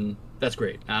respected, then that's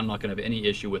great. I'm not going to have any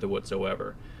issue with it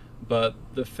whatsoever. But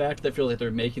the fact that I feel like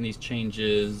they're making these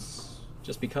changes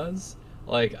just because,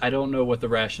 like, I don't know what the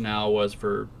rationale was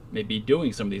for maybe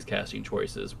doing some of these casting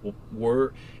choices.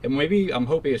 And maybe I'm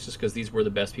hoping it's just because these were the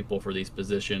best people for these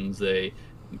positions. They,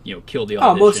 killed the audition.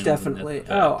 Oh, most definitely.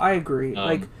 Oh, I agree.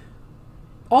 Like,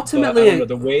 ultimately,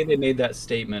 the way they made that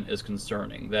statement is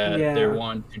concerning. That they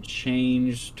want to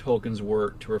change Tolkien's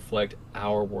work to reflect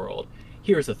our world.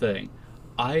 Here's the thing: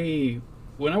 when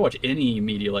I watch any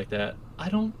media like that, I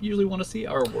don't usually want to see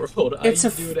our world. I do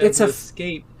it as an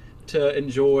escape to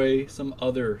enjoy some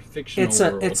other fictional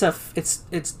world.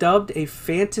 It's dubbed a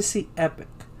fantasy epic.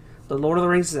 The Lord of the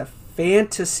Rings is a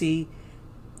fantasy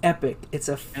epic. It's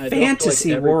a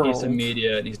fantasy world. Every piece of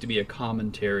media needs to be a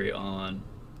commentary on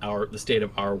the state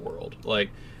of our world.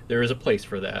 Like, there is a place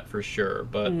for that for sure,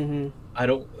 but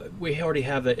we already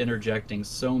have that interjecting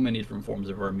so many different forms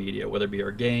of our media, whether it be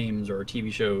our games or our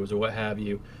TV shows or what have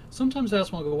you. Sometimes I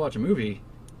just want to go watch a movie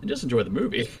and just enjoy the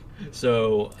movie.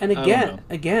 So, and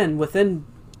again, within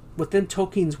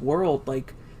Tolkien's world,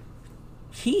 like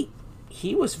he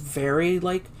was very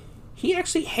like, he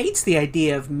actually hates the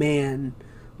idea of man,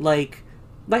 like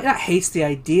not hates the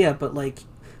idea, but like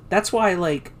that's why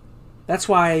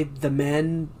the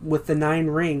men with the 9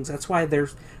 rings, that's why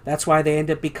they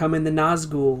end up becoming the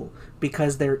Nazgul,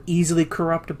 because they're easily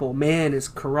corruptible. Man is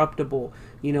corruptible.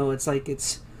 It's like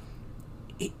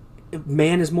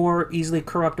man is more easily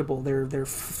corruptible. They're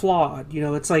flawed.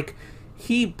 It's like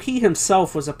he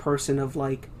himself was a person of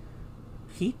like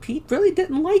he really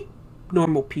didn't like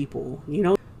normal people.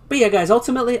 But yeah, guys,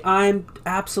 ultimately I'm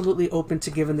absolutely open to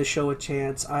giving the show a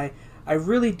chance. I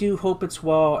really do hope it's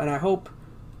well, and I hope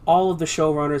all of the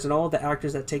showrunners and all of the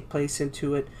actors that take place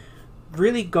into it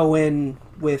really go in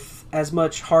with as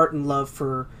much heart and love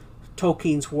for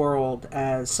Tolkien's world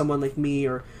as someone like me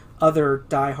or other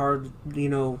diehard,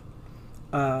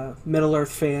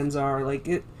 Middle-earth fans are.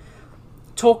 Like,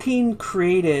 Tolkien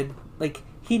created, like,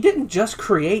 he didn't just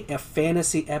create a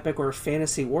fantasy epic or a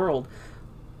fantasy world.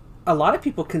 A lot of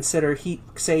people consider he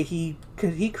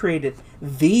created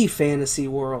the fantasy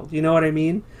world. You know what I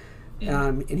mean? Yeah.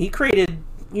 And he created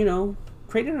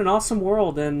an awesome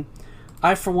world, and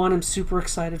I, for one, am super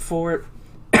excited for it.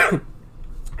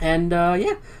 And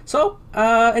yeah, so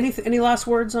any last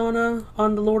words on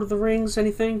the Lord of the Rings?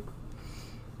 Anything?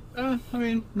 No,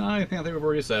 anything I think we've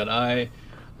already said. I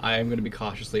am going to be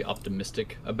cautiously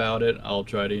optimistic about it. I'll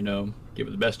try to give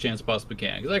it the best chance I possibly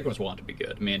can, because I of course want it to be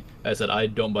good. I mean, as I said, I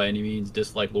don't by any means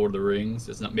dislike Lord of the Rings.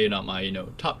 It's maybe not my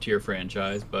top tier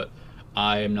franchise, but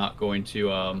I am not going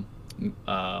to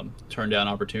turn down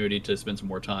opportunity to spend some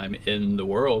more time in the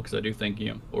world, because I do think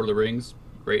Lord of the Rings,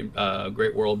 great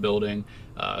world building,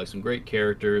 some great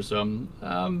characters.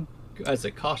 I'd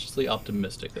say cautiously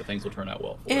optimistic that things will turn out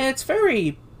well for it. It's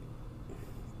very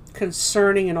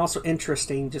concerning and also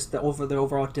interesting, just the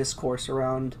overall discourse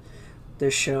around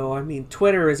this show. I mean,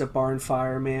 Twitter is a barn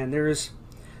fire, man. There's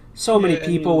so many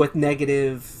people with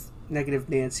negative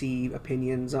Nancy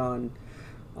opinions on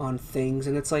things,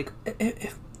 and it's like,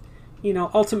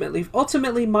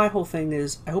 ultimately my whole thing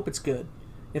is I hope it's good.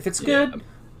 If it's good,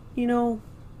 I'm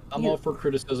all for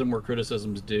criticism where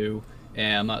criticism's due,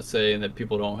 and I'm not saying that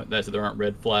there aren't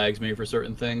red flags maybe for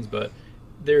certain things, but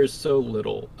there's so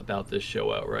little about this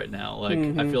show out right now. Like,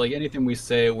 I feel like anything we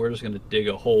say, we're just going to dig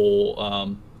a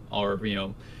hole, or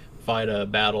fight a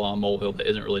battle on a molehill that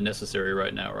isn't really necessary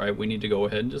right now, right? We need to go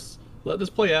ahead and just let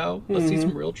this play out. Let's see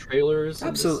some real trailers.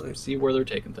 Absolutely. And just see where they're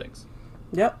taking things.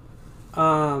 Yep.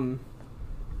 I'm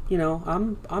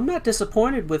not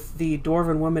disappointed with the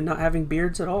dwarven women not having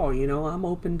beards at all. I'm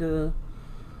open to.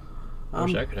 I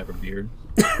wish I could have a beard.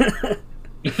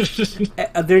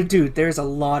 Dude, there's a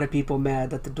lot of people mad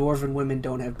that the dwarven women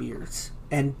don't have beards,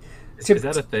 and is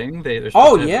that a thing?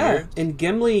 Oh yeah, beards? And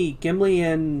Gimli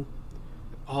and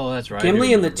Oh, that's right.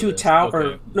 Gimli in the Two Towers,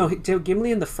 Okay. no,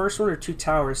 Gimli in the first one or Two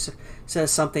Towers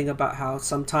says something about how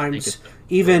sometimes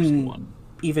one.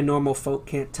 even normal folk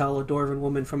can't tell a dwarven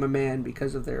woman from a man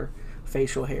because of their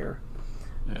facial hair.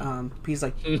 Yeah. He's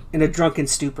like in a drunken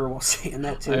stupor while saying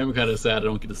that too. I am kind of sad I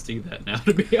don't get to see that now,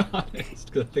 to be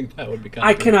honest, because I think that would be kind of.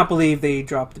 I cannot believe they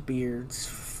dropped the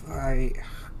beards.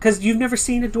 Because you've never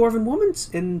seen a dwarven woman's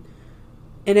in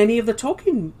any of the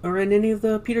Tolkien or in any of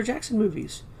the Peter Jackson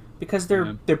movies, because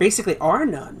there basically are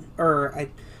none. Or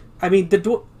I mean,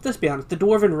 let's be honest, the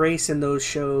dwarven race in those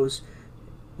shows,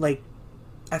 like,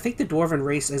 I think the dwarven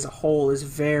race as a whole is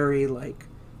very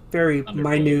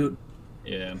minute.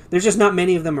 Yeah, there's just not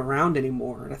many of them around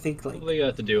anymore, and I think like they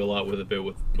got to do a lot with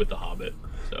the Hobbit.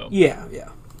 So yeah,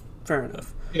 fair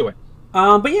enough. Anyway,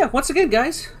 but yeah, once again,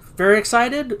 guys, very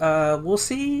excited. We'll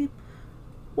see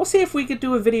if we could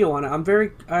do a video on it. I'm very.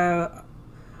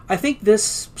 I think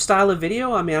this style of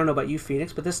video. I mean, I don't know about you,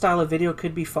 Phoenix, but this style of video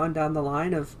could be fun down the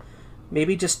line of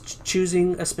maybe just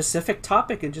choosing a specific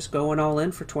topic and just going all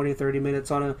in for 20, 30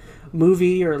 minutes on a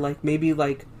movie, or maybe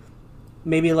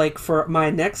for my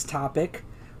next topic,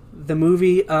 the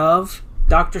movie of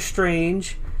Doctor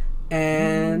Strange,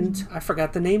 and I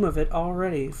forgot the name of it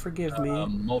already. Forgive me.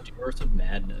 Multiverse of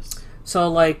Madness.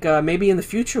 So, maybe in the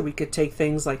future we could take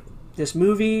things like this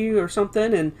movie or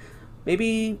something and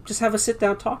maybe just have a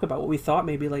sit-down talk about what we thought,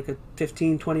 maybe like a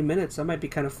 15, 20 minutes. That might be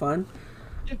kind of fun.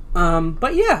 Yeah.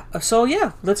 But yeah, so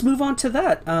yeah, let's move on to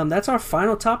that. That's our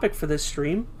final topic for this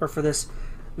stream, or for this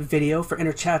video, for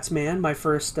EnteR MaN, my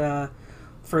first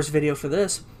video for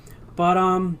this. But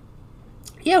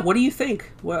yeah, what do you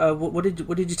think? What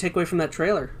did you take away from that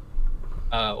trailer?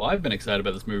 Well, I've been excited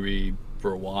about this movie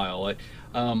for a while.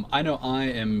 I know I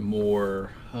am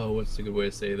more. Oh, what's a good way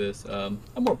to say this? I'm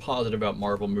more positive about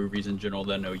Marvel movies in general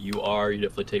than I know you are. You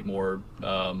definitely take more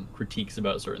critiques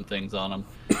about certain things on them.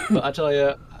 But I tell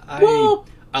you,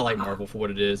 I like Marvel for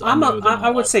what it is. I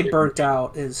would say burnt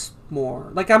out is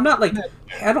more. I'm not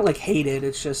I don't hate it.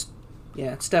 It's just,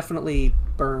 yeah, it's definitely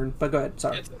burned. But go ahead.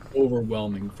 Sorry. It's an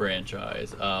overwhelming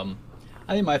franchise. I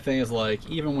think my thing is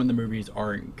even when the movies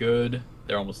aren't good,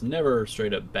 they're almost never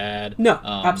straight up bad. No,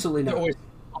 absolutely not.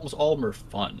 Almost all of them are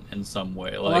fun in some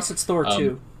way. Unless it's Thor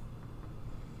 2.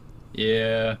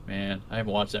 Yeah, man, I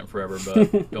haven't watched that in forever,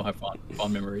 but don't have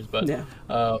fond memories. But yeah.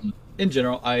 In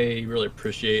general, I really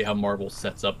appreciate how Marvel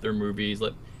sets up their movies.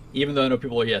 Even though I know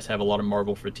people, have a lot of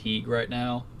Marvel fatigue right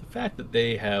now, the fact that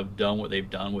they have done what they've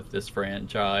done with this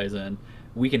franchise, and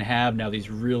we can have now these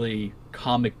really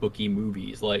comic booky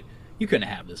movies. You couldn't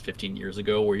have this 15 years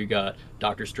ago, where you got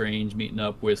Doctor Strange meeting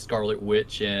up with Scarlet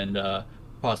Witch and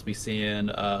possibly seeing,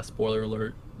 spoiler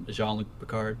alert, Jean-Luc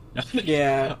Picard.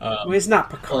 Yeah, well, it's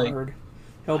not Picard.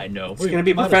 I know. It's going to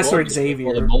be Professor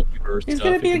Xavier. He's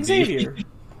going to be Xavier.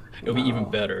 It'll be even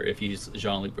better if he's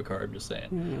Jean-Luc Picard, I'm just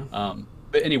saying. Yeah.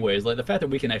 But anyways, the fact that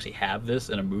we can actually have this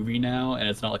in a movie now, and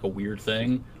it's not a weird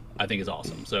thing, I think is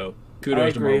awesome. So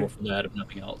kudos to Marvel for that, if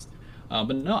nothing else.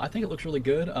 But no, I think it looks really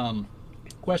good.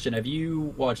 Question, have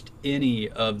you watched any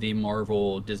of the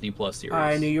Marvel Disney Plus series?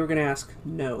 I knew you were going to ask.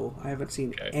 No, I haven't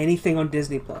seen anything on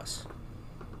Disney Plus.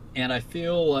 And I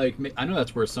feel I know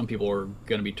that's where some people are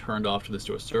going to be turned off to this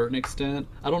to a certain extent.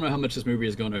 I don't know how much this movie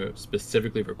is going to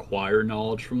specifically require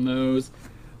knowledge from those,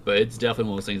 but it's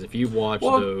definitely one of those things. If you've watched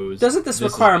those... Doesn't this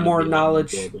require more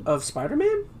knowledge of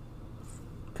Spider-Man?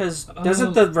 Because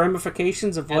doesn't the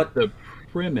ramifications of what... The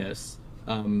premise...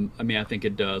 I think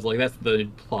it does. That's the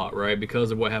plot, right?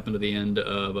 Because of what happened at the end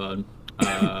of,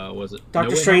 was it...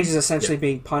 Doctor Strange is essentially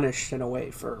being punished in a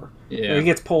way for... Yeah. He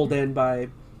gets pulled in by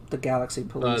the Galaxy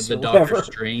Police the Doctor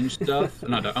Strange stuff.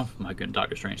 Oh my goodness,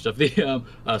 Doctor Strange stuff. The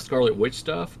Scarlet Witch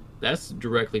stuff, that's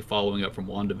directly following up from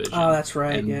WandaVision. Oh, that's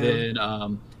right, and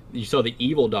then you saw the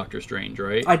evil Doctor Strange,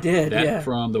 right? I did, that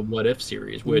from the What If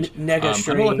series, which... Nega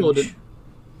Strange. A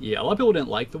lot of people didn't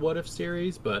like the What If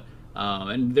series, but...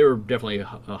 and there were definitely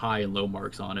high and low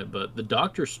marks on it, but the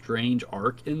Doctor Strange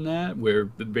arc in that, where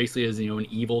basically is an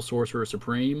evil sorcerer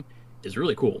supreme, is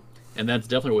really cool, and that's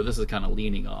definitely what this is kind of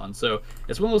leaning on. So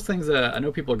it's one of those things that I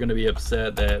know people are going to be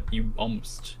upset that you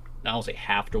almost, I don't say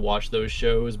have to watch those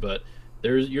shows, but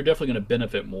you're definitely going to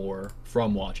benefit more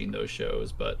from watching those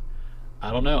shows. But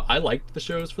I don't know, I liked the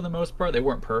shows for the most part. They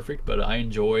weren't perfect, but I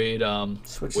enjoyed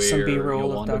Switch to some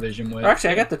B-roll of WandaVision went.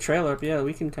 Actually, I got the trailer up. Yeah,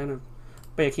 we can kind of...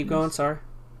 But yeah, keep going, sorry.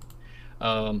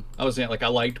 I was saying, I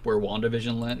liked where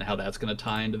WandaVision went and how that's going to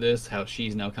tie into this, how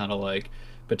she's now kind of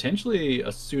potentially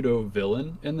a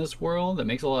pseudo-villain in this world. That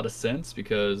makes a lot of sense,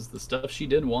 because the stuff she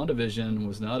did in WandaVision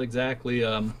was not exactly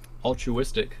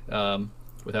altruistic,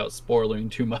 without spoiling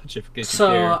too much, if you care.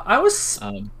 So,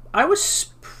 I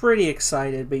was pretty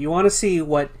excited, but you want to see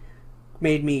what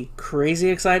made me crazy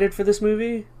excited for this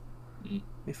movie? Let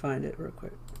me find it real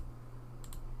quick.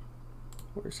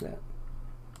 Where's that?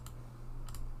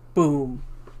 Boom.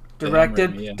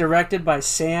 Directed by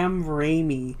Sam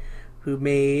Raimi, who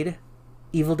made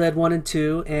Evil Dead 1 and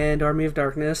 2 and Army of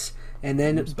Darkness, and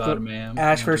then Spider-Man,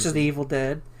 Ash vs. the Evil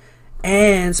Dead,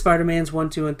 and Spider-Man's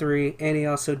 1, 2, and 3, and he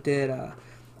also did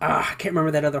I can't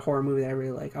remember that other horror movie that I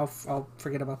really like. I'll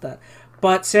forget about that.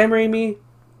 But Sam Raimi,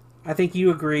 I think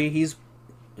you agree, he's,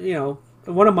 you know,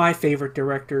 one of my favorite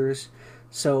directors.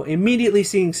 So immediately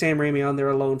seeing Sam Raimi on there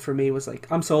alone for me was like,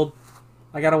 I'm sold.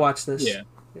 I gotta watch this. Yeah.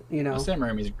 You know, Sam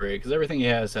Raimi's great because everything he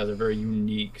has a very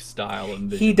unique style and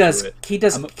vision. He does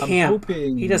camp. I'm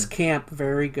hoping, he does camp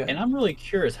very good. And I'm really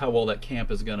curious how well that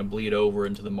camp is going to bleed over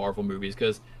into the Marvel movies,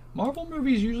 because Marvel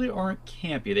movies usually aren't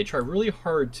campy. They try really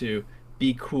hard to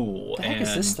be cool. What the heck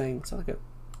is this thing? It's like a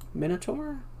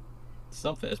Minotaur?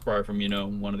 Something. It's probably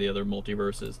from, one of the other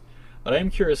multiverses. But I am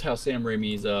curious how Sam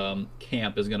Raimi's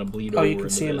camp is going to bleed over. Oh, you can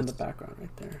see him in the background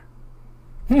right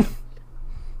there.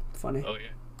 Funny. Oh, yeah.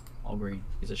 All green.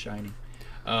 He's a shiny.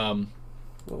 But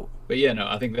yeah, no,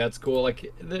 I think that's cool.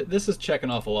 Like, this is checking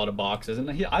off a lot of boxes,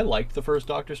 and I liked the first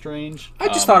Doctor Strange. I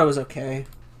just thought it was okay.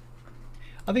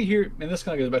 I think here, and this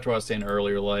kind of goes back to what I was saying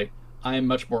earlier. Like, I am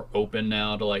much more open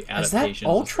now to like adaptations. Is that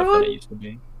Ultron? And stuff than it used to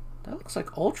be. That looks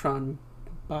like Ultron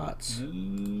bots.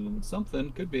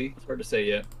 Something could be. It's hard to say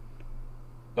yet.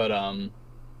 But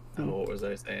what was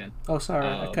I saying? Oh, sorry,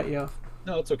 I cut you off.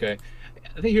 No, it's okay.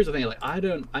 I think here's the thing, like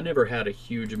I never had a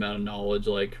huge amount of knowledge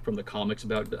like from the comics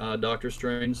about Doctor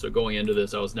Strange, so going into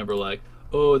this I was never like,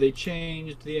 oh, they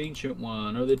changed the Ancient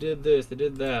One, or they did this, they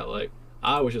did that. Like,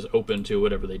 I was just open to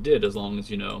whatever they did, as long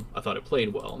as, I thought it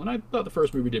played well. And I thought the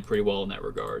first movie did pretty well in that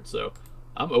regard, so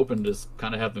I'm open to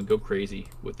kind of have them go crazy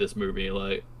with this movie.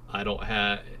 Like, I don't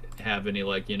have any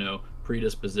like,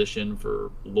 predisposition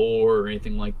for lore or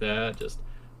anything like that. Just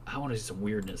I want to see some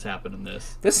weirdness happen in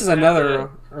this. This is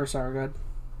another... sorry, go ahead.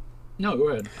 No, go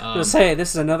ahead. I was say, this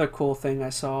is another cool thing I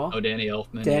saw. Oh, Danny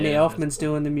Elfman. Danny Elfman's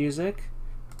doing the music.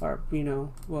 Or,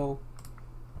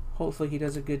 hopefully he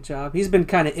does a good job. He's been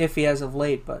kind of iffy as of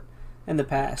late, but in the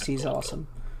past, he's awesome.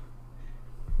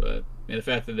 But the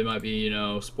fact that they might be,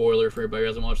 spoiler for everybody who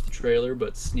hasn't watched the trailer,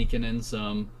 but sneaking in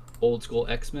some old school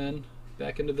X-Men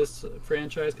back into this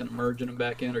franchise, kind of merging them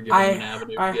back in or giving them an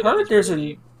avenue. I heard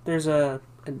there's a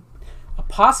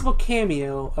possible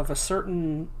cameo of a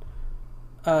certain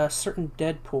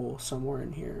Deadpool somewhere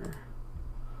in here.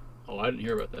 Oh, I didn't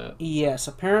hear about that. Yes,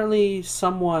 apparently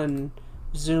someone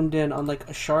zoomed in on like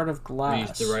a shard of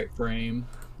glass. Used the right frame.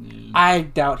 Yeah. I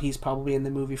doubt he's probably in the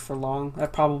movie for long.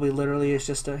 That probably literally is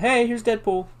just hey, here's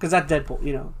Deadpool, because that's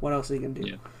Deadpool. What else are you gonna do?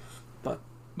 Yeah. But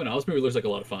no, this movie looks like a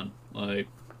lot of fun. Like,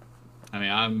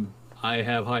 I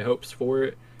have high hopes for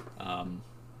it.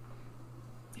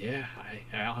 Yeah,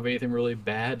 I don't have anything really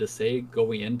bad to say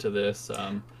going into this.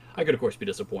 I could, of course, be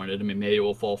disappointed. Maybe it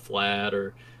will fall flat,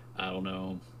 or I don't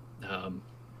know.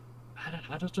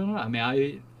 I just don't know. I'm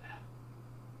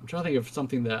trying to think of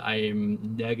something that I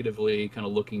am negatively kind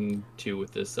of looking to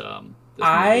with this. This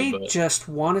movie, just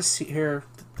want to see here.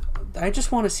 I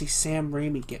just want to see Sam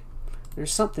Raimi get.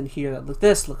 There's something here that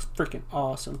this looks freaking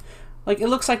awesome. Like, it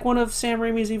looks like one of Sam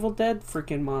Raimi's Evil Dead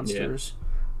freaking monsters.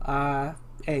 Yeah.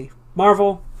 Hey,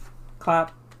 Marvel,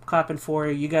 clapping for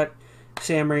you. You got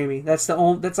Sam Raimi. That's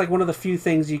like one of the few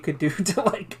things you could do to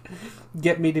like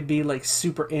get me to be like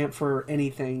super amped for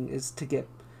anything, is to get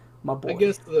my boy. I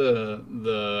guess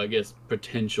the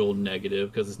potential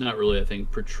negative, because it's not really, I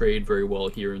think, portrayed very well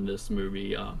here in this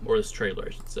movie, or this trailer,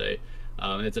 I should say.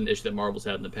 And it's an issue that Marvel's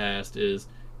had in the past, is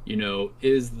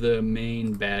is the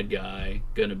main bad guy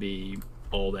gonna be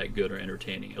all that good or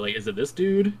entertaining? Like, is it this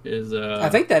dude? I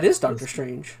think that is Doctor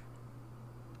Strange.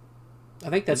 I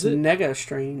think that's Nega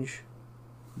Strange.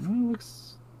 No, it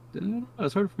looks.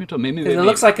 It's hard for me to tell. Maybe it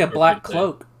looks like a black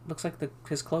cloak. Looks like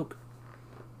his cloak.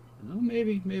 Oh,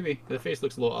 maybe the face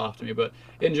looks a little off to me, but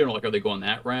in general, like, are they going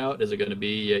that route? Is it going to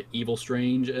be Evil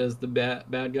Strange as the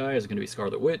bad guy? Is it going to be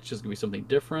Scarlet Witch? Is it going to be something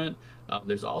different?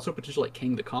 There's also potential like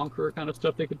King the Conqueror kind of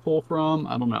stuff they could pull from.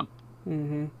 I don't know.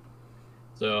 Mm-hmm.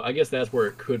 So I guess that's where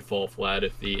it could fall flat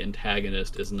if the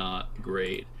antagonist is not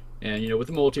great. And with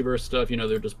the multiverse stuff,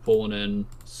 they're just pulling in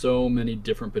so many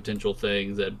different potential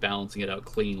things that balancing it out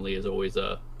cleanly is always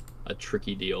a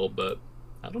tricky deal. But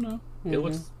I don't know. Mm-hmm.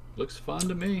 It looks fun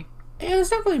to me. Yeah,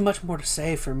 there's not really much more to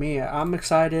say for me. I'm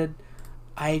excited.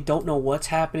 I don't know what's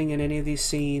happening in any of these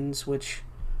scenes, which,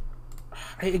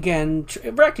 again,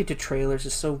 reacting to trailers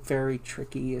is so very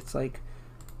tricky. It's like,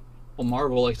 Well,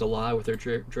 Marvel likes to lie with their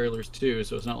trailers too,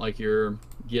 so it's not like you're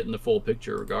getting the full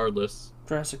picture regardless.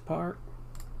 Jurassic Park.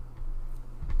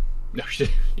 No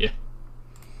shit. Yeah.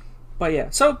 But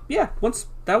yeah, so yeah, once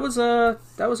that was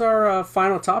our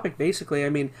final topic basically.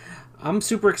 I mean, I'm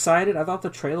super excited. I thought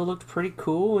the trailer looked pretty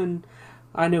cool, and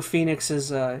I know Phoenix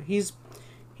is he's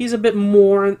a bit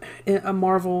more a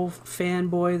Marvel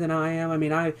fanboy than I am. I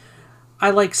mean, I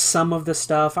like some of the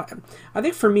stuff. I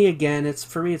think for me again, it's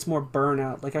more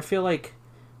burnout. Like I feel like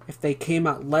if they came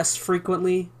out less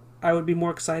frequently, I would be more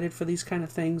excited for these kind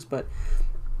of things. But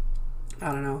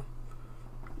I don't know.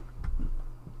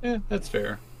 Yeah, that's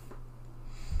fair.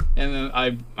 And then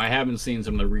I haven't seen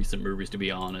some of the recent movies, to be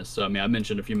honest. So I mean, I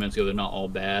mentioned a few minutes ago they're not all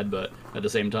bad, but at the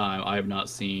same time, I have not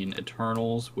seen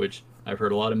Eternals, which I've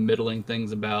heard a lot of middling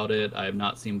things about it. I have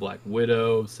not seen Black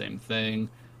Widow, same thing.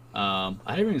 I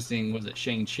haven't even seen, was it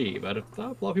Shang-Chi? But I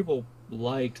thought a lot of people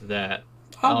liked that.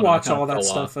 I'll watch all that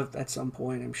stuff at some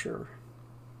point, I'm sure.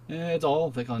 Yeah, it's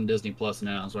all like on Disney Plus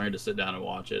now, so I need to sit down and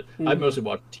watch it. I mostly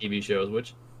watch TV shows,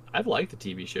 which I've liked the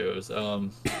TV shows. I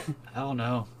don't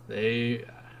know.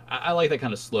 I like that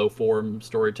kind of slow form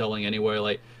storytelling anyway.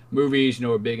 Like movies, you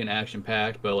know, are big and action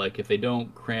packed, but like if they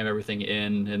don't cram everything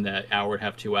in that hour and a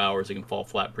half, 2 hours, it can fall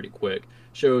flat pretty quick.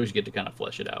 Shows you get to kind of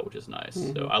flesh it out, which is nice.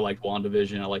 So I liked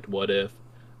WandaVision. I liked What If.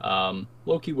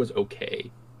 Loki was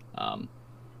okay.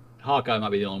 Hawkeye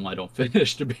might be the only one I don't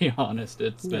finish, to be honest.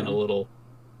 It's been a little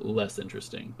less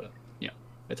interesting, but yeah,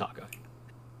 it's Hawkeye.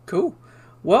 Cool.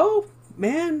 Well,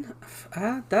 man,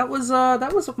 that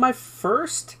was my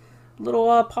first little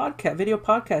video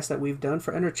podcast that we've done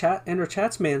for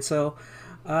EnteR MaN. So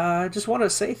I just want to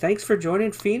say thanks for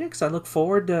joining, Phoenix. I look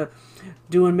forward to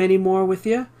doing many more with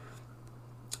you.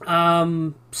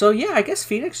 So yeah, I guess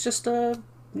Phoenix, just want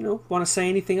to say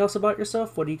anything else about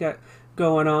yourself? What do you got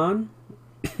going on?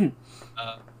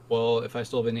 Well, if I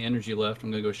still have any energy left,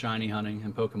 I'm gonna go shiny hunting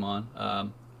and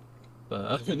Pokemon. But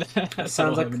other than that,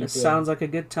 sounds like a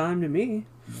good time to me.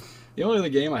 The only other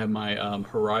game I have my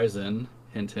Horizon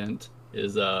hint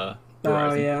is Horizon.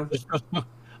 Oh yeah.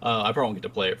 I probably won't get to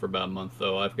play it for about a month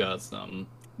though. I've got some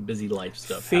busy life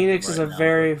stuff. Phoenix is a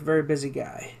very, very busy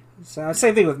guy. So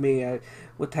same thing with me.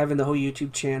 With having the whole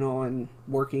YouTube channel and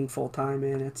working full time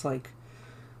in, it's like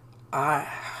It's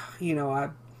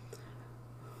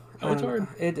hard.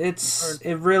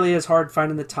 It really is hard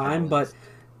finding the time, but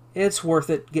it's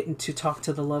worth it getting to talk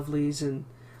to the lovelies and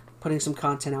putting some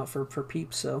content out for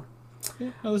peeps. So yeah,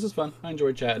 no, this is fun. I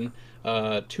enjoyed chatting.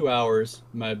 2 hours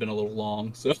might have been a little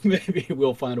long, so maybe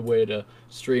we'll find a way to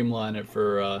streamline it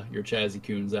for your ChatZ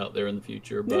coons out there in the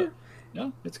future. But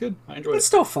no, it's good. I enjoyed it. It's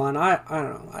still fun. I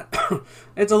don't know.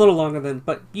 It's a little longer than,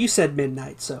 but you said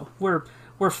midnight, so we're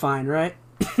fine, right?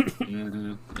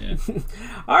 Yeah.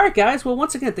 All right, guys. Well,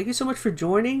 once again, thank you so much for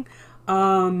joining.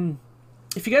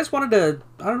 If you guys wanted to,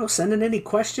 send in any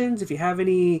questions, if you have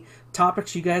any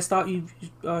topics you guys thought you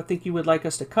think you would like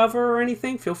us to cover or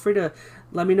anything, feel free to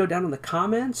let me know down in the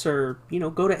comments, or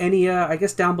go to any. I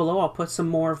guess down below I'll put some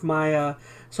more of my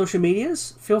social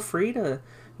medias. Feel free to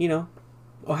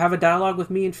or have a dialogue with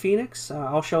me and Phoenix.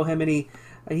 I'll show him any.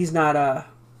 He's not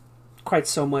quite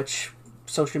so much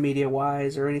social media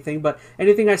wise or anything, but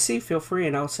anything I see, feel free,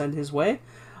 and I'll send his way.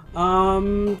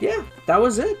 Yeah, that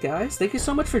was it, guys. Thank you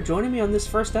so much for joining me on this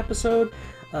first episode.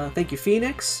 Thank you,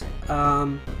 Phoenix.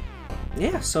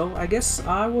 Yeah, so I guess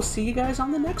I will see you guys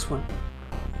on the next one.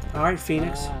 All right,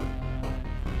 Phoenix.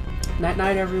 Night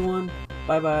night, everyone.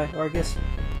 Bye bye. Or I guess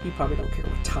you probably don't care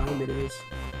what time it is.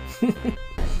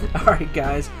 All right,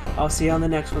 guys. I'll see you on the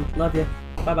next one. Love you.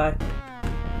 Bye bye.